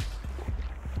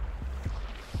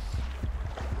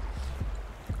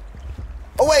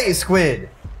 Away, squid!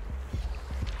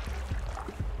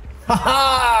 Ha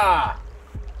ha!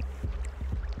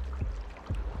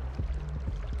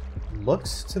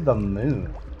 Looks to the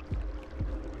moon.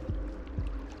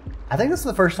 I think this is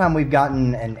the first time we've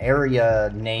gotten an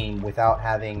area name without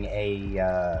having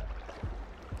a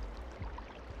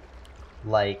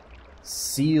like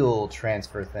seal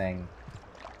transfer thing.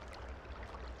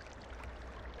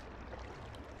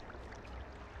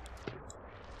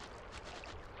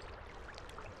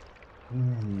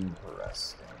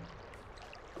 Interesting.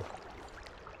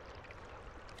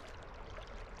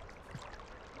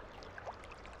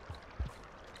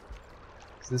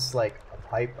 this like a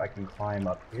pipe I can climb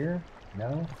up here?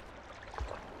 No?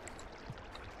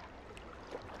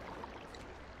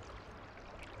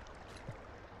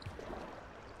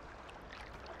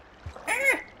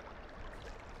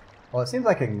 Well, it seems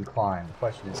like I can climb. The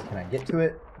question is, can I get to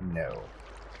it? No.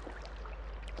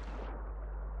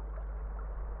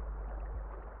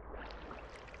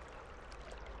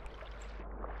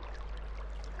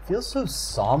 It feels so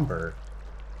somber.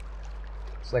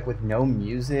 It's like with no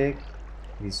music,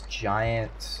 these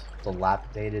giant,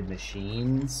 dilapidated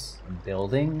machines and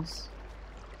buildings.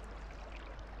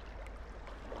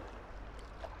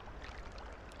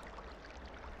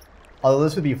 Although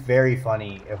this would be very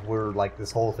funny if we're like,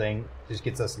 this whole thing just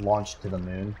gets us launched to the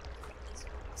moon.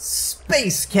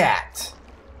 Space Cat!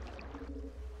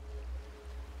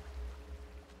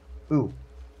 Ooh,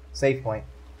 save point.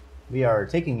 We are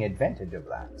taking advantage of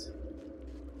that.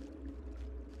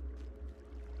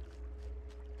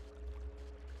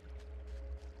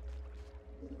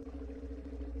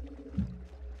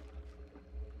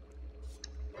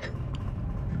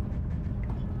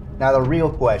 Now the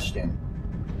real question.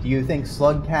 Do you think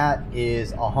Slugcat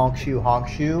is a honk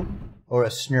shoe or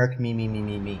a snark me?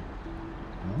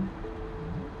 Hmm?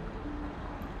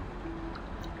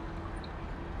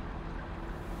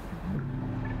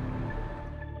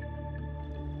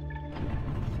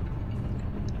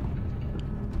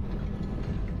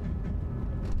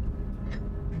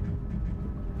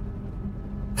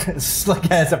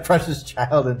 Slugcat is a precious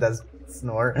child and does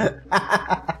snore.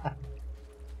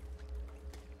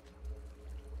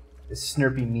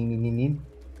 Snurpy me.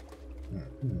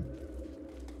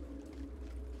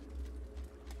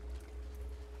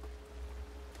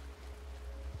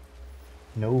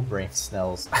 No brain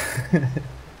smells.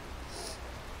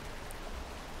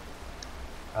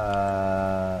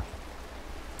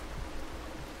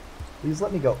 Please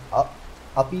let me go up.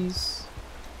 Uppies.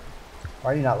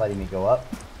 Why are you not letting me go up?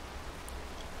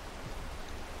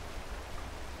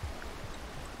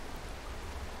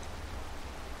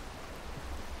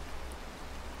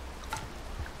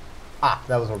 Ah,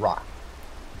 that was a rock.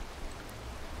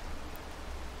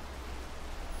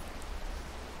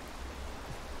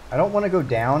 I don't want to go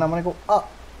down, I want to go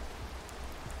up.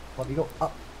 Let me go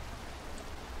up.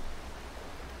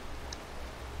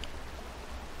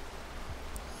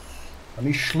 Let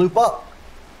me schloop up.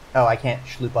 Oh, I can't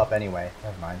schloop up anyway.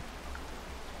 Never mind.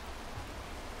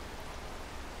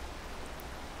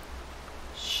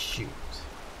 Shoot.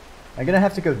 I'm gonna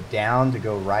have to go down to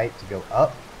go right to go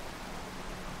up.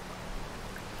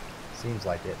 Seems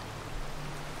like it.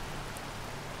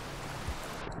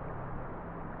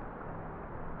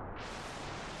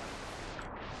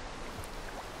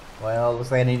 Well, looks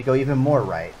like I need to go even more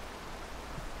right.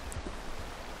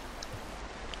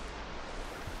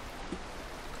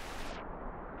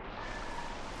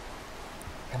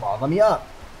 Come on, let me up.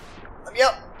 Let me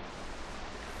up.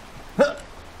 Huh.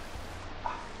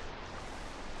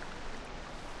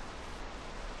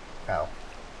 Oh,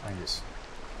 I just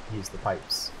use the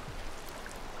pipes.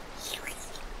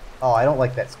 Oh, I don't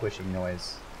like that squishing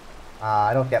noise.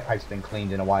 I don't think that pipe's been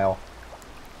cleaned in a while.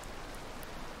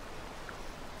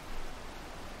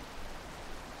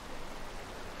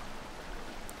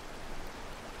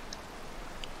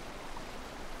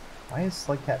 Why is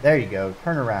like that? There you go.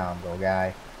 Turn around, little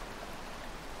guy.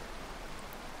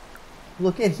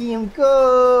 Look at him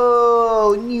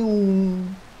go! New,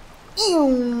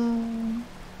 new,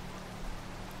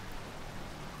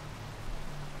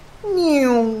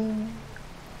 new.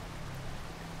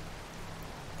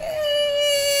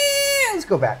 Let's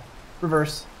go back.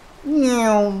 Reverse.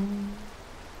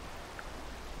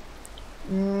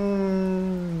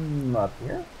 Up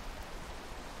here.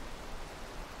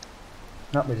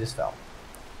 Nope, we just fell.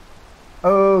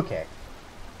 Okay.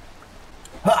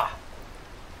 Ha!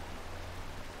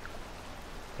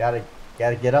 Gotta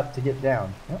get up to get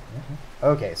down.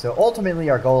 Okay, so ultimately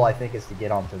our goal, I think, is to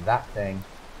get onto that thing,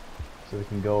 so we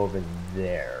can go over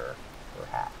there,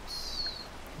 perhaps,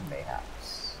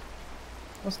 mayhaps.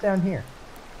 What's down here?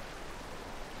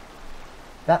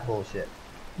 That bullshit.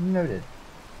 Noted.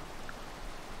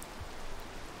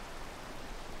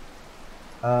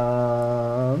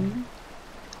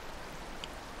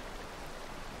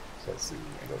 So let's see.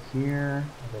 I go here.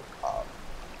 I go up.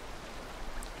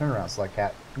 Turn around,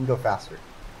 Slugcat. You can go faster.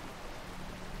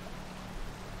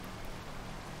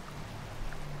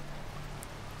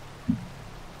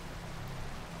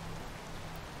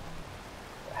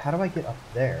 How do I get up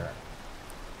there?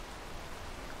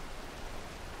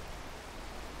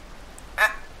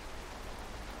 Ah!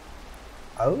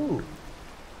 Oh.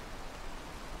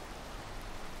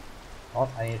 Oh,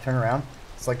 I need to turn around.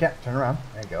 Slugcat, turn around.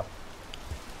 There you go.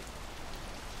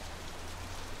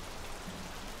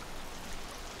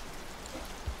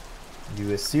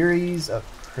 Do a series of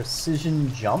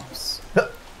precision jumps.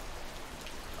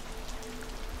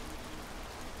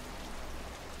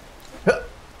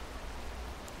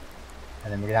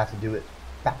 And then we're gonna have to do it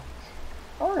back.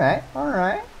 Alright,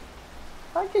 alright.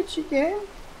 I get you, game.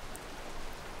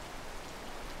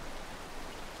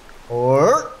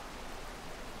 Or,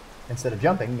 instead of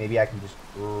jumping, maybe I can just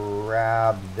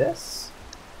grab this.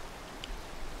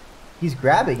 He's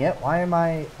grabbing it. Why am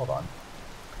I... Hold on.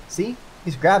 See?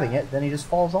 He's grabbing it, then he just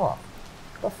falls off.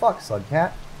 What the fuck,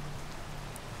 Slugcat?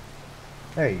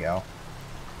 There you go.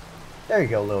 There you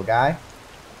go, little guy.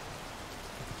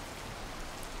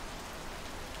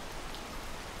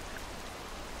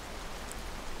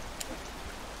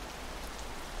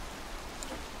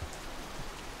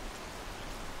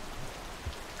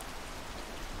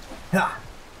 Ha!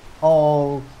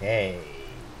 Okay.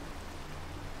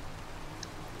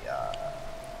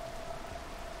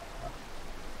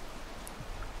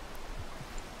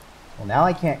 Well, now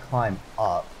I can't climb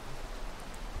up.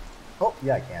 Oh,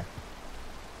 yeah, I can.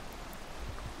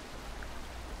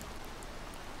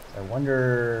 So I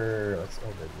wonder what's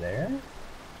over there.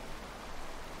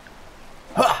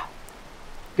 Ha!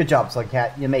 Good job,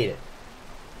 Slugcat. You made it.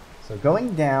 So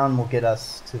going down will get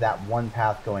us to that one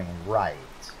path going right.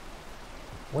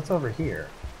 What's over here?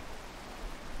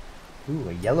 Ooh,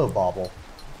 a yellow bauble.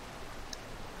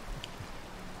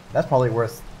 That's probably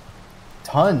worth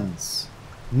tons,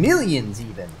 millions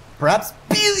even, perhaps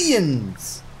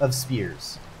billions of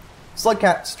spears.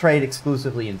 Slugcats trade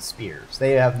exclusively in spears.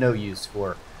 They have no use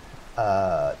for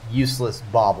useless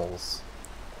baubles.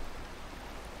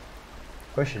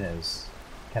 Question is,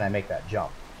 can I make that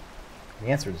jump? The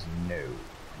answer is no.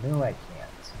 No, I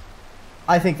can't.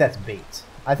 I think that's bait.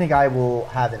 I think I will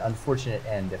have an unfortunate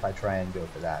end if I try and go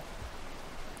for that.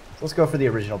 So let's go for the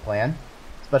original plan,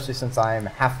 especially since I'm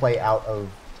halfway out of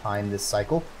time this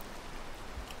cycle.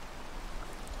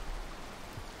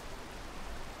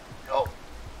 Oh.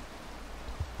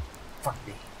 Fuck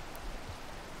me.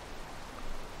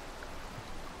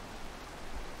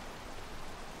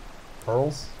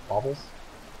 Pearls? Baubles?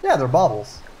 Yeah, they're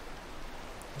baubles.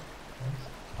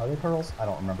 Are they pearls? I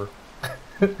don't remember.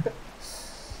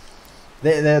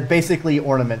 They're basically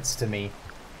ornaments to me.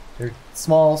 They're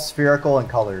small, spherical, and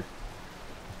colored.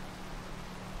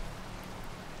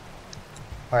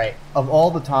 Alright, of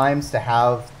all the times to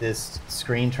have this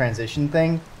screen transition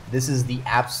thing, this is the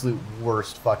absolute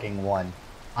worst fucking one.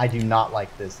 I do not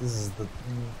like this. This is the...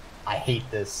 I hate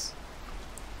this.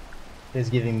 It is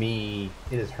giving me...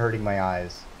 It is hurting my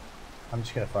eyes. I'm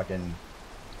just gonna fucking...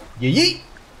 Yeet!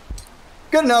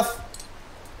 Good enough!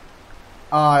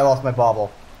 Ah, I lost my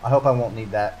bauble. I hope I won't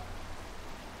need that.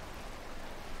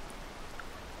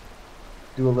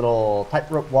 Do a little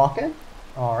tightrope walking.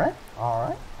 Alright,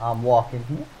 alright. I'm walking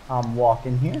here. I'm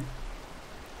walking here.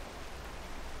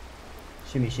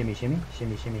 Shimmy, shimmy, shimmy.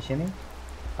 Shimmy, shimmy, shimmy.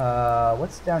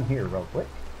 What's down here real quick?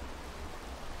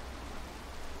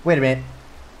 Wait a minute.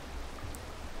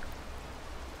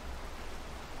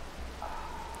 I'm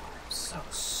so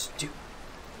stupid.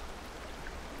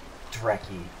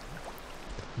 Dreki.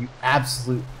 You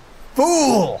absolute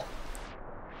fool!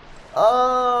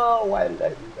 Oh, why did I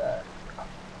do that?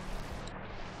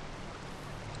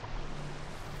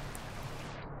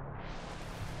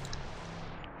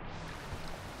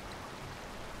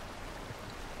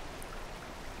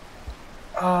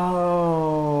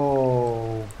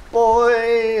 Oh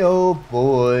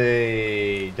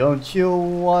boy, don't you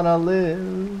wanna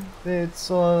live? It's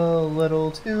a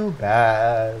little too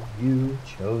bad you've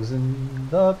chosen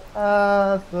the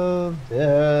path of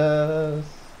death.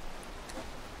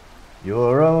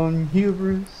 Your own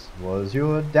hubris was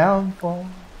your downfall.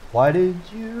 Why did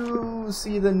you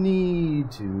see the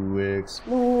need to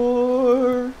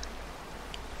explore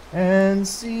and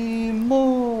see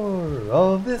more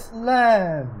of this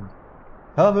land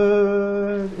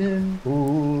covered in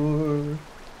poor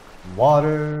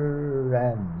water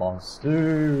and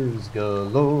monsters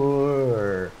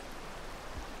galore?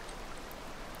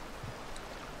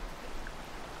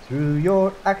 Through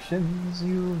your actions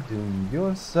you've doomed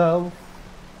yourself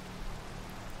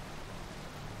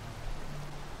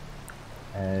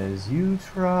as you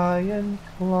try and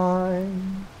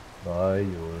climb by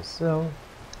yourself.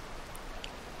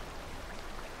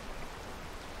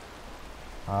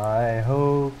 I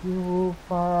hope you'll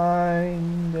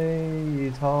find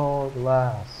a tall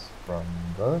glass from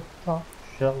the top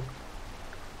shelf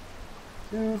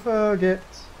to forget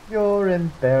your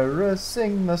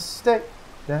embarrassing mistake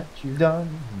that you've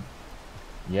done.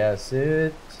 Yes,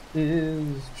 it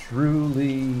is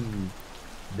truly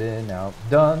been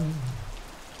outdone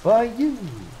by you.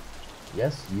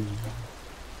 Yes, you.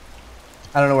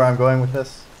 I don't know where I'm going with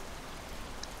this.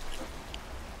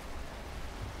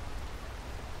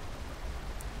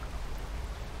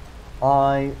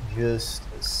 I just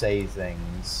say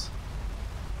things.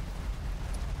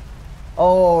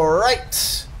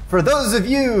 Alright! For those of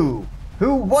you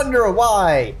who wonder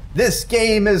why this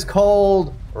game is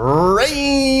called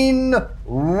Rain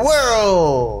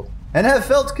World and have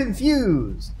felt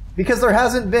confused because there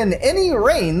hasn't been any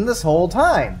rain this whole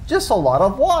time, just a lot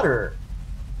of water.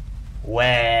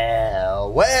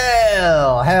 Well,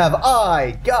 have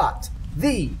I got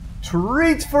the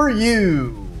treat for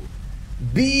you.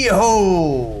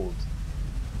 Behold!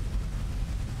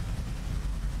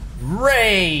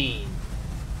 Rain!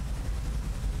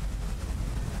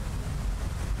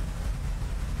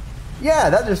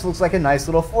 Yeah, that just looks like a nice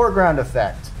little foreground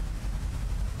effect.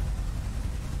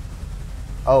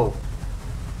 Oh.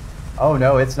 Oh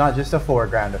no, it's not just a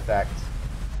foreground effect.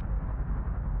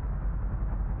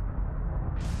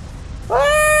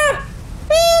 Ah!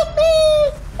 Help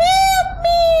me! Help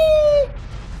me!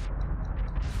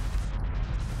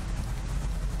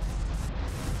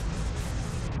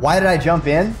 Why did I jump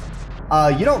in?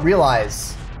 You don't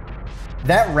realize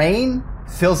that rain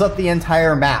fills up the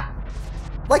entire map.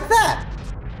 Like that.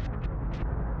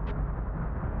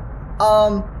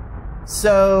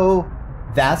 So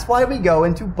that's why we go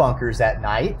into bunkers at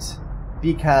night,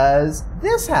 because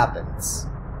this happens.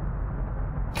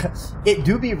 It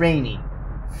do be rainy.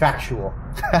 Factual.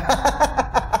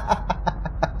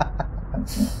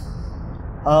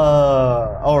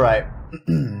 Alright.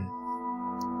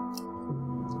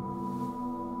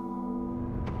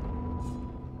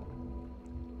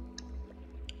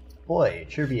 Boy,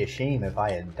 it'd sure be a shame if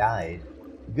I had died.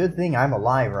 Good thing I'm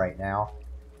alive right now,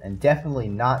 and definitely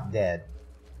not dead.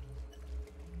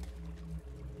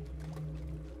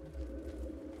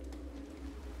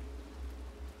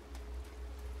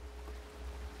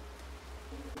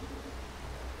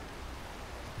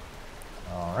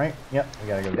 Alright, yep, we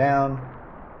gotta go down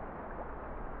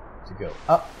to go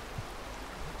up.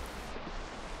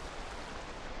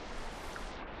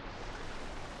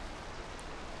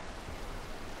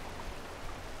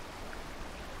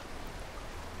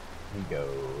 We go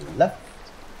left.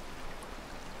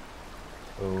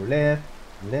 Go left,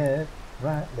 left,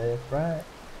 right, left, right.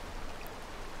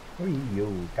 Hey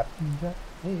yo, Captain Jack.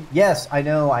 Hey. Yes, I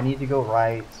know, I need to go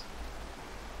right.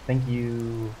 Thank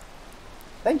you.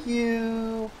 Thank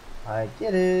you. I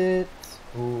get it.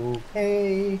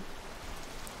 Okay.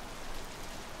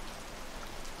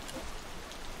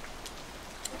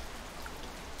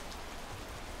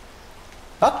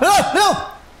 Ah,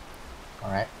 no!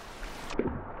 Alright.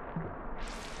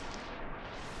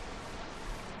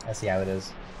 I see how it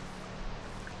is.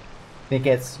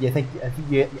 You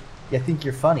think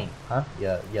you're funny, huh?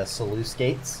 You salute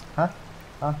skates, huh?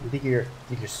 Huh? You think you're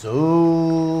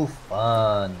so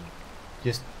fun.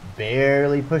 Just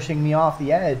barely pushing me off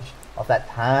the edge, off that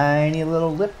tiny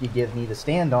little lip you give me to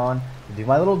stand on to do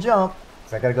my little jump.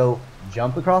 So I gotta go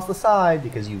jump across the side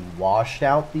because you washed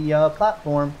out the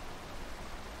platform.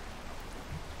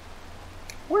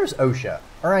 Where's OSHA?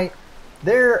 Alright,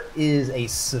 there is a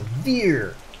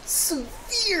severe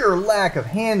lack of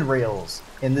handrails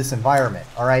in this environment,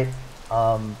 alright?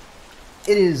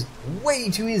 It is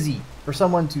way too easy for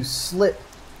someone to slip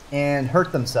and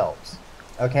hurt themselves,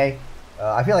 okay?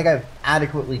 I feel like I've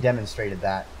adequately demonstrated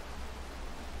that.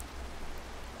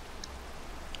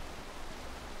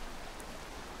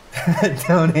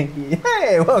 Donate.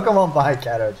 Hey, welcome on by,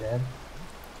 Kato-chan.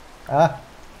 Alright,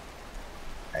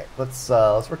 let's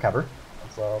recover.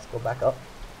 Let's go back up.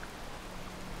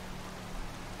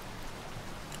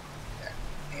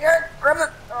 Here, grab it.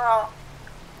 Oh.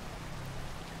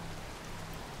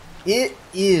 It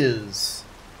is,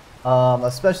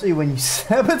 especially when you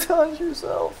sabotage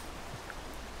yourself.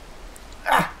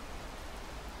 Ah!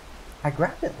 I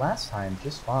grabbed it last time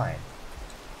just fine.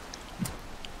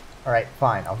 Alright,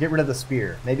 fine. I'll get rid of the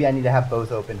spear. Maybe I need to have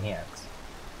both open hands.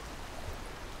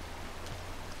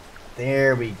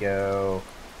 There we go.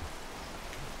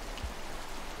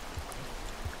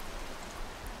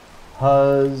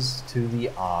 Huzz to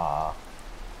the ah.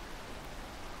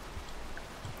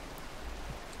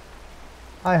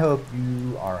 I hope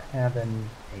you are having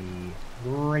a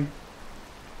great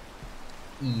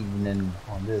evening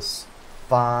on this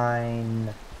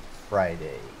fine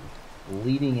Friday,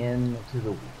 leading into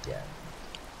the weekend.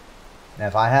 And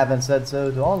if I haven't said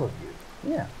so to all of you,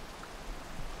 yeah,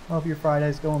 I hope your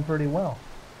Friday's going pretty well.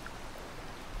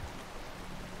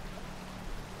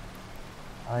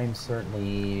 I'm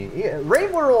certainly...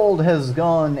 Rain World has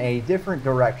gone a different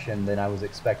direction than I was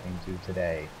expecting to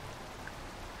today.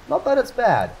 Not that it's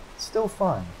bad, it's still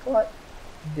fun, but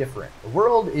different. The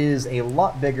world is a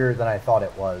lot bigger than I thought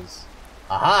it was.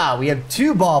 Aha! We have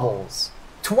 2 baubles!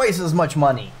 Twice as much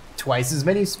money! Twice as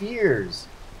many spheres!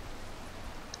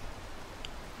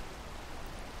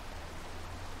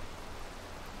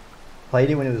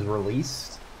 Played it when it was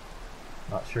released.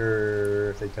 Not sure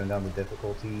if they toned down the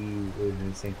difficulty. We would do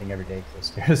the same thing every day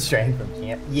because I was straying from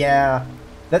camp. Yeah,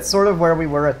 that's sort of where we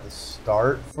were at the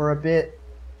start for a bit.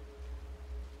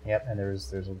 Yep, and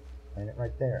there's a planet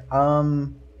right there.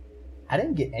 I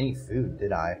didn't get any food,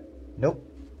 did I? Nope.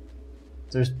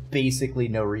 There's basically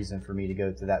no reason for me to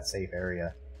go to that safe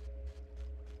area.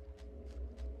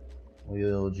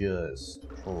 We'll just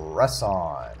press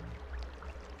on.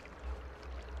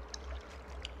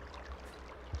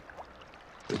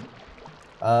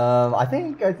 I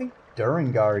think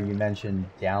Durangar you mentioned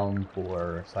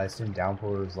Downpour, so I assume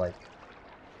Downpour is like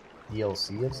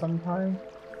DLC of some kind.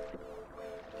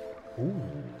 Ooh,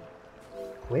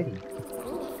 pretty.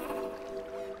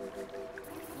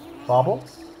 Bobble?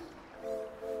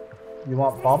 You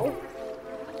want bobble?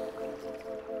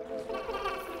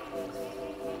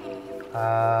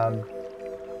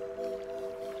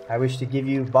 I wish to give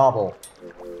you bobble.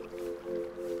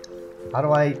 How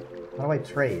do I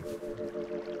trade?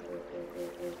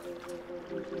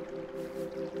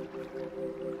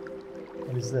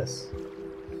 What is this?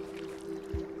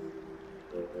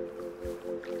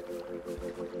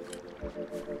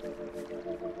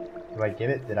 Do I give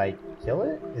it? Did I kill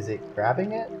it? Is it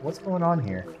grabbing it? What's going on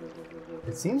here?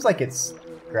 It seems like it's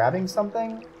grabbing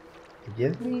something to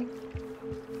give me.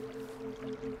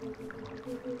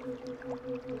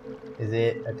 Is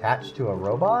it attached to a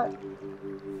robot?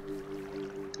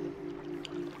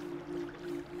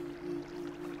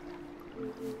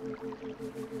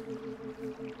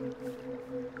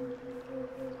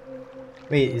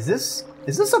 Wait, is this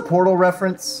a Portal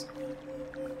reference?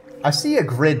 I see a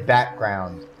grid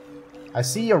background. I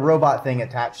see a robot thing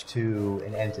attached to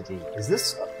an entity. Is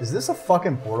this a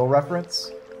fucking Portal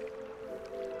reference?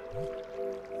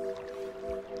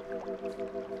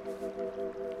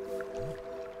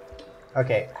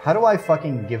 Okay, how do I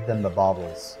fucking give them the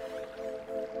baubles?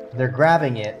 They're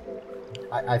grabbing it.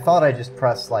 I thought I just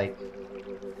pressed like...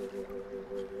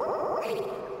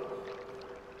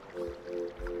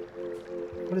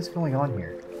 What is going on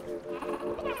here?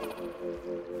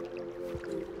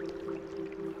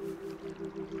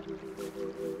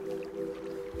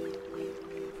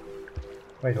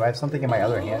 Wait, do I have something in my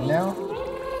other hand now?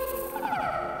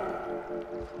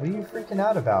 What are you freaking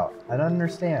out about? I don't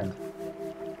understand.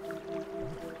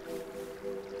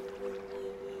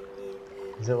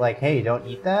 Is it like, hey, don't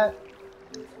eat that?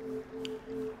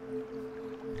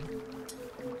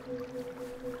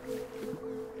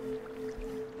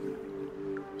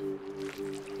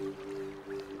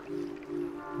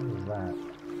 What is that?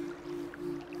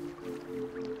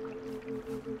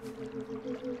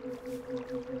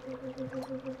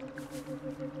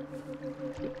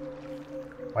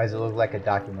 Why does it look like a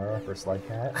Documura for Slug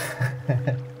Cat?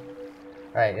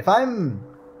 Alright, if I'm...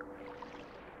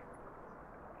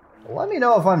 Let me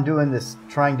know if I'm doing this,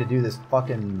 trying to do this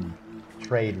fucking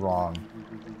trade wrong.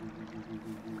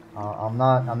 I'm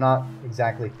not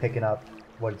exactly picking up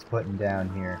what it's putting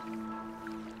down here.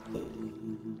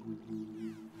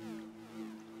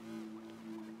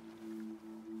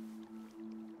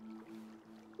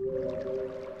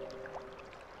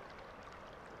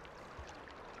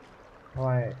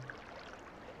 Why?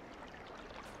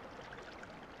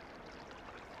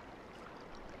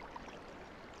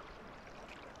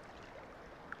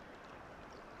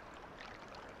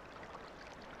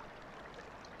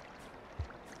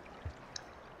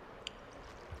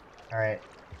 Alright.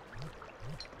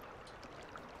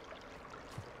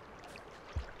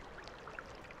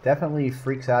 Definitely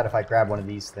freaks out if I grab one of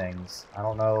these things. I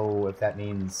don't know if that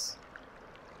means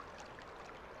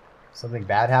something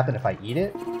bad happened if I eat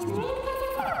it.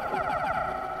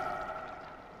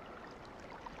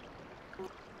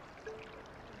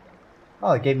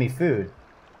 Oh, it gave me food.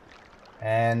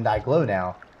 And I glow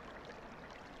now.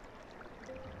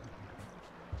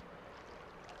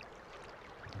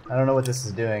 I don't know what this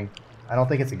is doing. I don't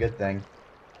think it's a good thing.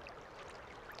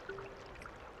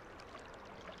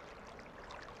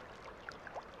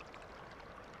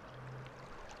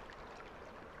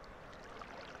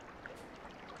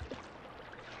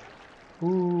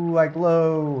 Ooh, I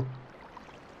glow.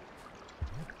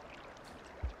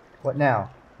 What now?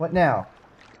 What now?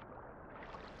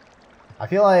 I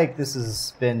feel like this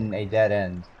has been a dead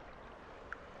end.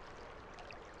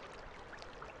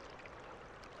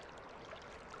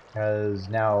 Because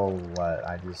now, what,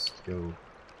 I just go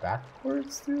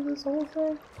backwards through this whole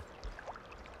thing?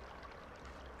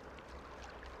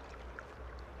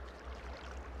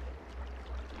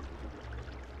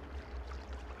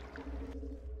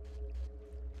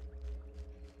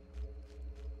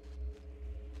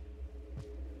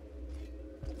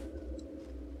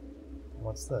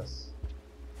 what's this?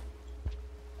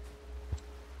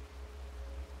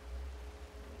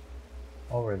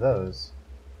 What were those?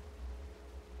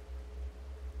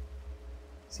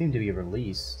 Seem to be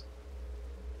released.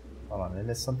 Hold on, did I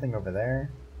miss something over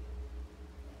there?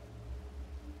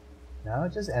 No,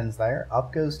 it just ends there.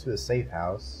 Up goes to a safe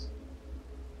house.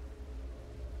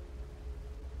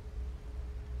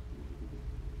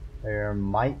 There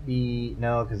might be...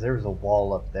 No, because there was a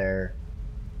wall up there.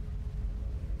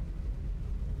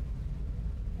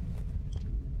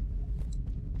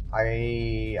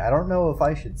 I don't know if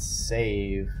I should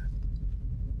save.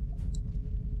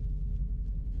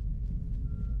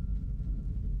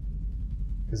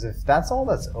 Because if that's all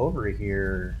that's over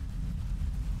here...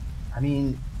 I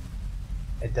mean...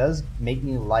 It does make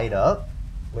me light up,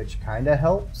 which kind of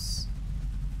helps.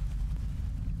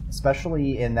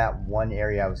 Especially in that one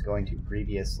area I was going to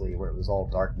previously where it was all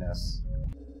darkness.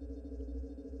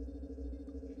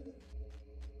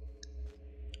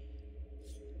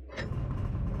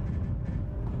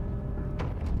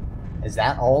 Is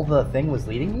that all the thing was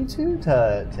leading me to?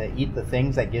 To eat the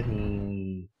things that give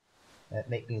me... that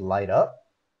make me light up?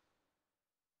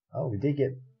 Oh, we did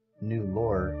get new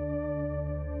lore.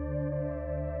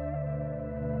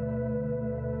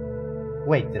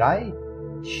 Wait, did I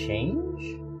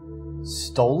change?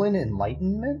 Stolen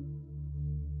enlightenment?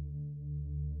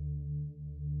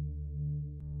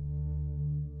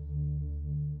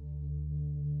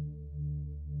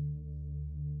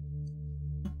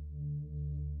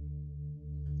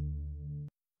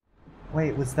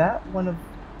 Wait, was that one of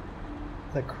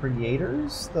the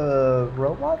creators the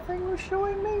robot thing was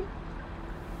showing me?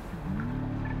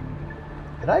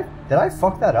 Did I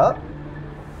fuck that up?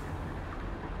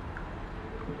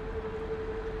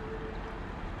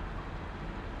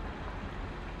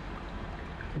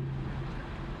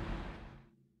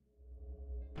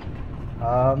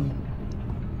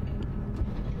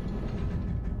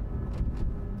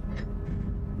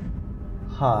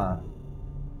 Huh.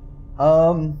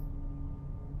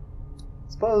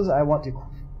 Suppose I want to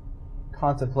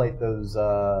contemplate those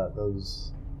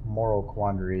moral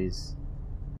quandaries.